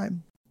with this guy.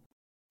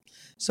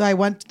 So I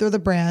went through the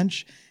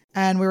branch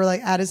and we were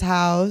like at his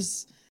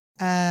house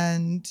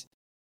and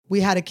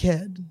we had a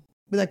kid.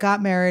 We like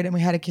got married and we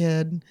had a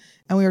kid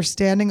and we were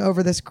standing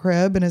over this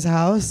crib in his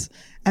house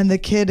and the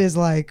kid is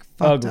like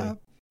fucked up.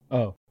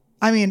 Oh.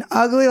 I mean,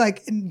 ugly,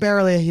 like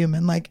barely a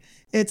human. Like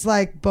it's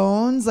like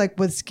bones, like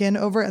with skin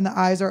over it and the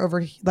eyes are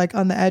over like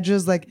on the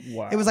edges. Like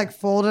It was like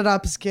folded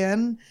up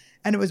skin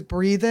and it was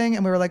breathing.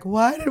 And we were like,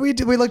 what did we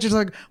do? We looked just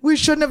like, we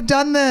shouldn't have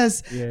done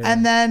this. Yeah.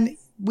 And then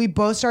we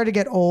both started to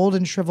get old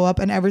and shrivel up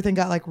and everything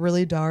got like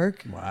really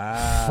dark.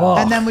 Wow.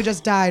 And then we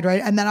just died,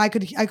 right? And then I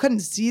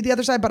couldn't see the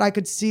other side, but I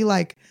could see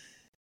like,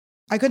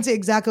 I couldn't see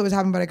exactly what was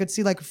happening, but I could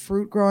see like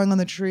fruit growing on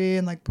the tree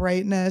and like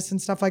brightness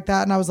and stuff like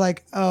that. And I was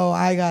like, oh,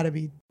 I gotta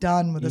be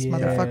done with this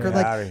motherfucker.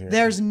 Like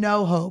there's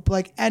no hope.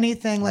 Like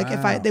anything, like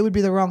they would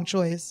be the wrong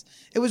choice.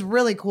 It was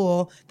really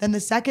cool. Then the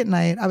second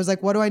night I was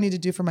like, what do I need to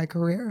do for my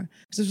career?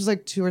 Because this was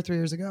like 2 or 3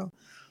 years ago.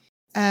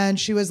 And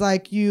she was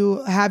like,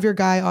 you have your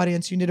guy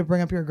audience. You need to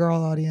bring up your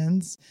girl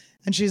audience.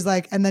 And she's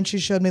like, and then she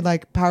showed me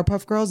like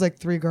Powerpuff Girls, like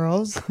 3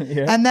 girls.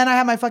 Yeah. And then I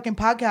had my fucking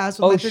podcast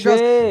with my 3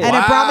 girls. And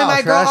it brought me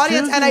my girl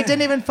audience and I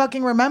didn't even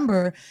fucking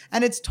remember.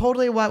 And it's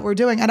totally what we're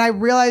doing. And I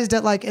realized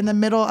it like in the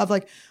middle of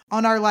like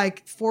on our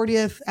like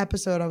 40th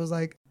episode, I was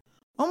like,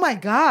 oh my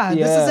God,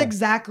 this is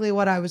exactly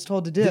what I was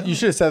told to do. You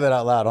should have said that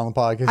out loud on the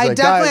podcast. I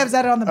definitely have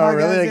said it on the podcast. Oh,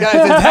 really? Yeah.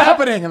 Guys, it's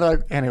happening. And they're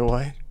like,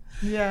 anyway.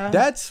 Yeah.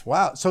 That's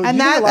wow. So and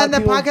the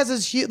podcast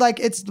is huge. Like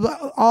it's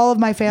all of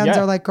my fans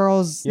are like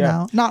girls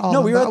now. Not all.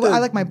 No, we were at I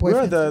like my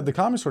boyfriend. We were at the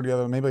comedy store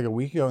together maybe like a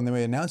week ago, and then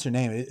we announced your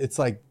name. It's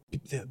like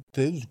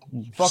they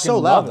fucking so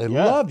loud. They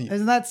love you.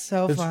 Isn't that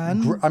so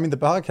fun? I mean, the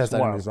podcast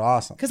dynamic is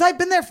awesome. Because I've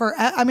been there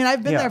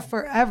there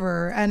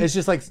forever, and it's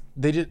just like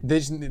they just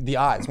the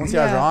eyes. Once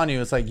the eyes are on you,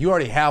 it's like you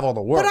already have all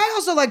the work. But I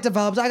also like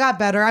developed. I got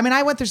better. I mean,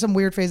 I went through some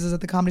weird phases at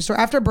the comedy store.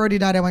 After Birdie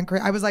died, I went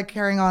crazy. I was like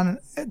carrying on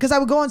because I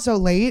would go on so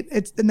late.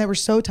 And they were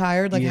so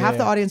tired. Like half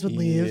the audience would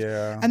leave,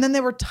 and then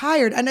they were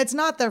tired. And it's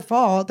not their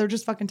fault. They're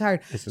just fucking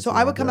tired. So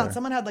I would come out.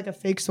 Someone had like a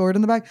fake sword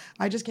in the back.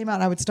 I just came out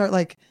and I would start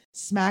like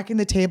smacking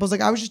the tables.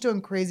 Like I was just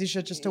doing crazy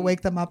shit just to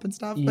wake them up and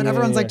stuff. But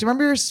everyone's like, do you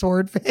remember your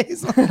sword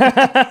face?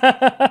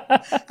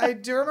 I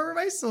do remember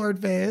my sword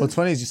face. What's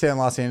funny is you say in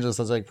Los Angeles,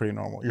 that's like pretty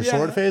normal. Your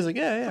sword phase, like,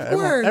 yeah.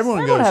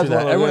 Everyone goes through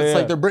that. It's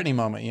like their Britney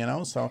moment, you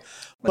know? So,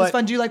 but it's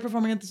fun. Do you like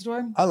performing at the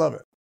store? I love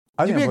it.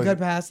 You'd be a good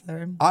pass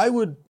there. I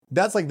would.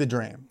 That's like the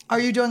dream.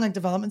 Are you doing like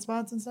development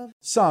spots and stuff?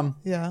 Some.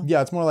 Yeah.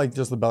 Yeah, it's more like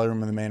just the belly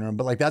room and the main room.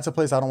 But like that's a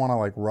place I don't want to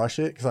like rush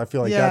it because I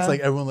feel like that's like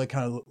everyone like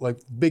kind of like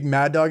big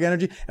Mad Dog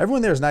energy.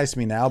 Everyone there is nice to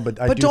me now, but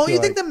don't you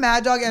think the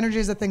Mad Dog energy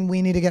is a thing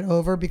we need to get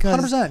over? Because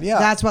 100%,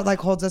 that's what like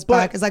holds us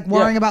back. Is like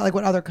worrying about like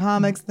what other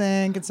comics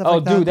think and stuff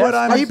like that. Dude,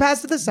 are you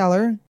passed to the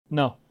cellar?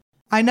 No.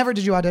 Did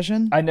you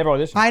audition? I never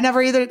auditioned. I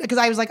never either because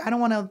I was like, I don't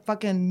want to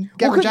fucking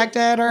get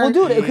rejected or. Well,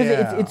 dude,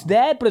 because it's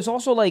that, but it's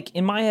also like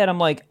in my head, I'm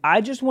like,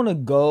 I just want to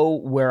go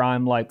where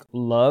I'm like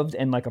loved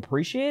and like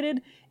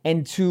appreciated,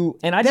 and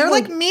they're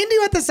like mean to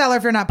you at the cellar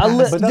if you're not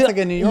passed. But that's like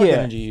a New York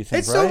energy. You think,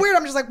 it's so weird.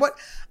 I'm just like, what?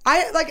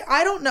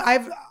 I don't know.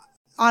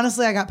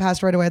 Honestly, I got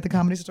passed right away at the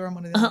Comedy Store. I'm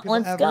one of the people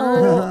Let's ever.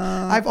 go.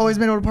 I've always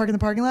been able to park in the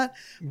parking lot.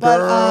 But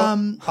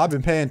Girl, I've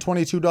been paying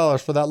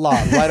 $22 for that lot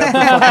right up the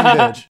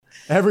fucking bitch.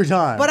 every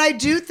time. But I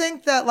do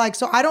think that like,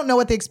 so I don't know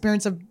what the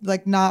experience of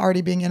like not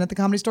already being in at the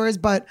Comedy Store is,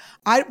 but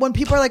when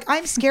people are like,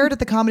 I'm scared at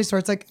the Comedy Store,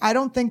 it's like, I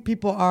don't think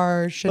people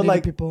are shitty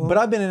to people. But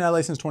I've been in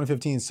LA since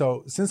 2015.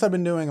 So since I've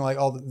been doing like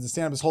all the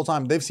stand-up this whole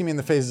time, they've seen me in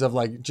the phases of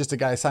like just a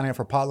guy signing up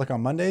for potluck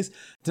on Mondays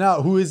to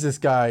now who is this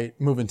guy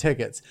moving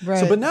tickets? Right.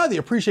 So, but now the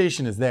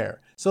appreciation is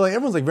there. So like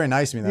everyone's like very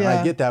nice to me there. And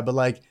I get that. But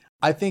like,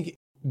 I think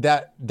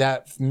that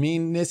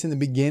meanness in the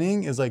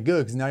beginning is like good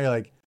because now you're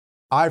like,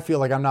 I feel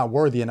like I'm not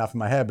worthy enough in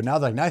my head, but now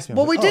they're like nice to me.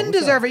 Well, like, we didn't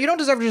deserve it. You don't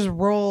deserve to just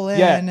roll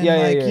in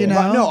you know.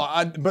 But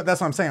no, but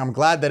that's what I'm saying. I'm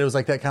glad that it was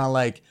like that kind of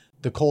like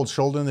the cold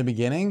shoulder in the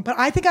beginning. But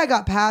I think I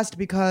got past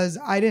because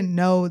I didn't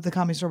know the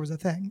Comedy Store was a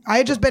thing. I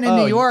had just been in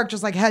New York,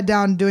 just like head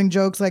down doing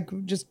jokes, like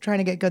just trying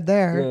to get good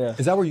there. Yeah.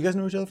 Is that where you guys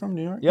know each other from,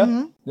 New York? Yeah.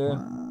 Mm-hmm. Yeah.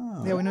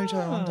 Wow. Yeah, we know each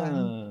other a long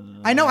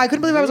time. I know. I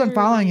couldn't believe I was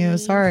unfollowing you.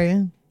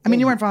 Sorry. I mean,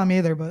 you weren't following me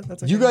either, but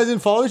that's okay. You guys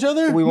didn't follow each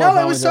other? We weren't No, it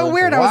following was each so other.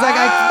 weird. I was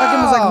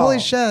like, holy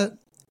shit.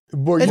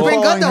 Were It's you been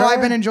good following though. her?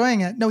 I've been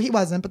enjoying it. No, he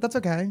wasn't, but that's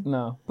okay.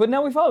 No, but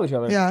now we follow each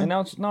other. Yeah. And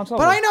now it's over.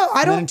 But I know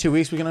I And then in don't. 2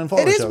 weeks we can unfollow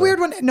It each is other.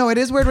 weird when it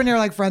is weird when you're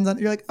like friends on.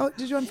 You're like, oh,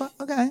 did you unfollow?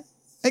 Okay,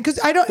 because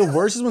I don't. The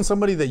worst is when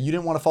somebody that you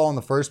didn't want to follow in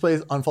the first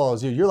place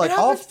unfollows you. You're like, It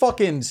I'll happens-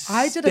 fucking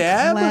I did a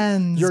stab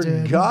cleanse, your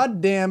dude.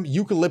 goddamn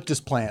eucalyptus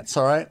plants.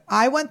 All right.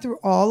 I went through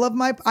all of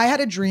my. I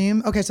had a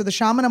dream. Okay, so the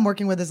shaman I'm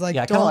working with is like,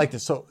 Yeah, I kind of like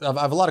this. So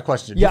I have a lot of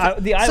questions. Yeah,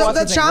 the ayahuasca So the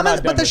thing, we're shaman, not done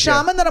but the with yet.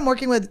 shaman that I'm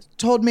working with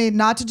told me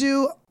not to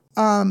do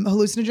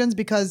hallucinogens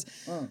because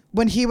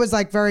when he was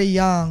like very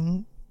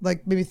young,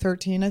 like maybe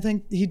 13, I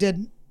think he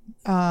did.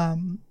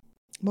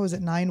 What was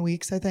it? 9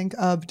 weeks, I think,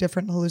 of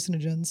different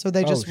hallucinogens. So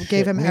they just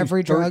gave him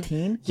every drug.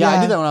 13? Yeah,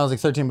 I did that when I was like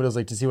 13, but it was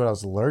like to see what I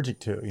was allergic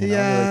to. You know?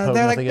 Yeah, poking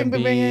they're up like, a bing,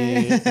 bing,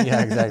 bee. bing.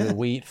 Yeah, exactly.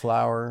 Wheat,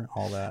 flour,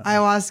 all that.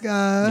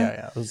 Ayahuasca.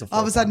 Yeah. It was the All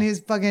of a first sudden one. he's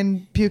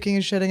fucking puking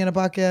and shitting in a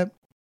bucket.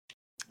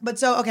 But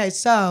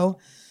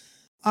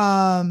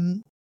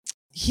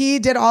he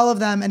did all of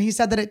them and he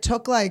said that it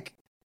took like,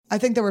 I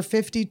think there were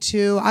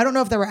 52. I don't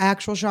know if there were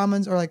actual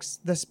shamans or like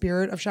the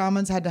spirit of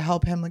shamans had to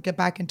help him like get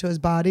back into his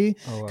body.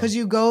 Cause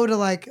you go to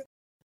like,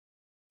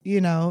 you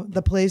know,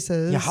 the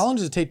places. Yeah, how long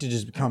does it take to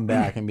just come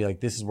back and be like,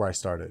 this is where I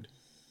started?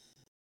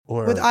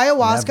 Or with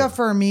ayahuasca never?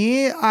 for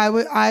me,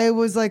 I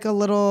was like a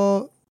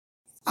little.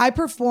 I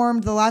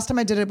performed the last time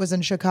I did it was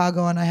in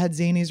Chicago, and I had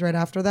Zanies right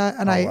after that,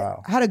 and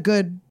wow. I had a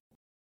good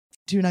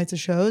 2 nights of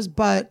shows,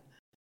 but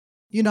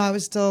you know I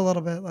was still a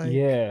little bit like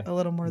a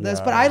little more this.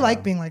 But I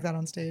like being like that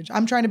on stage.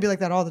 I'm trying to be like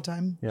that all the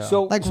time. Yeah.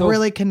 So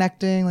Really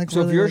connecting. Like So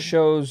really, if your like,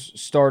 shows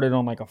started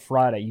on like a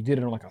Friday, you did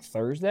it on like a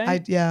Thursday? I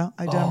did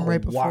them right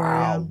before.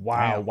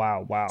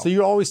 Wow. So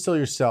you're always still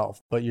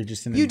yourself, but you're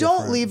just in a You don't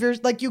different- leave your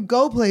like you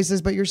go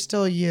places, but you're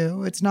still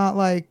you. It's not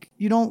like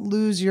you don't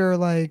lose your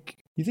like.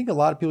 You think a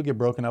lot of people get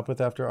broken up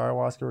with after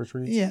ayahuasca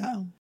retreats?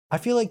 Yeah. I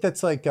feel like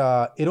that's like,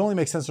 it only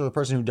makes sense for the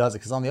person who does it.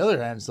 Because on the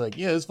other hand, it's like,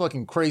 yeah, this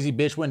fucking crazy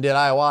bitch went and did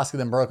ayahuasca,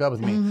 then broke up with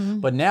me. Mm-hmm.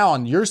 But now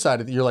on your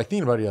side, you're like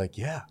thinking about it, you're like,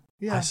 yeah,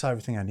 I saw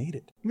everything I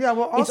needed. Yeah.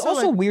 Well, It's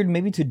also like, weird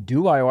maybe to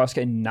do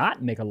ayahuasca and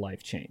not make a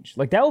life change.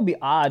 Like that would be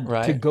odd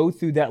Right. to go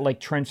through that like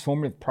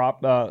transformative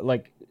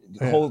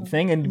whole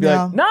thing and be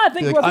like, nah, I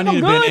think, Like, I think I need I'm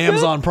to good, be an dude."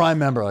 Amazon Prime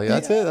member. Like,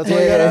 that's it. That's what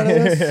I got out of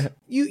this.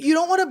 you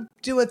don't want to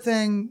do a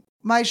thing.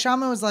 My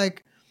shaman was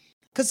like,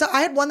 because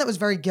I had one that was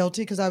very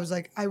guilty because I was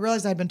like, I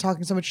realized I'd been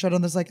talking so much shit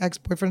on this like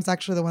ex-boyfriend. It's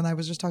actually the one I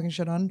was just talking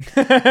shit on.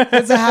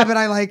 It's a habit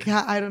I like.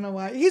 I don't know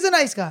why. He's a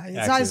nice guy.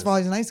 It's not his Exes. fault.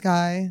 He's a nice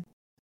guy.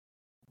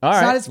 All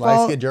It's not right. his Lights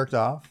fault. get jerked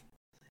off.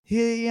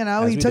 He, you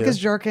know, As he we took do. his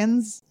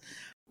jerkins.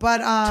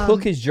 But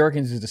Took his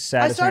jerkins is the I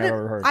saddest thing I've started.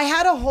 ever heard. I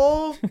had a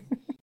whole.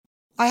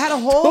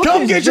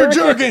 Come get your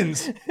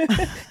jerkins.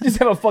 Just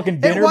have a fucking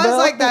dinner It was bell.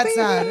 like that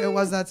sad. It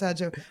was that sad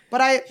too.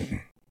 But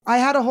I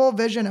had a whole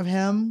vision of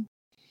him.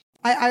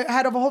 I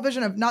had a whole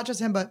vision of not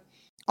just him, but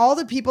all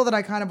the people that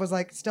I kind of was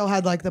like still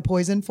had like the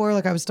poison for,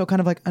 like I was still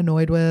kind of like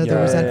annoyed with or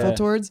resentful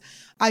towards.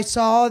 I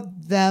saw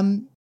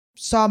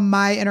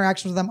my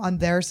interactions with them on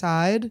their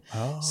side.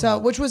 So,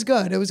 which was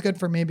good. It was good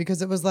for me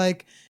because it was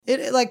like,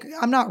 like,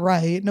 I'm not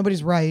right.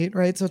 Nobody's right.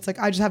 So it's like,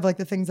 I just have like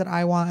the things that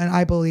I want and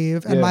I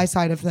believe and my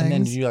side of things. And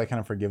then did you like kind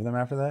of forgive them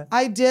after that?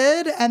 I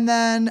did. And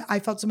then I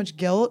felt so much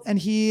guilt. And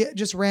he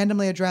just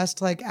randomly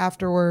addressed like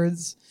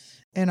afterwards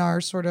in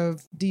our sort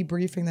of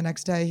debriefing the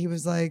next day, he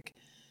was like,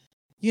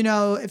 you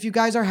know, if you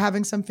guys are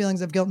having some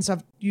feelings of guilt and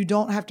stuff, you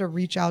don't have to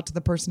reach out to the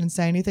person and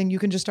say anything. You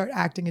can just start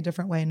acting a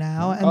different way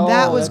now. And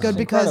that was good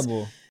because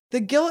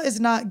the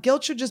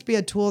guilt should just be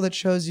a tool that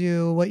shows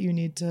you what you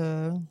need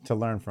to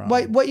learn from.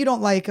 What you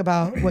don't like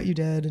about what you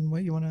did and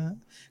what you want to,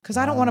 because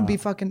I don't want to be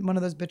fucking one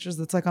of those bitches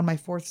that's like on my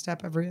 4th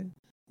step every,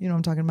 you know what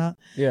I'm talking about?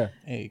 Yeah.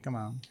 Hey, come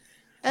on.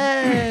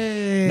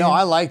 Hey. No,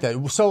 I like that.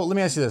 So let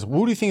me ask you this.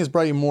 Who do you think has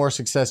brought you more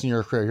success in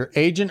your career? Your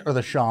agent or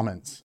the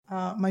shamans?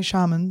 My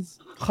shamans.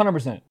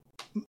 100%.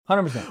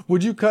 100%.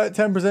 Would you cut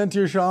 10% to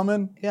your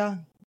shaman? Yeah.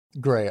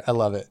 Great. I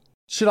love it.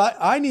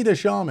 I need a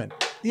shaman.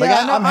 Like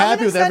I'm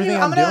happy with everything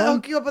I'm gonna doing.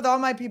 hook you up with all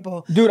my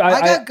people, Dude, I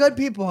got good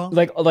people.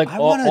 Like I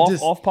wanna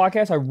off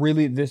podcast. I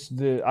really the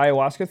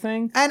ayahuasca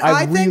thing. And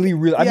I I think-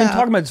 really I've been yeah.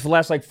 talking about this for the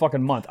last like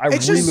fucking month.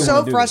 It's really just so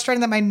wanna do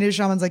frustrating that my new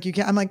shaman's like, you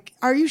can't. I'm like,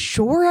 are you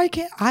sure I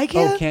can't? I Oh,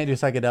 can't. can't do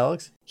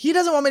psychedelics? He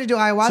doesn't want me to do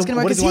ayahuasca So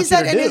anymore what because does he he want you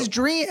said to in do? his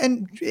dream,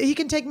 and he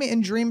can take me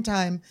in dream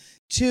time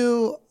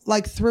to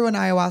like through an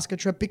ayahuasca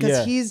trip because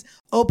Yeah. he's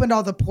opened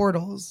all the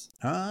portals.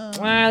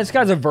 This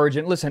guy's a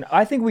virgin. Listen,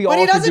 I think we all But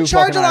he should doesn't do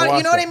charge a fucking lot.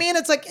 You know what I ayahuasca. mean?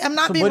 It's like I'm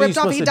not So being what are you ripped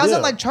off. supposed He to doesn't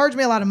do? like charge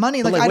me a lot of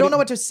money. Like like, I what don't do know you-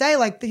 what to say.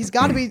 Like he's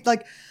got to be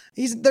like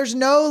there's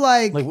no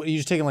like. Like, what, you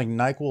just taking like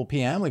NyQuil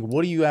PM? Like,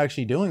 what are you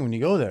actually doing when you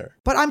go there?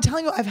 But I'm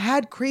telling you, I've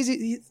had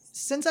crazy.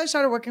 Since I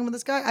started working with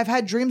this guy, I've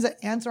had dreams that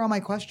answer all my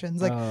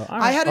questions. Like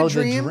I had a The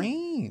dream.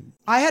 dream.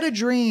 I had a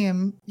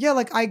dream. Yeah,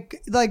 like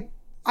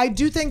I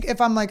do think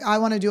if I'm like I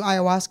want to do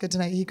ayahuasca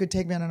tonight, he could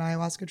take me on an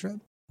ayahuasca trip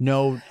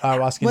No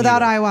ayahuasca.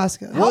 without needed.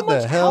 ayahuasca. What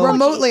the hell?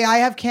 Remotely, I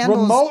have candles.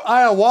 Remote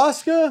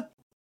ayahuasca?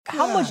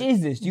 How much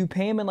is this? Do you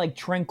pay him in like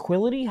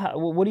tranquility?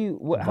 What do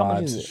you? How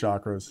much is Vibes, it?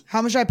 chakras.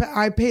 How much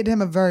I paid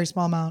him a very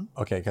small amount.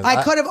 Okay, because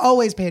I could have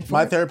always paid for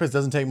My it. therapist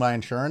doesn't take my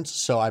insurance,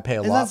 so I pay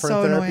a Isn't lot that for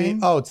so therapy. annoying?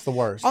 Oh, it's the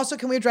worst. Also,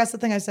 can we address the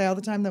thing I say all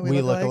the time that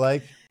we look alike?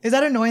 alike. Is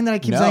that annoying that I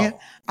keep No. saying it?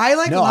 I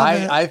like No, love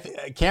it.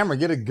 I Cameron,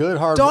 get a good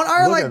hard. Don't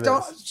look like at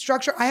don't this.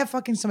 structure. I have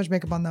fucking so much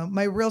makeup on though.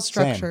 My real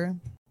structure.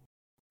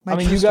 My I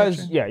mean, true you guys,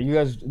 structure. yeah, you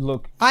guys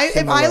look. If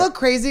similar. I look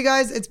crazy,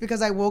 guys, it's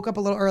because I woke up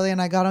a little early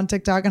and I got on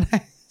TikTok and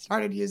I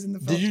started using the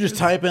filters. Did you just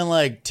type in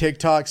like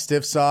TikTok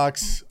stiff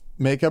socks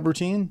makeup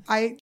routine?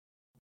 I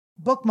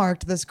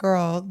bookmarked this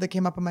girl that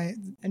came up on my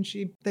and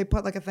they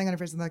put like a thing on her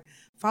face and like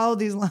follow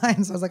these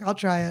lines. I was like, I'll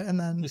try it, and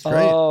then It's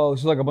great. Oh,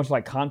 so like a bunch of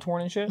like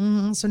contouring and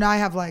shit. so now I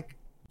have like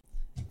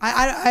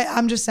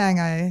I'm just saying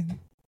I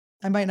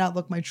might not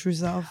look my true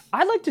self.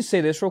 I'd like to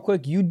say this real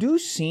quick. You do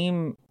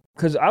seem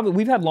because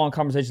we've had long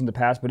conversations in the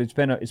past, but it's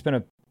been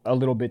a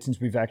little bit since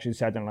we've actually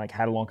sat down and like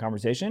had a long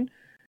conversation.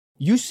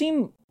 You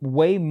seem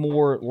way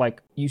more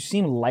like you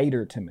seem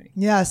lighter to me.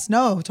 Yes,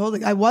 no,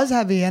 totally. I was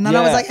heavy, and then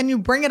I was Yeah. like, and you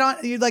bring it on.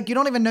 You like you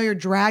don't even know you're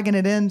dragging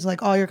it into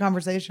like all your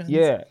conversations.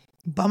 Yeah,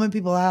 bumming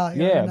people out.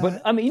 you don't yeah. even know But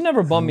it. I mean, you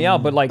never bum me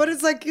out. But like, But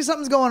it's like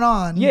something's going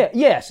on. yeah,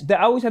 yes. I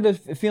always had this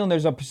feeling.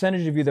 There's a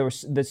percentage of you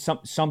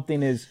that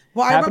something is.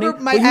 Well, I happening,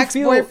 remember my but you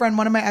ex-boyfriend.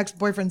 One of my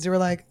ex-boyfriends. You were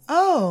like,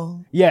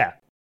 oh. Yeah.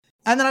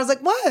 And then I was like,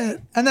 what?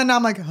 And then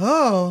I'm like,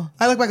 oh.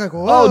 I look back like,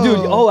 whoa. Oh, dude.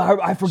 Oh,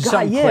 I forgot.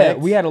 Something Yeah, clicked.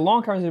 we had a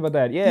long conversation about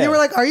that. Yeah. You were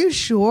like, are you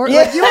sure?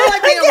 Yeah. Like, you were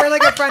like being a really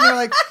good friend. You were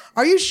like,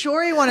 are you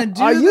sure you want to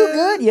do Are this? you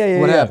good? Yeah, yeah.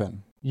 What yeah.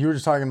 happened? You were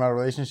just talking about a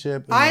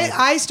relationship. and then-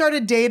 I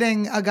started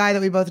dating a guy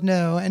that we both knew,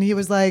 and he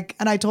was like,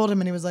 and I told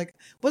him, and he was like,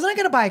 wasn't I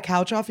going to buy a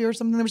couch off you or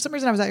something? There was some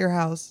reason I was at your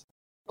house.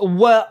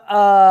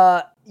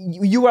 Well,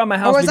 you were at my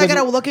house. Or was I because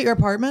going to look at your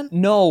apartment?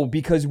 No,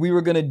 because we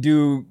were gonna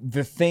do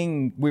the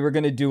thing. We were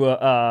gonna do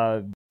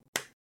a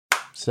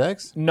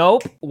sex.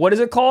 nope. What is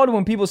it called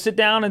when people sit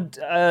down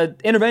and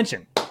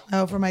intervention?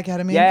 Oh, for my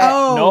ketamine? Yeah.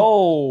 Oh,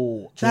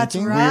 No. that's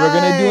Drinking? right. We were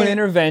gonna do an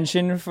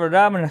intervention for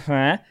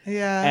that.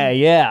 Yeah.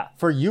 Yeah.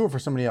 For you or for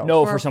somebody else?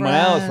 No, For for a someone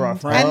else, for a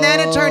friend. friend. And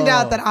then it turned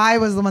out that I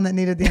was the one that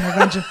needed the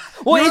intervention.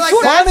 Well, You were it's like,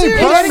 sort that's of your-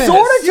 premise.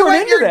 sort of You turned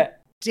went, into you're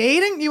that.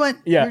 dating? You went,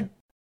 Yeah. you're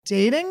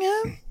dating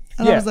him?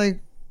 And Yeah. I was like,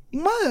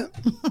 what?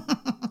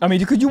 I mean,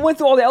 because you went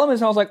through all the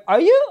elements, and I was like,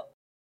 "Are you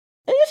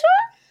sure?"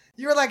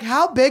 You were like,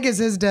 how big is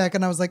his dick?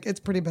 And I was like, it's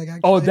pretty big,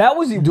 actually. Oh, that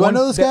was the Do one I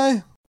know this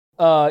guy?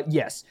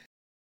 Yes.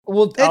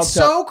 Well, I'll It's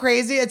tell- so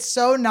crazy. It's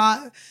so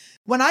not.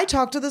 When I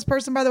talk to this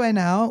person, by the way,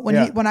 now, when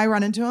Yeah. when I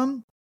run into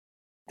him,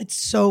 it's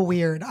so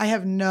weird. I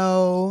have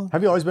no.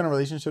 Have you always been a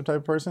relationship type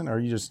of person, or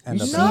you just end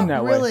You up? seem Not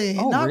that way. really.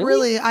 Oh, Not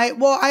really? really.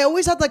 I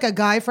always had like a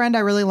guy friend I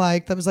really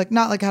liked that was like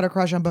not like had a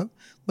crush on, but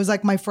was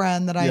like my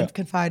friend that I Yeah.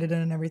 confided in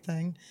and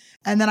everything.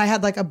 And then I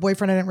had like a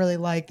boyfriend I didn't really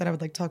like that I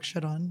would like talk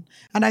shit on.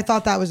 And I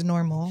thought that was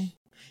normal.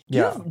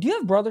 Yeah. Do you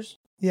have brothers?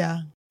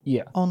 Yeah.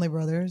 Yeah. Only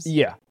brothers.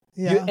 Yeah.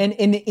 Yeah. And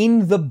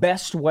in the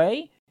best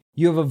way,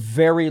 you have a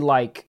very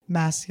like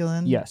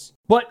Masculine. yes,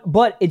 but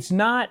it's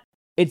not.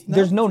 It's No,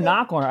 there's no it's-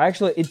 knock on it.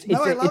 Actually, it's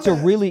No, I love it's a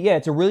it. really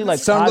it's a really like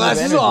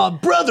Sunglasses positive energy. on,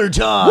 brother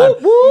time. Woo,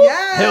 woo.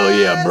 Yes. Hell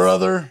yeah,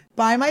 brother.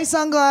 Buy my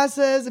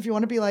sunglasses. If you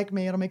want to be like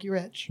me, it'll make you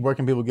rich. Where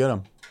can people get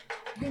them?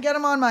 You can get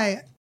them on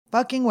my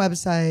fucking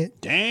website.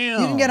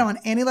 Damn. You can get them on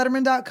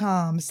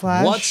annieletterman.com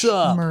What's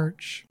up?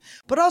 /merch.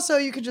 But also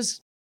you could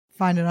just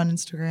find it on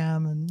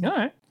Instagram and All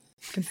right.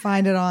 you can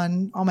find it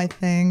on all my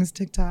things,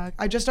 TikTok.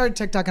 I just started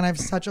TikTok and I have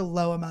such a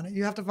low amount of,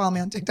 you have to follow me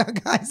on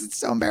TikTok, guys. It's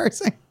so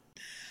embarrassing.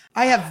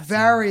 I have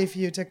very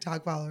few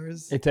TikTok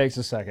followers. It takes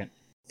a second.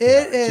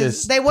 It is.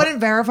 just- They wouldn't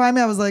verify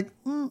me. I was like,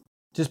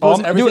 Just post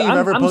dude, everything you've I'm-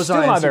 ever I'm posted still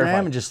on not Instagram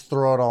verified. and just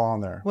throw it all on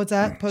there. what's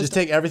that? Post Just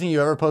take everything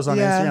you ever post on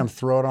Yeah. Instagram,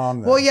 throw it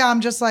on there. Well, yeah,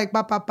 I'm just like,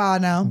 ba, ba, ba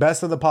now.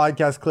 Best of the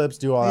podcast clips,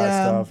 do all that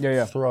Yeah. stuff.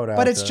 Yeah. Throw it out.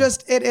 But it's there.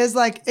 just, it is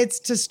like, it's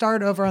to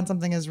start over on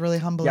something is really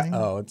humbling.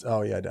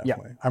 Oh yeah,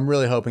 definitely. I'm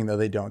really hoping that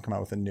they don't come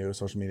out with a new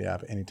social media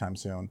app anytime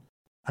soon.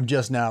 I'm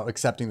just now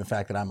accepting the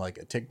fact that I'm like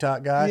a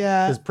TikTok guy.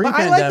 Yeah. Because But I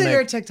pre-pandemic. like that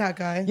you're a TikTok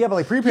guy. yeah, but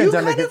like You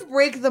pre-pandemic. kind of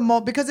break the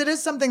mold because it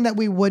is something that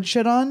we would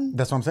shit on.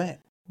 That's what I'm saying.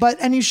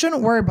 and you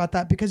shouldn't worry about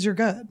that because you're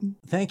good.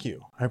 Thank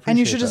you. I appreciate And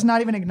you should just that.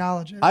 not even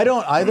acknowledge it. I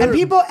don't either. And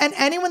people, and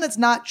anyone that's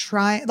not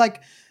trying,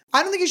 like,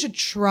 I don't think you should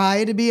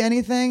try to be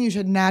anything. You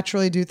should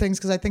naturally do things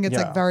because I think it's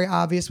like very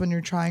obvious when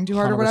you're trying too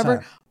hard or whatever.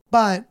 100%.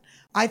 But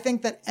I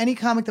think that any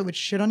comic that would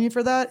shit on you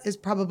for that is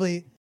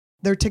probably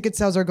their ticket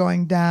sales are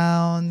going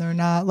down. They're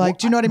not like,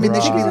 do you know what I mean?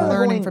 They should be Tickets are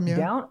learning going from you.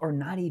 down or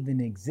not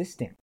even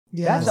existing.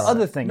 Yes. That's the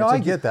other thing. No, It's I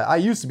like get that. I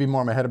used to be more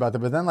in my head about that,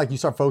 but then like you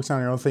start focusing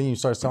on your own thing, you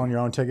start selling your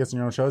own tickets and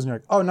your own shows, and you're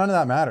like, oh, none of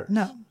that matters.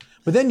 No.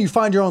 But then you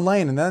find your own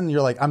lane, and then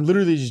you're like, I'm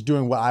literally just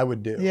doing what I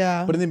would do.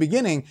 Yeah. But in the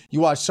beginning, you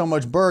watch so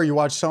much Burr, you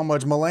watch so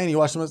much Mulaney, you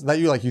watch so much that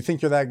you like, you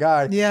think you're that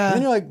guy. Yeah. And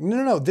then you're like,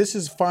 no, this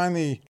is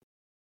finally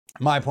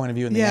my point of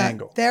view in the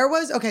angle. There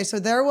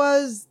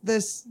was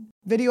this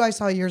video I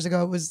saw years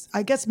ago. It was,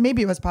 I guess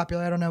maybe it was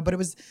popular. I don't know, but it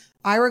was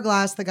Ira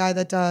Glass, the guy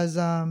that does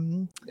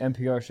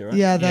NPR shit,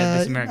 right?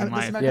 This American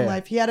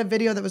Life. He had a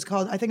video that was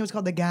called, I think it was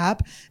called The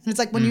Gap. And it's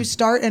like when you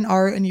start in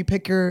art and you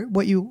pick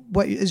what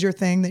is your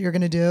thing that you're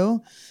going to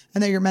do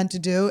and that you're meant to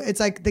do. It's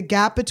like the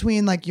gap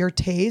between like your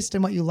taste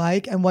and what you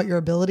like and what your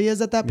ability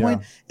is at that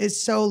point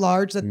is so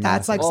large that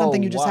that's like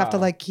something you just have to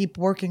like keep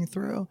working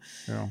through.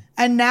 Yeah.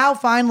 And now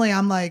finally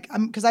I'm like,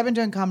 because I've been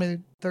doing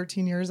comedy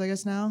 13 years, I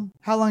guess now.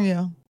 How long are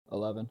you?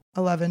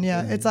 11.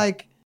 Yeah. It's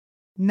like,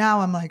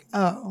 now I'm like,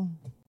 oh,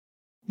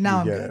 now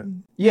I'm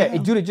good. Yeah,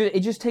 dude, it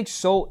just takes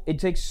so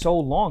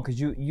long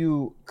because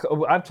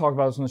I've talked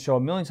about this on the show a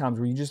million times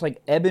where you just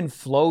like ebb and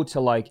flow to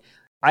like,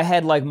 I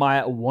had like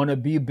my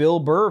wannabe Bill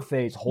Burr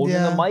phase, holding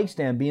the mic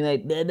stand, being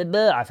like, blah, blah,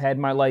 blah. I've had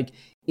my like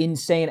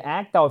insane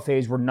act out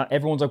phase where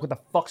everyone's like, what the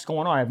fuck's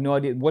going on? I have no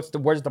idea.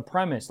 Where's the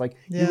premise? Like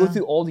you go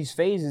through all these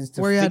phases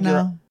to Where you figure at now?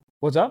 out.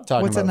 What's up?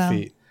 Talking about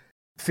feet.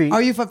 Feet.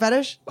 Are you foot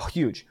fetish? Oh,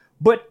 huge.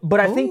 But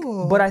I think I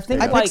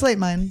like, pixelate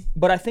mine.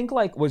 But I think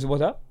like what's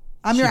up?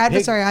 I'm your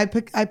adversary. I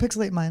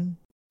pixelate mine.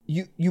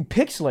 You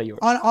pixelate yours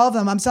on all of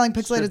them. I'm selling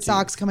pixelated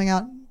socks coming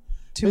out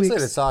 2 weeks.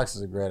 Pixelated socks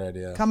is a great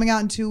idea. Coming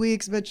out in 2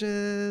 weeks,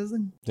 bitches.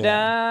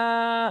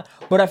 Yeah.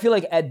 But I feel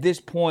like at this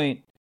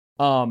point,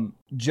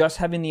 just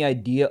having the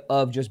idea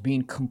of just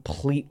being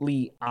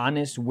completely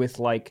honest with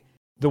like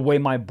the way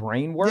my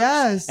brain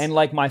works, and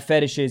like my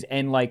fetishes,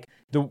 and like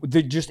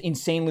the just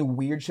insanely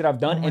weird shit I've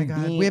done. Oh my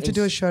God. We have to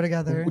do a show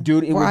together,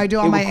 dude. Where I do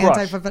all my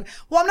anti-foot fetish.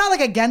 Well, I'm not like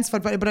against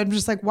foot fetish, but I'm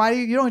just like, why do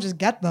you don't just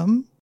get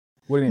them?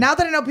 What do you mean? Now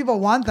that I know people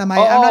want them,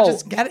 I'm not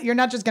just you're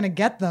not just gonna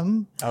get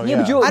them. Oh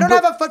yeah. I don't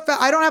have a foot.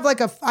 I don't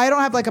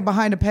have like a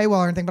behind a paywall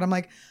or anything. But I'm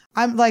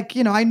like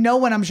I know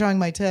when I'm showing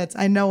my tits.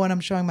 I know when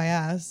I'm showing my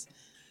ass.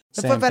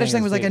 The foot fetish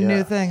thing was like a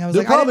new thing. I was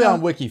They're like, probably on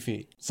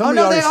WikiFeet.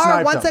 No, they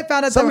are. Once I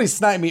found out, somebody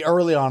sniped me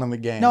early on in the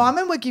game. No, I'm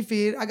in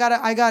WikiFeed. I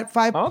got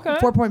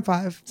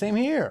 4.5. Same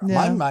here. Yeah.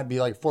 Mine might be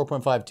like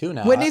 4.52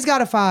 now. Whitney's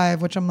got a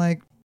 5, which I'm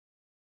like.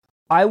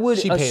 I would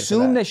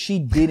assume that she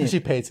didn't. She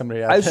paid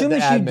somebody. I assume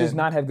that she does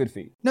not have good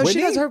feet. No, she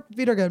does. Her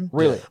feet are good.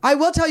 Really? I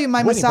will tell you,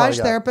 my Whitney massage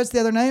therapist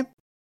the other night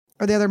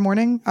or the other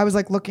morning, I was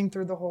like looking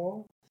through the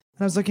hole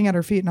and I was looking at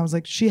her feet and I was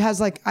like, she has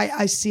like,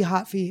 I see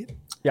hot feet.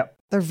 Yep.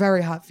 They're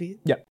very hot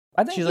feet. Yep.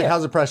 I think she's like,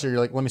 how's the pressure? You're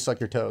like, let me suck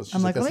your toes. She's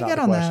I'm like, let me get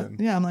on that.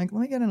 Yeah, I'm like,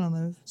 let me get in on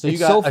those. So you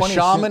got a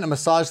shaman, a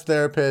massage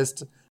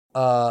therapist,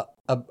 a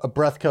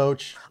breath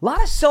coach. A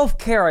lot of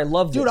self-care. I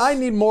love this. Dude, I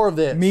need more of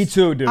this. Me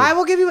too, dude. I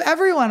will give you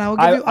everyone. I will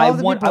give you all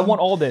the people. I want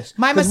all this.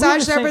 My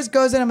massage therapist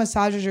goes in and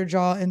massages your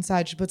jaw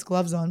inside. She puts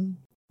gloves on.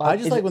 I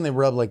just like when they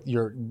rub like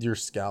your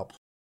scalp.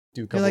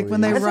 You're like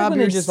when they rub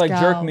your just scalp. like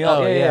jerk me off.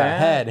 Oh yeah,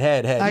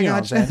 head. I You know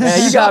got what I'm saying?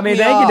 Yeah, you got me.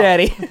 Thank you,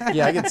 Daddy.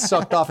 Yeah, I get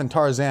sucked off in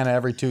Tarzana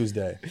every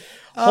Tuesday.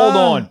 Hold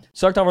on.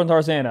 Sucked off on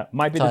Tarzana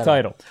might be the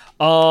title.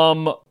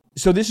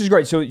 So this is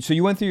great. So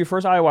you went through your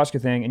first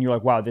ayahuasca thing and you're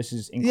like, wow, this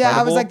is incredible. Yeah,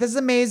 I was like, this is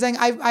amazing.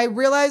 I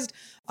realized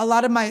a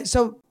lot of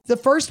the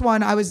first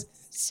one, I was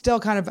still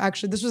kind of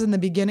this was in the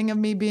beginning of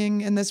me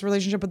being in this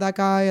relationship with that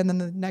guy. And then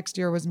the next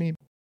year was me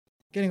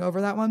getting over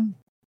that one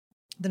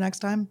the next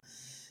time.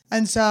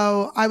 And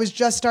so I was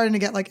just starting to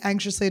get like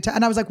anxiously attacked.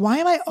 And I was like, why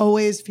am I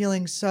always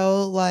feeling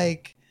so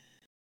like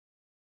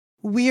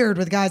weird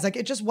with guys? Like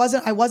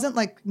I wasn't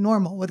like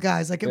normal with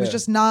guys. Like it was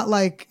just not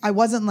like, I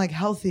wasn't like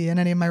healthy in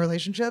any of my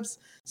relationships.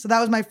 So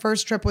that was my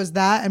first trip was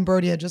that, and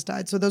Brody had just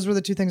died. So those were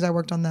the two things I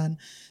worked on then.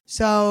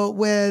 So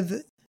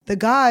with the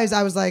guys,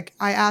 I was like,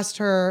 I asked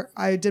her,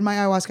 I did my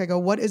ayahuasca. I go,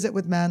 what is it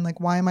with men?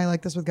 Like, why am I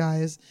like this with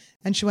guys?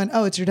 And she went,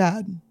 oh, it's your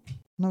dad. And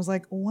I was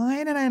like,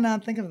 why did I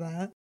not think of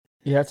that?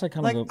 Yeah, it's like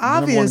kind of like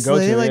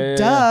obviously, like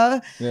duh.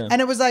 Yeah.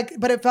 And it was like,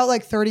 but it felt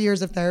like 30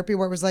 years of therapy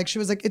where it was like, she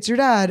was like, it's your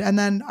dad. And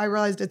then I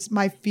realized it's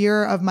my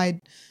fear of my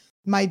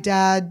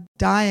dad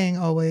dying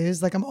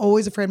always. Like I'm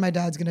always afraid my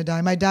dad's going to die.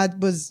 My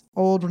dad was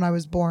old when I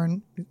was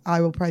born.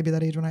 I will probably be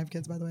that age when I have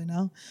kids, by the way,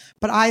 now.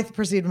 But I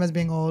perceived him as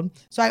being old.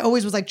 So I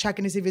always was like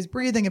checking to see if he's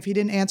breathing. If he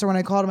didn't answer when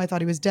I called him, I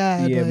thought he was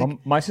dead. Yeah,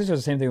 like, my sister does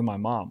the same thing with my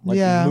mom. Like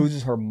she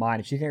loses her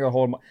mind. If she can't get a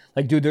hold of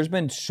like, dude, there's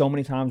been so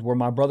many times where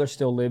my brother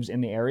still lives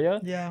in the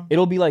area. Yeah.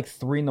 It'll be like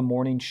 3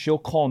 a.m. She'll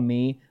call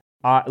me.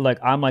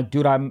 I'm like,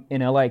 dude, I'm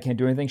in LA. I can't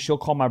do anything. She'll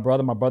call my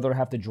brother. My brother will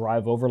have to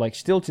drive over, like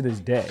still to this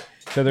day.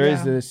 So there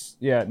is this,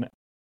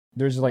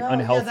 there's like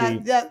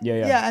unhealthy.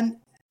 Yeah. And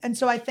And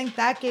so I think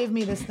that gave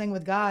me this thing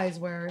with guys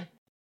where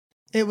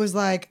it was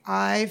like,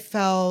 I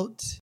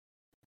felt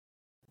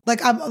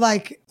like, I'm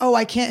like, oh,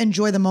 I can't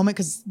enjoy the moment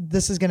because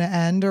this is going to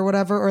end or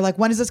whatever. Or like,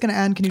 when is this going to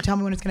end? Can you tell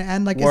me when it's going to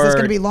end? Like, is this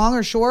going to be long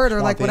or short or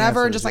Want like the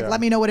whatever? answers, Just like, yeah. let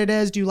me know what it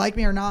is. Do you like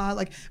me or not?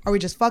 Like, are we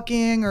just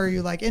fucking or are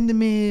you like into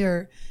me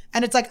and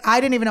it's like, I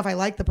didn't even know if I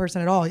liked the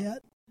person at all yet.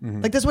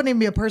 Mm-hmm. Like this wouldn't even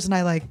be a person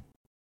I like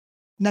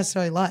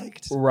necessarily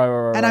liked.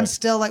 Right. And I'm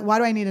still like, why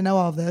do I need to know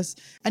all of this?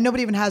 And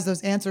nobody even has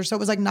those answers. So it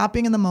was like not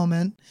being in the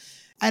moment.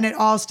 And it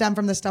all stemmed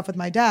from this stuff with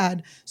my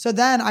dad. So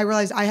then I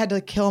realized I had to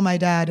kill my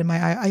dad. And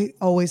I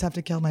always have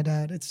to kill my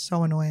dad. It's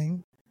so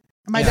annoying.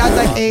 And my dad's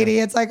like 80.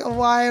 It's like,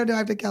 why do I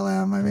have to kill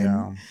him? I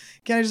mean,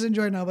 can't I just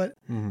enjoy it now?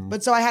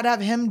 But so I had to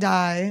have him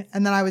die.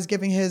 And then I was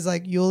giving his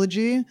like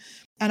eulogy.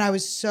 And I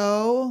was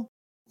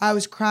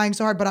crying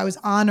so hard, but I was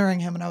honoring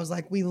him. And I was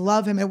like, we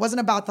love him. It wasn't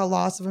about the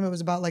loss of him. It was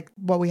about like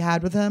what we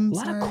had with him. A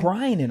lot of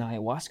crying in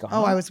ayahuasca.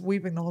 Huh? Oh, I was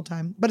weeping the whole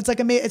time. But it's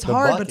like it's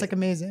hard, but it's like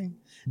amazing.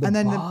 And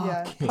then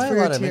bucket. it's Probably for a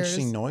your lot of tears.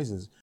 interesting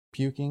noises.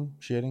 Puking,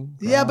 shitting.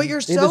 Yeah, but crying. you're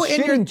Yeah, so the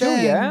in your shitting too,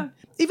 thing. yeah?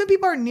 Even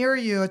people are near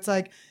you. It's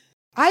like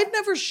I've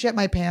never shit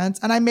my pants,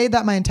 and I made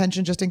that my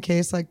intention just in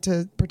case, like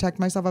to protect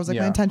myself. I was like,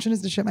 my intention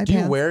is to shit my Do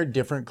pants. you wear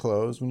different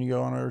clothes when you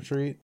go on a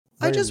retreat?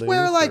 I Very just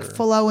wear loose like or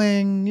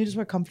flowing. You just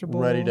wear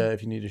comfortable. ready to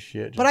if you need to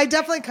shit. But I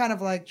definitely kind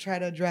of like try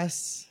to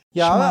dress. I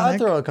shamanic.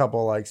 throw a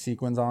couple like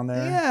sequins on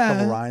there. Yeah. A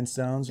couple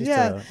rhinestones. Just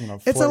Yeah. to, It's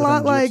flirt a with lot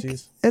them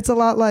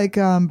like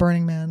gypsies.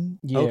 Burning Man.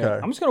 Yeah. Okay.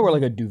 I'm just gonna wear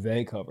like a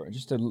duvet cover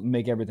just to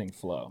make everything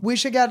flow. We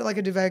should get like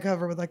a duvet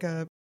cover with like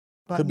a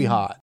button. Could be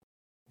hot.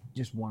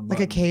 Just one. Like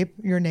a button. cape.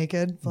 You're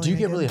naked. fully Do you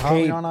get naked. really hot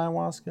when Cape. you're on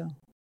ayahuasca?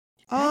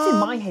 That's in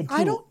my head, I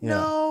too. don't Yeah.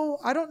 know.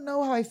 I don't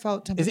know how I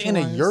felt Is it in a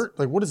temperature-wise. yurt?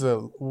 Like what is a?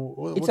 It's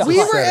What's a the We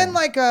hut were setting? in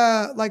like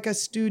a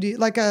studio,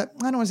 I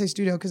don't want to say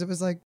studio because it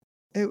was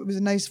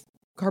a nice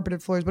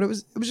carpeted floors, but it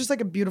was just like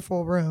a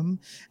beautiful room.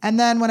 And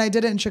then when I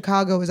did it in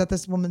Chicago, it was at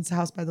this woman's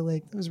house by the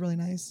lake. It was really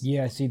nice.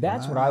 Yeah. See,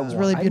 that's what I want. It was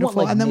really I want,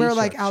 beautiful. like, And then we were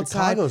nature. like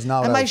outside. Chicago's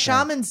not And what I my was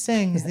shaman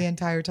sings the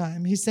entire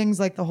time. He sings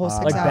like the whole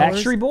 6 like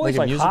hours. Backstreet Boys,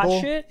 Like a like hot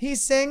musical? shit. He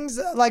sings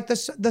like the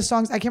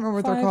songs. I can't remember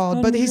what they're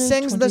called, but he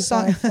sings the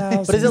song.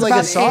 But is it It's like a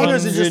about song or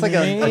is it just like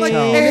a I'm like,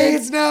 tone?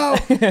 AIDS, no.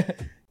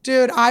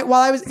 Dude, while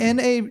I was in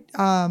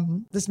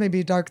this may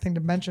be a dark thing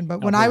to mention,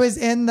 but when I was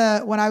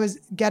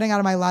getting out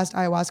of my last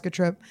ayahuasca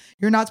trip,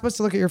 you're not supposed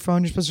to look at your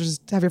phone. You're supposed to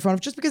just have your phone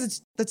off, just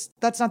because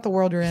that's not the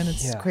world you're in.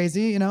 It's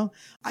crazy, you know.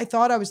 I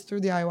thought I was through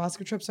the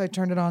ayahuasca trip, so I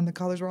turned it on. The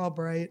colors were all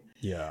bright.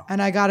 Yeah. And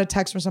I got a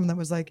text from someone that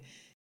was like,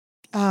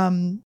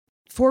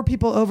 4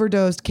 people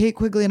overdosed. Kate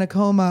Quigley in a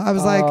coma. I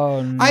was like,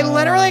 I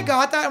literally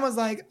got that and was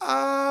like,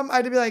 I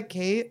had to be like,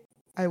 Kate,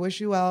 I wish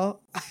you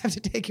well. I have to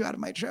take you out of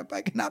my trip.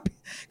 I cannot be,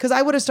 because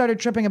I would have started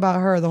tripping about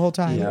her the whole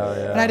time.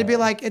 And I had to be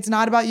like, it's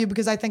not about you,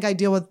 because I think I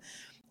deal with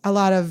a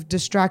lot of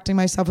distracting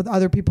myself with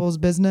other people's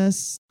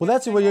business. Well,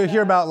 that's what you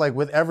hear about, like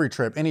with every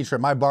trip, any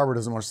trip. My barber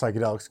doesn't want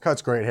psychedelics,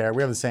 cuts great hair.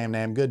 We have the same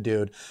name, good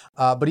dude.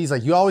 But he's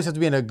like, you always have to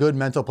be in a good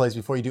mental place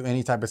before you do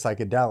any type of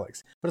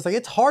psychedelics. But it's like,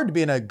 it's hard to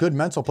be in a good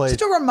mental place.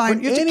 Just to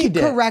remind you, have to any keep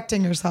day.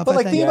 correcting yourself. But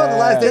like, I think think. about the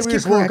last day Just we keep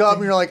just woke up correcting.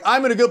 and you're like,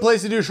 I'm in a good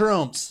place to do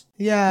shrooms.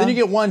 Yeah. Then you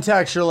get one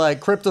text, you're like,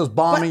 crypto's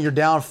bombing, you're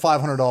down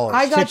 $500.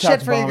 I got TikTok's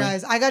shit for you bombing.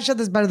 guys. I got shit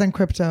that's better than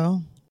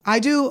crypto. I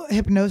do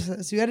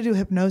hypnosis. You got to do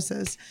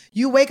hypnosis.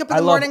 You wake up in I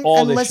the love morning all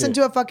and this listen shit.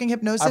 to a fucking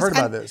hypnosis. I've heard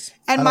about this.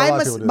 And I know a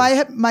lot of people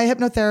do my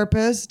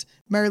hypnotherapist,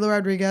 Mary Lou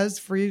Rodriguez,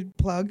 free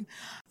plug.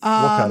 We'll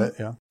cut it,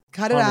 yeah.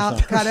 Cut it out.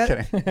 100%. Cut Just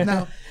it. kidding.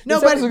 No,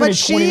 This episode's gonna be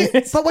 20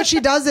 minutes. but what she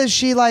does is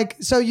she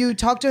so you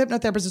talk to a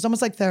hypnotherapist. It's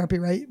almost like therapy,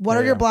 right? What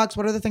are your blocks?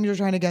 What are the things you're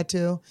trying to get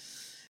to?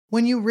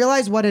 When you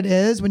realize what it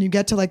is, when you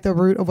get to like the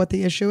root of what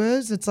the issue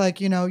is, it's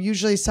like,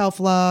 usually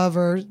self-love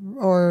or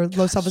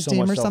low self-esteem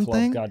so much or self-love.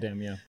 something.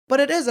 Goddamn, yeah. But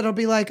it'll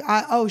be like,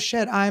 oh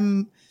shit,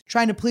 I'm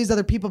trying to please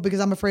other people because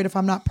I'm afraid if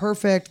I'm not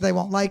perfect, they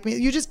won't like me.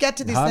 You just get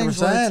to these things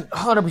where it's,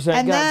 100%.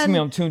 And Got then- me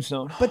on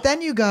Tombstone. but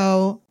then you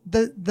go,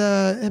 the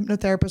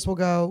hypnotherapist will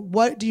go,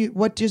 what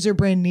does your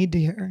brain need to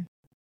hear?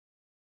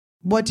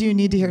 What do you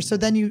need to hear? So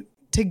then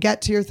to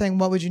get to your thing,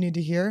 what would you need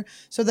to hear?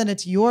 So then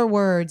it's your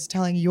words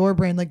telling your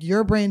brain, like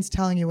your brain's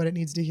telling you what it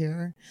needs to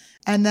hear.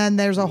 And then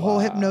there's a whole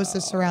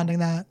hypnosis surrounding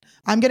that.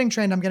 I'm getting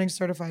trained. I'm getting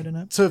certified in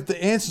it. So if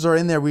the answers are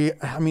in there,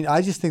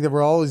 I just think that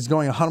we're always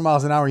going 100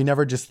 miles an hour. You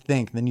never just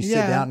think. Then you sit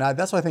Yeah. down. Now,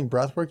 that's why I think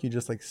breath work, you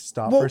just like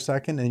stop for a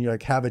second and you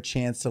like have a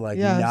chance to like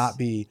Yes. not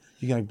be,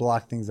 you can like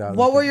block things out.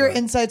 What and were think your about it.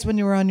 insights when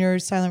you were on your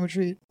silent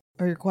retreat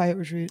or your quiet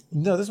retreat?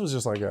 No, this was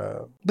just like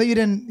But you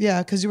didn't,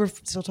 because you were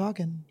still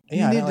talking. yeah,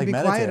 You I needed didn't like to be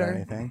meditate quieter. or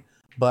anything.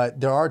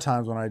 But there are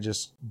times when I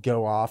just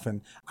go off,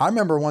 and I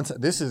remember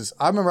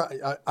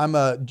I'm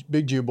a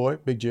big Jew boy,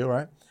 big Jew,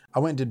 right? I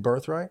went and did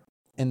Birthright,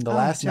 and the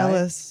last night,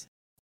 Jealous.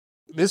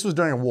 this was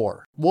during a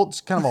war. Well,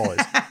 it's kind of always.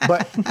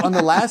 But on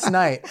the last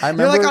night, I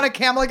remember. You're like on a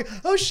camel, like,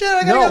 oh shit,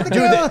 I gotta no, get the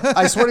dude, camel.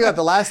 I swear to God,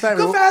 the last night.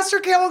 Go faster,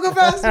 camel, go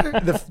faster.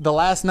 The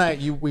last night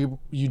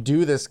you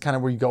do this kind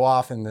of where you go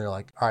off and they're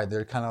like, all right,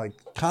 they're kind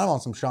of on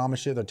some shaman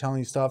shit. They're telling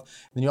you stuff.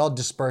 And then you all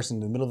disperse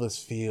into the middle of this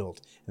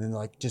field and then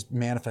like just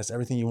manifest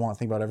everything you want.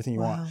 Think about everything you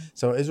want.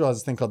 So Israel has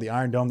this thing called the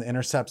Iron Dome that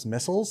intercepts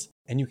missiles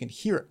and you can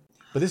hear it.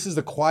 But this is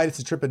the quietest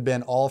the trip had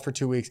been all for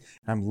 2 weeks.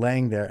 And I'm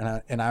laying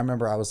there and I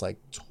remember I was like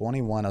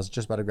 21. I was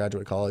just about to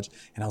graduate college.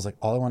 And I was like,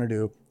 all I want to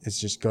do is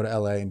just go to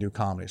LA and do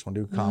comedy. I just want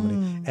to do comedy.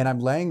 And I'm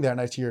laying there and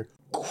I hear,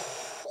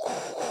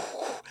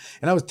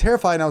 and I was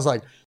terrified. And I was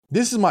like,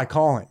 this is my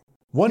calling.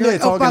 One day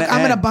it's all going to end.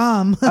 I'm going to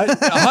bomb.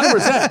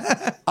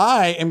 100%.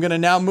 I am going to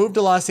now move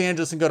to Los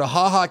Angeles and go to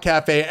Ha Ha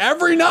Cafe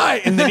every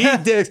night and then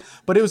eat dicks.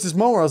 But it was this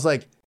moment where I was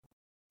like,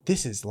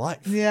 this is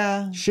life.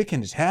 Yeah. Shit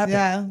can just happen.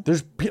 Yeah.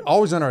 There's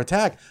always under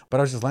attack, but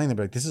I was just laying there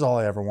like, this is all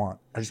I ever want.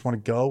 I just want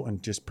to go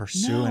and just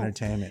pursue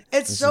entertainment.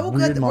 It's so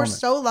good. We're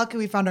so lucky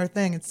we found our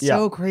thing. It's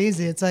so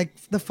crazy. It's like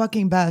the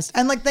fucking best.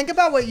 And like, think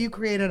about what you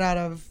created out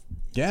of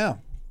Yeah.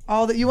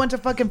 all that. You went to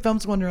fucking film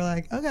school and you're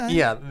like, okay.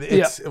 Yeah,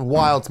 it's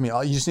wild to me.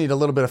 You just need a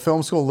little bit of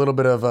film school, a little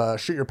bit of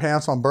shoot your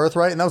pants on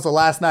birthright. And that was the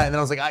last night. And then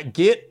I was like,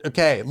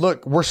 okay,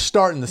 look, we're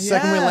starting. The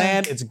second we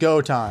land, it's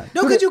go time.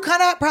 No, because you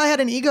kind of probably had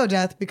an ego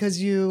death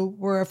because you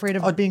were afraid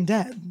of being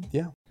dead.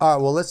 Yeah. All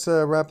right, well, let's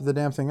wrap the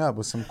damn thing up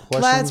with some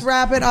questions. Let's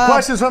wrap it up.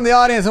 Questions from the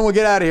audience and we'll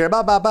get out of here.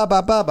 Bye, bye, bye,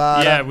 bye, bye,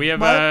 bye. Yeah, we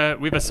have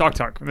a sock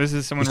talk. This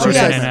is someone wrote in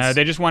and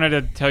they just wanted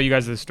to tell you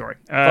guys this story.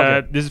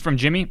 This is from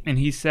Jimmy and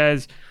he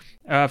says,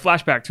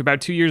 flashback to about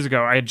 2 years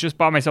ago. I had just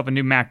bought myself a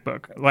new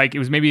MacBook. Like it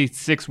was maybe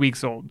 6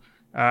 weeks old.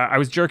 I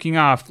was jerking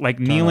off, like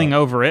kneeling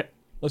over it.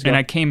 And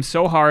I came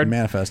so hard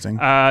manifesting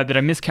that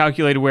I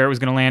miscalculated where it was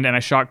going to land and I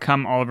shot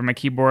cum all over my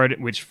keyboard,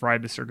 which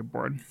fried the circuit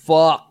board.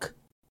 Fuck.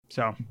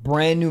 So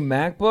brand new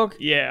MacBook?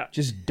 Yeah.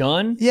 Just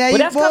done? Yeah, but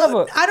that's kind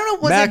of a I don't know,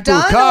 was MacBook it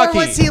done cocky.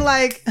 or was he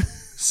like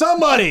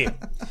somebody?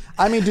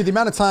 I mean, dude, the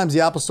amount of times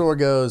the Apple Store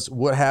goes,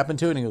 what happened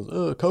to it? And he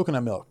goes,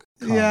 coconut milk.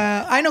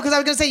 Yeah, I know, because I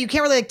was gonna say you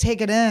can't really like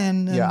take it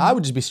in. Yeah, I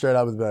would just be straight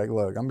up with the like,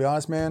 look, I'm gonna be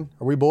honest, man.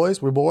 Are we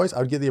boys? We're boys. I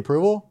would get the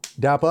approval,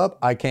 dap up.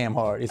 I cam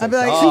hard. He's I'd be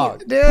like,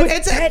 dog.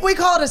 dude, we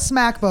call it a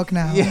smack book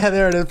now. Yeah,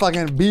 there it is.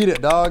 Fucking beat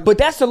it, dog. But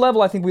that's the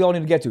level I think we all need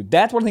to get to.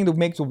 That's one thing that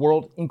makes the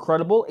world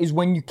incredible is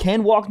when you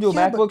can walk into a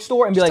MacBook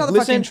store and be like,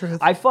 listen,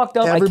 I fucked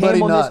up. Everybody I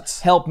came on nuts.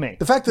 this. Help me.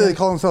 The fact that they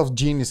call themselves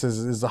geniuses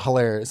is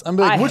hilarious. I'm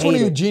like, which one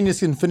of you genius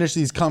can finish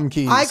these cum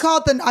keys? I call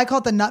it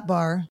the nut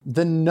bar.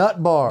 The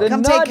nut bar.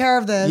 Come take care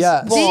of this.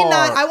 Yes. D-nut.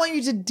 I want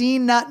you to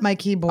D-nut my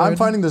keyboard. I'm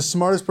finding the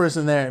smartest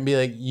person there and be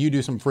like, you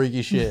do some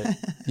freaky shit.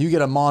 You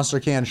get a monster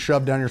can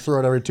shoved down your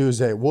throat every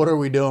Tuesday. What are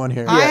we doing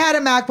here? I had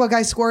a MacBook.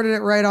 I squirted it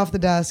right off the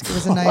desk. It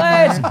was a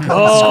nightmare. Let's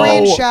go.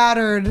 Screen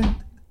shattered.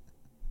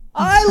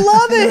 I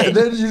love it. And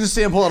then you just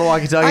see him pull out a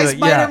walkie-talkie. I Like,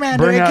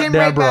 Spider-Man it. It came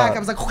right Deborah. back. I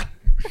was like,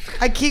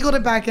 I kegled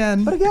it back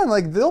in. But again,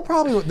 like they'll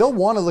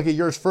want to look at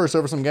yours first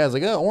over some guys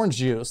like, oh, orange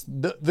juice.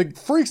 The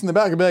freaks in the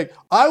back will be like,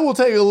 I will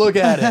take a look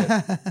at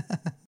it.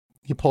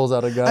 He pulls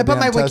out a gun. I put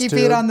my wiki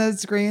feed on the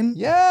screen.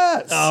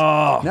 Yes.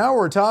 Oh. Now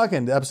we're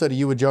talking. The episode of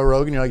You with Joe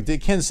Rogan. You're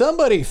like, can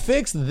somebody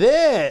fix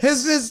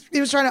this? He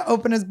was trying to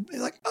open his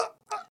like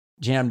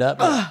Jammed up.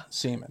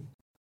 Semen.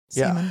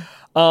 semen. Yeah.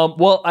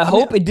 Well, I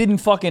hope it didn't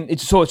fucking.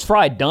 It's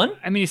fried. Done.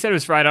 I mean, he said it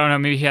was fried. I don't know.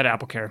 Maybe he had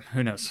Apple Care.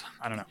 Who knows?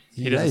 I don't know.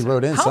 He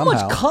wrote in How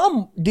somehow. much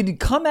cum did it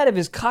come out of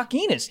his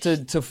cockiness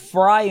to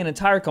fry an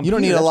entire computer?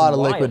 You don't need a That's lot of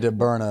wild. liquid to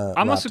burn a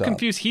I'm also laptop.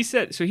 confused. He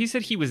said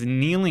he was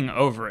kneeling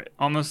over it,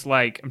 almost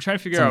like I'm trying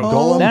to figure out.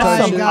 golem That's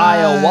type some shit.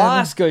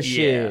 ayahuasca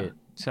shit. Yeah.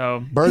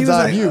 So Bird's was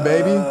eye like, view,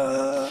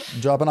 baby.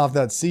 Dropping off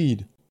that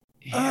seed.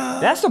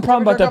 That's the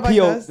problem about the jerk off like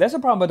PO. this? That's the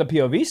problem about the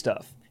POV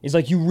stuff. It's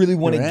like you really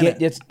want to You're in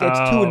get it. it's too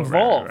right,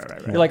 involved.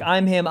 right. You're like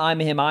I'm him,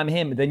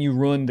 but then you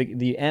ruin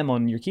the M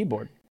on your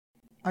keyboard.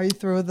 Are you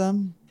through with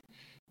them?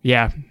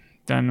 yeah,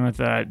 done with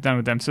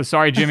them. So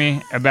sorry,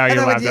 Jimmy, about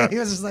your laptop. He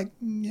was just like,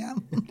 yeah.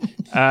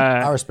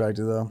 I respect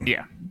it though.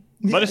 Yeah.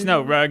 Let us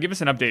know. Give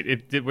us an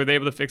update. Were they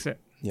able to fix it?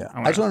 Yeah.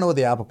 I I just want to know what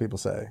the Apple people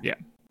say. Yeah.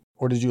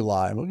 Or did you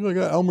lie? Look,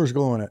 Elmer's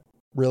glowing it.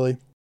 Really?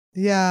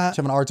 Yeah. Just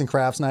have an arts and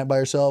crafts night by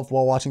yourself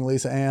while watching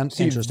Lisa Ann?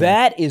 See, Interesting.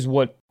 that is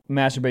what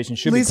masturbation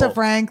should be Lisa called.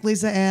 Frank,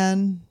 Lisa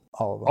Ann.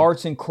 All of them.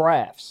 Arts and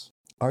crafts.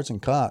 Arts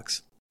and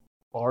cocks.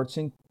 Arts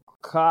and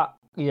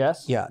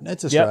yes. Yeah,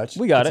 it's a Yep, stretch.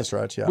 we got it's it. a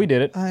stretch, yeah. We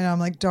did it. I know. I'm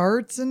like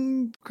darts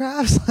and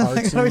crafts.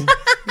 Arts Like, and-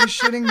 you're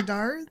shooting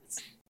darts.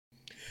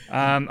 All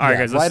right, Yeah,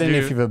 guys. Let's write in do.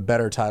 if you have a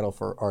better title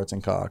for arts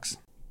and cocks.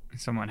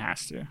 Someone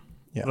has to.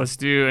 Yeah. Let's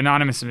do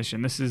anonymous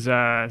submission. This is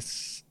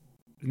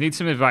need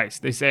some advice.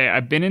 They say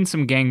I've been in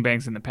some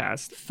gangbangs in the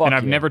past, Fuck and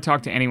I've yeah. never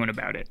talked to anyone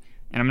about it,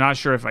 and I'm not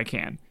sure if I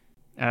can.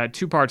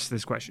 2 parts to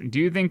this question. Do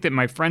you think that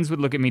my friends would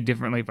look at me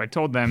differently if I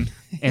told them?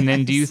 And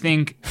then do you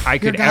think I Your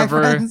could guy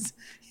ever? friends.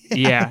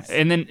 Yeah,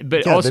 and then but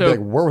Yeah, they'd also be like,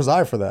 where was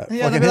I for that?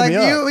 Yeah, Fucking they'd be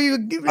hit like, me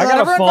you I got a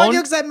everyone phone. fuck you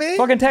except me.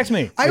 Fucking text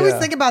me. I always Yeah.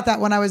 think about that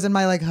when I was in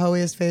my like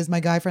hoiest phase. My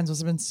guy friends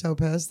must have been so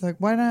pissed. Like,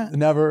 why not? up.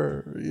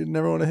 You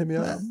never want to hit me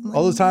up.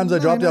 All those times I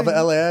dropped you off at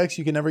LAX,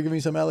 you can never give me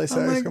some LA sex.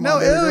 I'm like, Come no, on,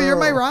 baby ew, you're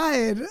my girl.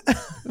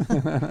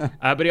 ride.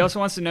 but he also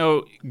wants to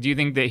know, do you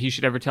think that he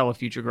should ever tell a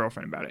future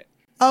girlfriend about it?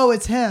 Oh,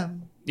 it's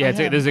him. Yeah, Oh,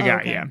 him. there's a Oh, guy.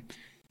 okay. Yeah.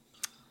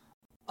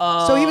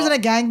 So he was in a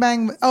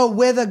gangbang. Oh,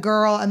 with a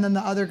girl, and then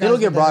the other guy. It'll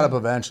get brought up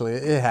eventually.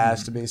 It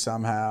has to be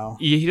somehow.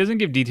 He doesn't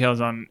give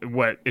details on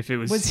what if it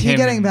was. Was he him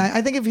getting and- banged?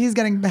 I think if he's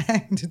getting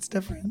banged, it's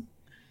different.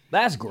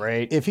 That's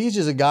great. If he's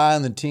just a guy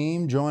on the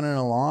team joining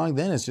along,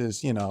 then it's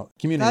just, community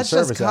That's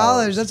service just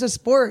college. hours. That's just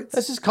sports.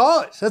 That's just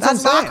college. That's That's what I'm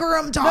saying. locker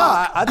room talk.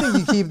 No, I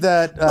think you keep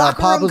that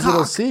Locker room Papa's little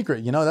cock.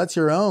 secret. That's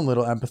your own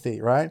little empathy,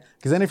 right?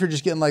 Because then if you're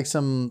just getting like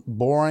some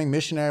boring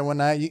missionary one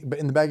night, but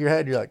in the back of your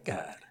head, you're like,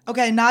 God.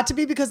 Okay, not to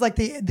be because like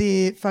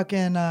the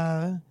fucking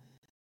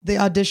the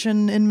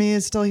audition in me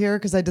is still here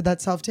because I did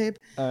that self tape.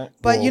 But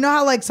Well, you know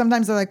how like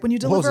sometimes they're like when you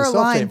what was deliver the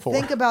a line, self-tape for?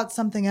 think about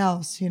something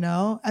else,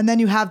 and then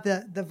you have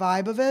the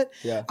vibe of it.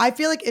 Yeah. I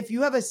feel like if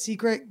you have a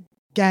secret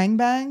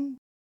gangbang,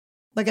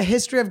 like a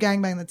history of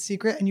gangbang that's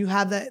secret, and you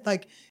have that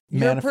like you're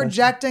Manifest.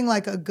 projecting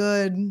like a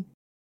good,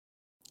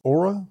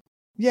 Aura?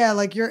 yeah,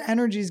 like your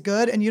energy's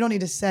good, and you don't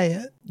need to say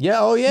it. Yeah,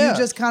 oh yeah. You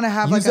just kind of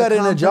have Use like that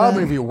in a job confident-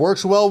 interview.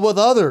 Works well with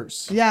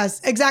others.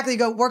 Yes, exactly. You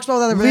go works well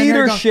with other but then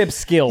you're Leadership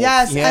skills.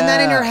 Yes, and then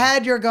in Yeah. your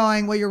head you're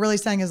going, what you're really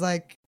saying is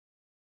like,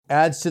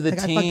 Adds to the I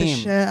fucked the team.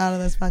 shit out of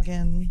this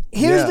fucking.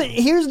 Here's Yeah.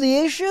 here's the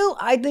issue.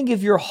 I think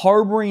if you're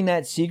harboring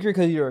that secret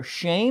because you're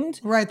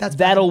ashamed, Right, that's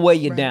that'll fine. weigh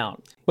you Right.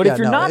 down. But Yeah, if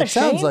you're no, not it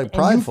ashamed, sounds like and you-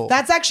 prideful.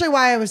 That's actually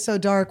why I was so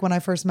dark when I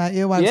first met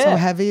you. Why I was so Yeah.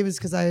 heavy was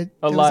because a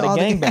lot of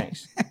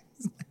gangbangs.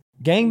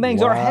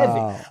 Gangbangs are heavy.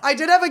 Wow. I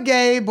did have a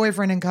gay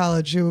boyfriend in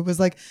college who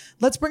was like,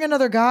 "Let's bring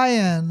another guy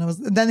in."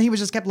 Then he was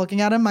just kept looking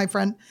at him. My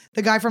friend,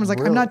 the guy friend, was like,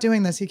 "I'm Really? not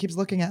doing this." He keeps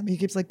looking at me. He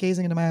keeps like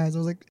gazing into my eyes. I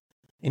was like,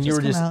 And you were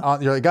come just,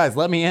 out. you're like, guys,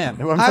 let me in.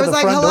 I'm I to was the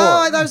like, front "Hello, door.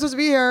 I thought I was supposed to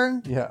be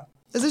here. Yeah.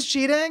 Is this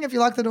cheating if you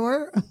lock the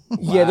door?"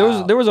 Yeah,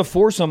 there was a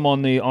foursome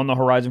on the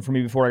horizon for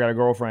me before I got a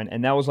girlfriend,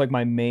 and that was like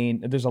my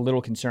main. There's a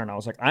little concern. I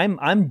was like,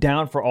 I'm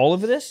down for all of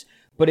this,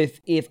 but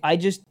if I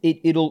just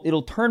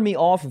it'll turn me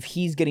off if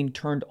he's getting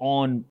turned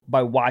on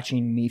by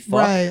watching me fuck.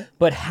 Right.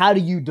 But how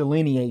do you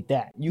delineate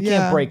that? You Yeah.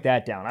 can't break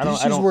that down. I Did you don't.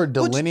 use I the don't. word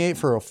delineate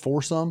for a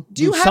foursome?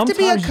 Do you Dude, have to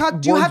be a sometimes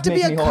cuck? Do you words have to be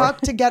make a me hard.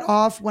 cuck to get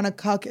off when a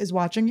cuck is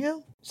watching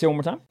you? Say it one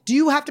more time. Do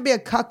you have to be a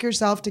cuck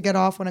yourself to get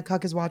off when a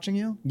cuck is watching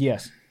you?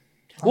 Yes.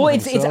 Well,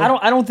 it's think so.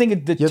 I don't think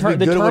it, the You have to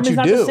be term good at what is you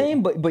not do. the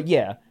same, but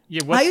yeah.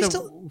 Yeah, I what's used the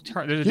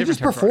term? There's a You're different just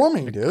term for it.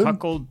 performing, Like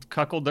dude.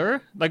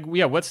 Cuckolder? Like,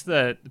 yeah, what's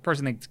the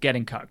person that's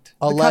getting cucked?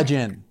 A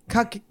legend.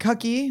 Cucky.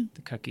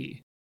 The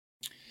cucky.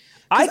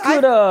 I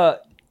 'Cause could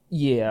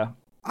yeah.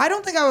 I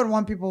don't think I would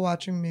want people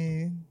watching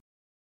me.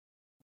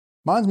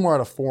 Mine's more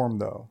out of form,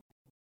 though.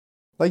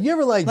 Like, you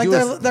ever, like, Like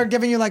do they're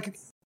giving you like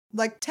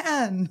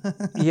 10.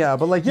 Yeah,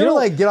 but, like, you You ever, know-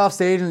 like, get off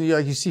stage and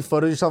you see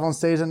photos of yourself on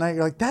stage at night?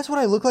 You're like, that's what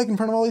I look like in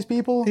front of all these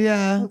people? I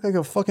Yeah. look like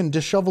a fucking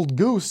disheveled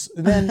goose.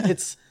 And then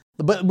it's...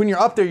 But when you're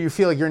up there, you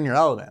feel like you're in your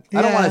element.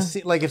 I don't Yeah. want to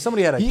see... Like, if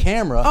somebody had a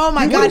camera... Oh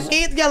my you God.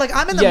 would've- Yeah, like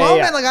I'm in the Yeah, yeah,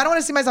 moment. yeah. Like I don't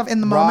want to see myself in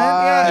the moment.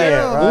 Right,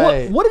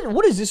 Yeah. ew. right.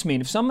 What does this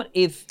mean? If someone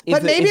if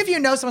But maybe if if you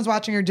know someone's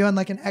watching, you're doing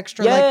like an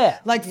extra, Yeah.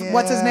 like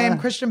what's his name,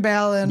 Christian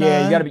Bale, and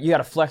yeah, you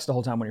gotta flex the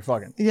whole time when you're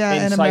fucking. Yeah,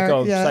 in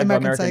Psycho,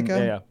 American Psycho.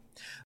 Psycho. Yeah.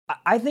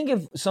 I think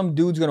if some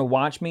dude's gonna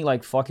watch me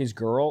like fuck his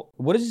girl,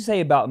 what does it say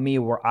about me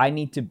where I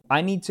need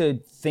to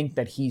think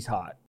that he's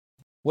hot?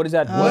 What does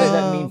that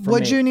mean for me?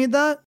 Would you need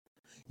that?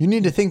 You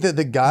need to think that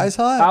the guy's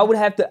hot? I would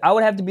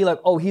have to be like,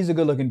 oh, he's a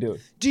good looking dude.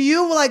 Do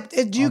you like?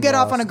 Do you get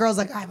off on a awesome. girl's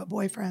like I have a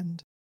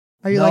boyfriend?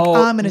 Are you No.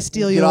 like I'm gonna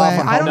steal you Get away? off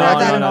on I don't home know wrecking.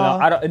 that at no. all.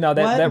 I don't. No,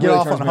 that What? that Get really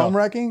off turns on me home off.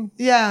 wrecking?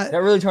 Yeah, That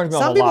really turns me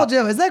off. some a people lot.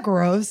 do. Is that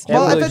gross? That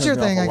Well, really if it's your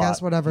turns me thing, off I a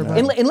guess lot. whatever.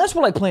 Yeah. But Unless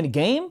we're like playing a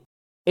game.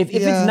 If Yeah.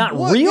 it's not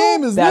What real,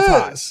 game is that's this?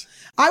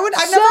 hot. I've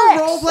Sex. never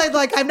role played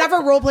like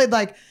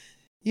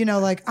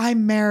like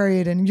I'm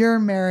married and you're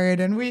married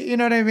and we, you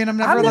know what I mean? I've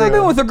never never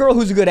been with a girl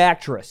who's a good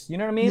actress. You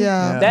know what I mean?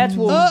 Yeah. That's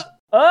what.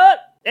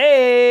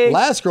 Hey.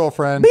 Last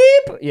girlfriend.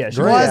 Beep. Yeah, she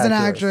Great was an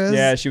actress. actress.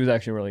 Yeah, she was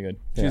actually really good.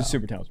 She Yeah. was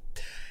super talented.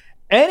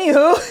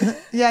 Anywho,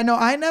 Yeah, no,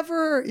 I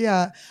never.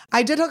 Yeah,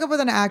 I did hook up with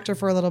an actor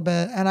for a little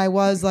bit, and I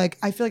was like,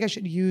 I feel like I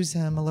should use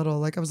him a little.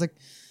 Like I was like,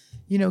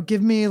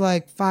 give me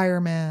like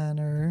fireman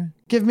or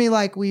give me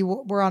like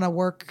we're on a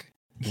work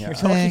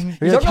thing.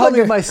 You're like, help me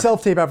with my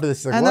self-tape after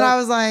this. Like, And what? then I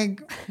was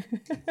like,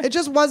 it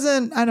just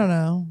wasn't. I don't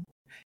know.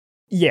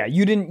 yeah,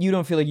 you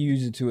don't feel like you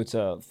used it to its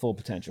full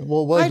potential.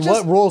 Well, like, I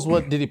just- what roles?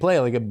 What did he play?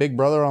 Like a big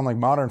brother on like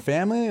Modern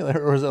Family,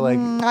 or is it like?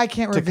 I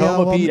can't Tacoma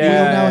reveal. We'll PD? know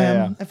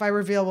Yeah. him. If I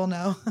reveal, we'll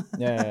know.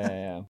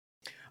 Yeah.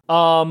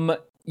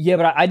 Yeah,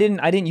 but I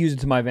didn't use it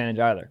to my advantage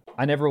either.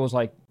 I never was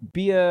like,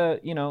 you're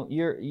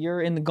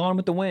in the Gone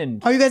with the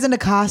Wind. Are you guys into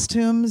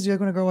costumes? You like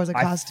when a girl wears a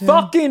costume?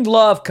 I fucking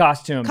love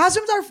costumes.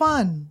 Costumes are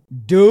fun.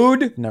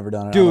 Dude. Never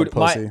done it. Dude,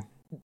 I'm a pussy. I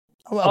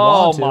Oh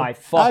want to. my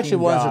fucking Actually,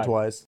 once God. or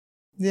twice.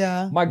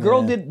 Yeah. My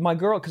girl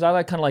because I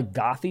like kind of like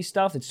gothy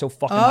stuff. It's so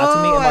fucking hot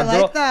to me. Oh, And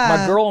I like that.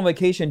 My girl on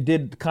vacation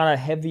did kind of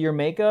heavier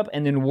makeup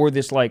and then wore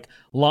this like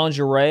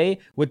lingerie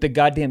with the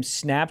goddamn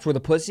snaps where the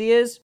pussy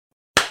is.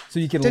 So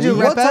you can Did you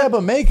leave. rip What type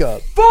of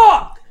makeup?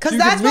 Fuck! Because So you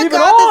that's can what leave it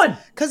goth on. is.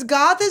 Because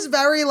goth is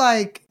very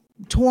like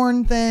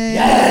torn things.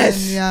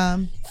 Yes!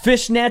 And,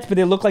 Fishnets, but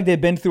they look like they've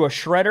been through a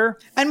shredder.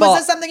 And was Fuck.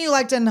 this something you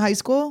liked in high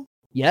school?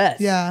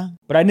 Yes. Yeah.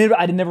 But I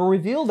never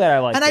revealed that I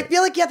liked And it. I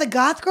feel like, the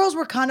goth girls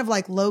were kind of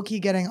like low key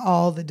getting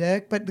all the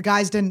dick, but the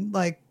guys didn't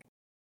like,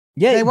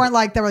 yeah, they were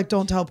like,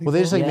 don't tell people. Well,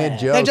 they just like Yeah. made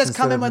jokes. They just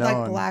come instead in of with like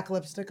knowing. black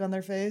lipstick on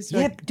their face. Yeah,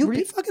 Like, dude, were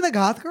you fucking the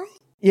goth girl?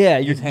 Yeah,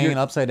 You're hanging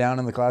upside down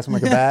in the classroom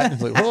like a bat.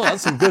 It's like, whoa,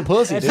 that's some good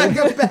pussy, Like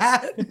dude. a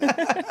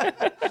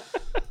bat.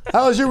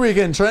 How was your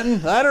weekend,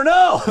 Trenton? I don't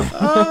know.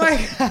 Oh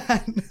my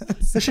god.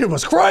 This shit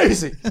was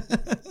crazy.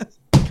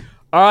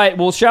 All right,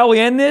 well, shall we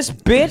end this,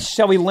 bitch?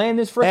 Shall we land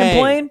this freaking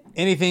plane?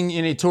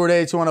 Any tour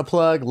dates you want to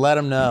plug, let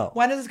them know.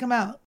 When does this come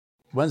out?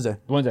 Wednesday.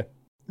 Wednesday.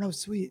 Oh,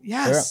 sweet.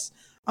 Yes.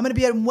 I'm going to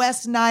be at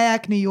West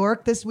Nyack, New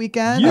York this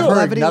weekend. Yeah. I've heard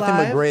Levity nothing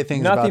Live. but great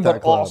things Nothing about that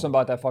but club. awesome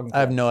about that fucking club. I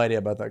have no idea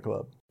about that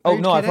club. Oh, Are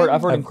you no, I've kidding?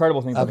 heard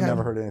incredible things. I've about it.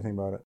 never heard anything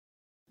about it.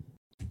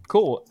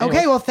 Cool. Okay,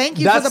 Anyway. well, thank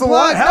you That's for the the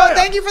plug. one. Hell No, yeah.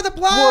 thank you for the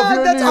plug. Well, if you're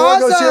in That's New York,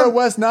 go see her at awesome.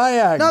 West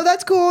Nyack. No,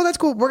 that's cool. That's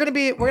cool. We're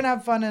gonna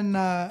have fun in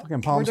Palm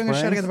we're doing a show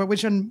Springs? together, but we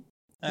shouldn't.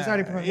 It's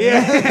already promoted.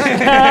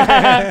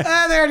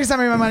 Yeah. They already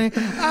sent me my money.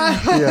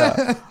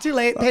 Yeah. Too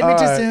late. Paid me All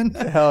too right. soon.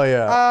 Hell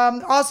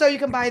yeah. Also, you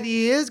can buy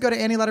these. Go to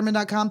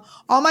AnnieLetterman.com.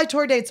 All my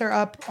tour dates are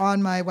up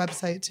on my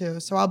website too.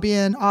 So I'll be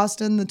in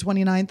Austin the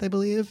 29th, I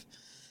believe.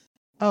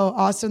 Oh,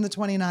 Austin the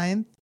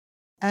 29th.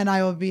 And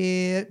I will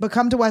but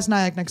come to West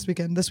Nyack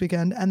this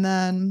weekend. And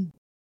then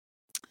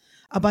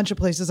a bunch of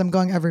places. I'm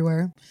going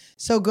everywhere.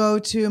 So go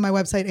to my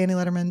website,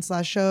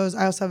 AnnieLetterman/shows.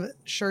 I also have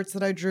shirts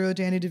that I drew.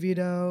 Danny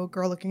DeVito,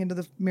 Girl Looking into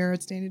the Mirror.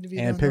 It's Danny DeVito.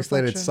 And pixelated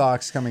Reflection.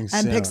 socks coming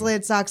soon. And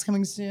pixelated socks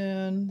coming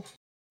soon.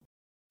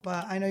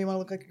 But I know you want to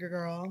look like a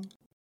girl.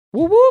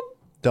 Whoop, whoop.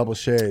 Double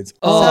shades.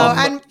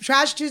 And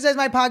Trash Tuesday is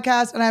my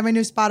podcast, and I have a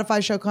new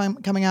Spotify show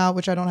coming out,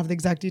 which I don't have the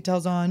exact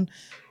details on.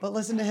 But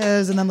listen to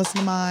his, and then listen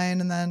to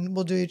mine, and then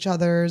we'll do each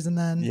other's, and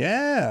then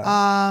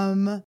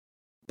Yeah.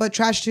 But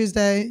Trash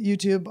Tuesday,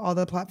 YouTube, all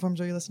the platforms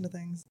where you listen to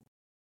things.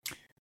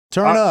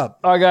 Turn up.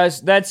 All right,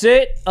 guys, that's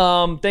it.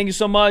 Thank you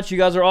so much. You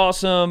guys are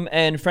awesome.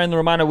 And friendly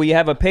reminder, we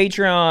have a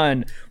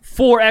Patreon.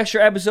 4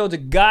 extra episodes a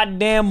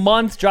goddamn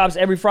month. Drops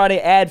every Friday,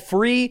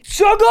 ad-free.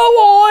 So go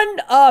on.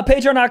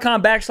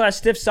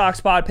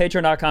 Patreon.com/StiffSocksPod.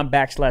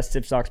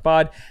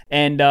 Patreon.com/StiffSocksPod.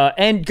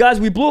 And guys,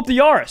 we blew up the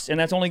Yaris, and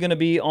that's only going to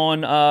be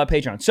on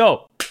Patreon.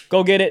 So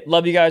go get it.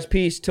 Love you guys.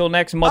 Peace. Till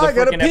next motherfucking I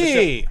gotta episode.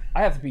 pee.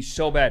 I have to pee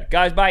so bad.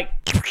 Guys, bye.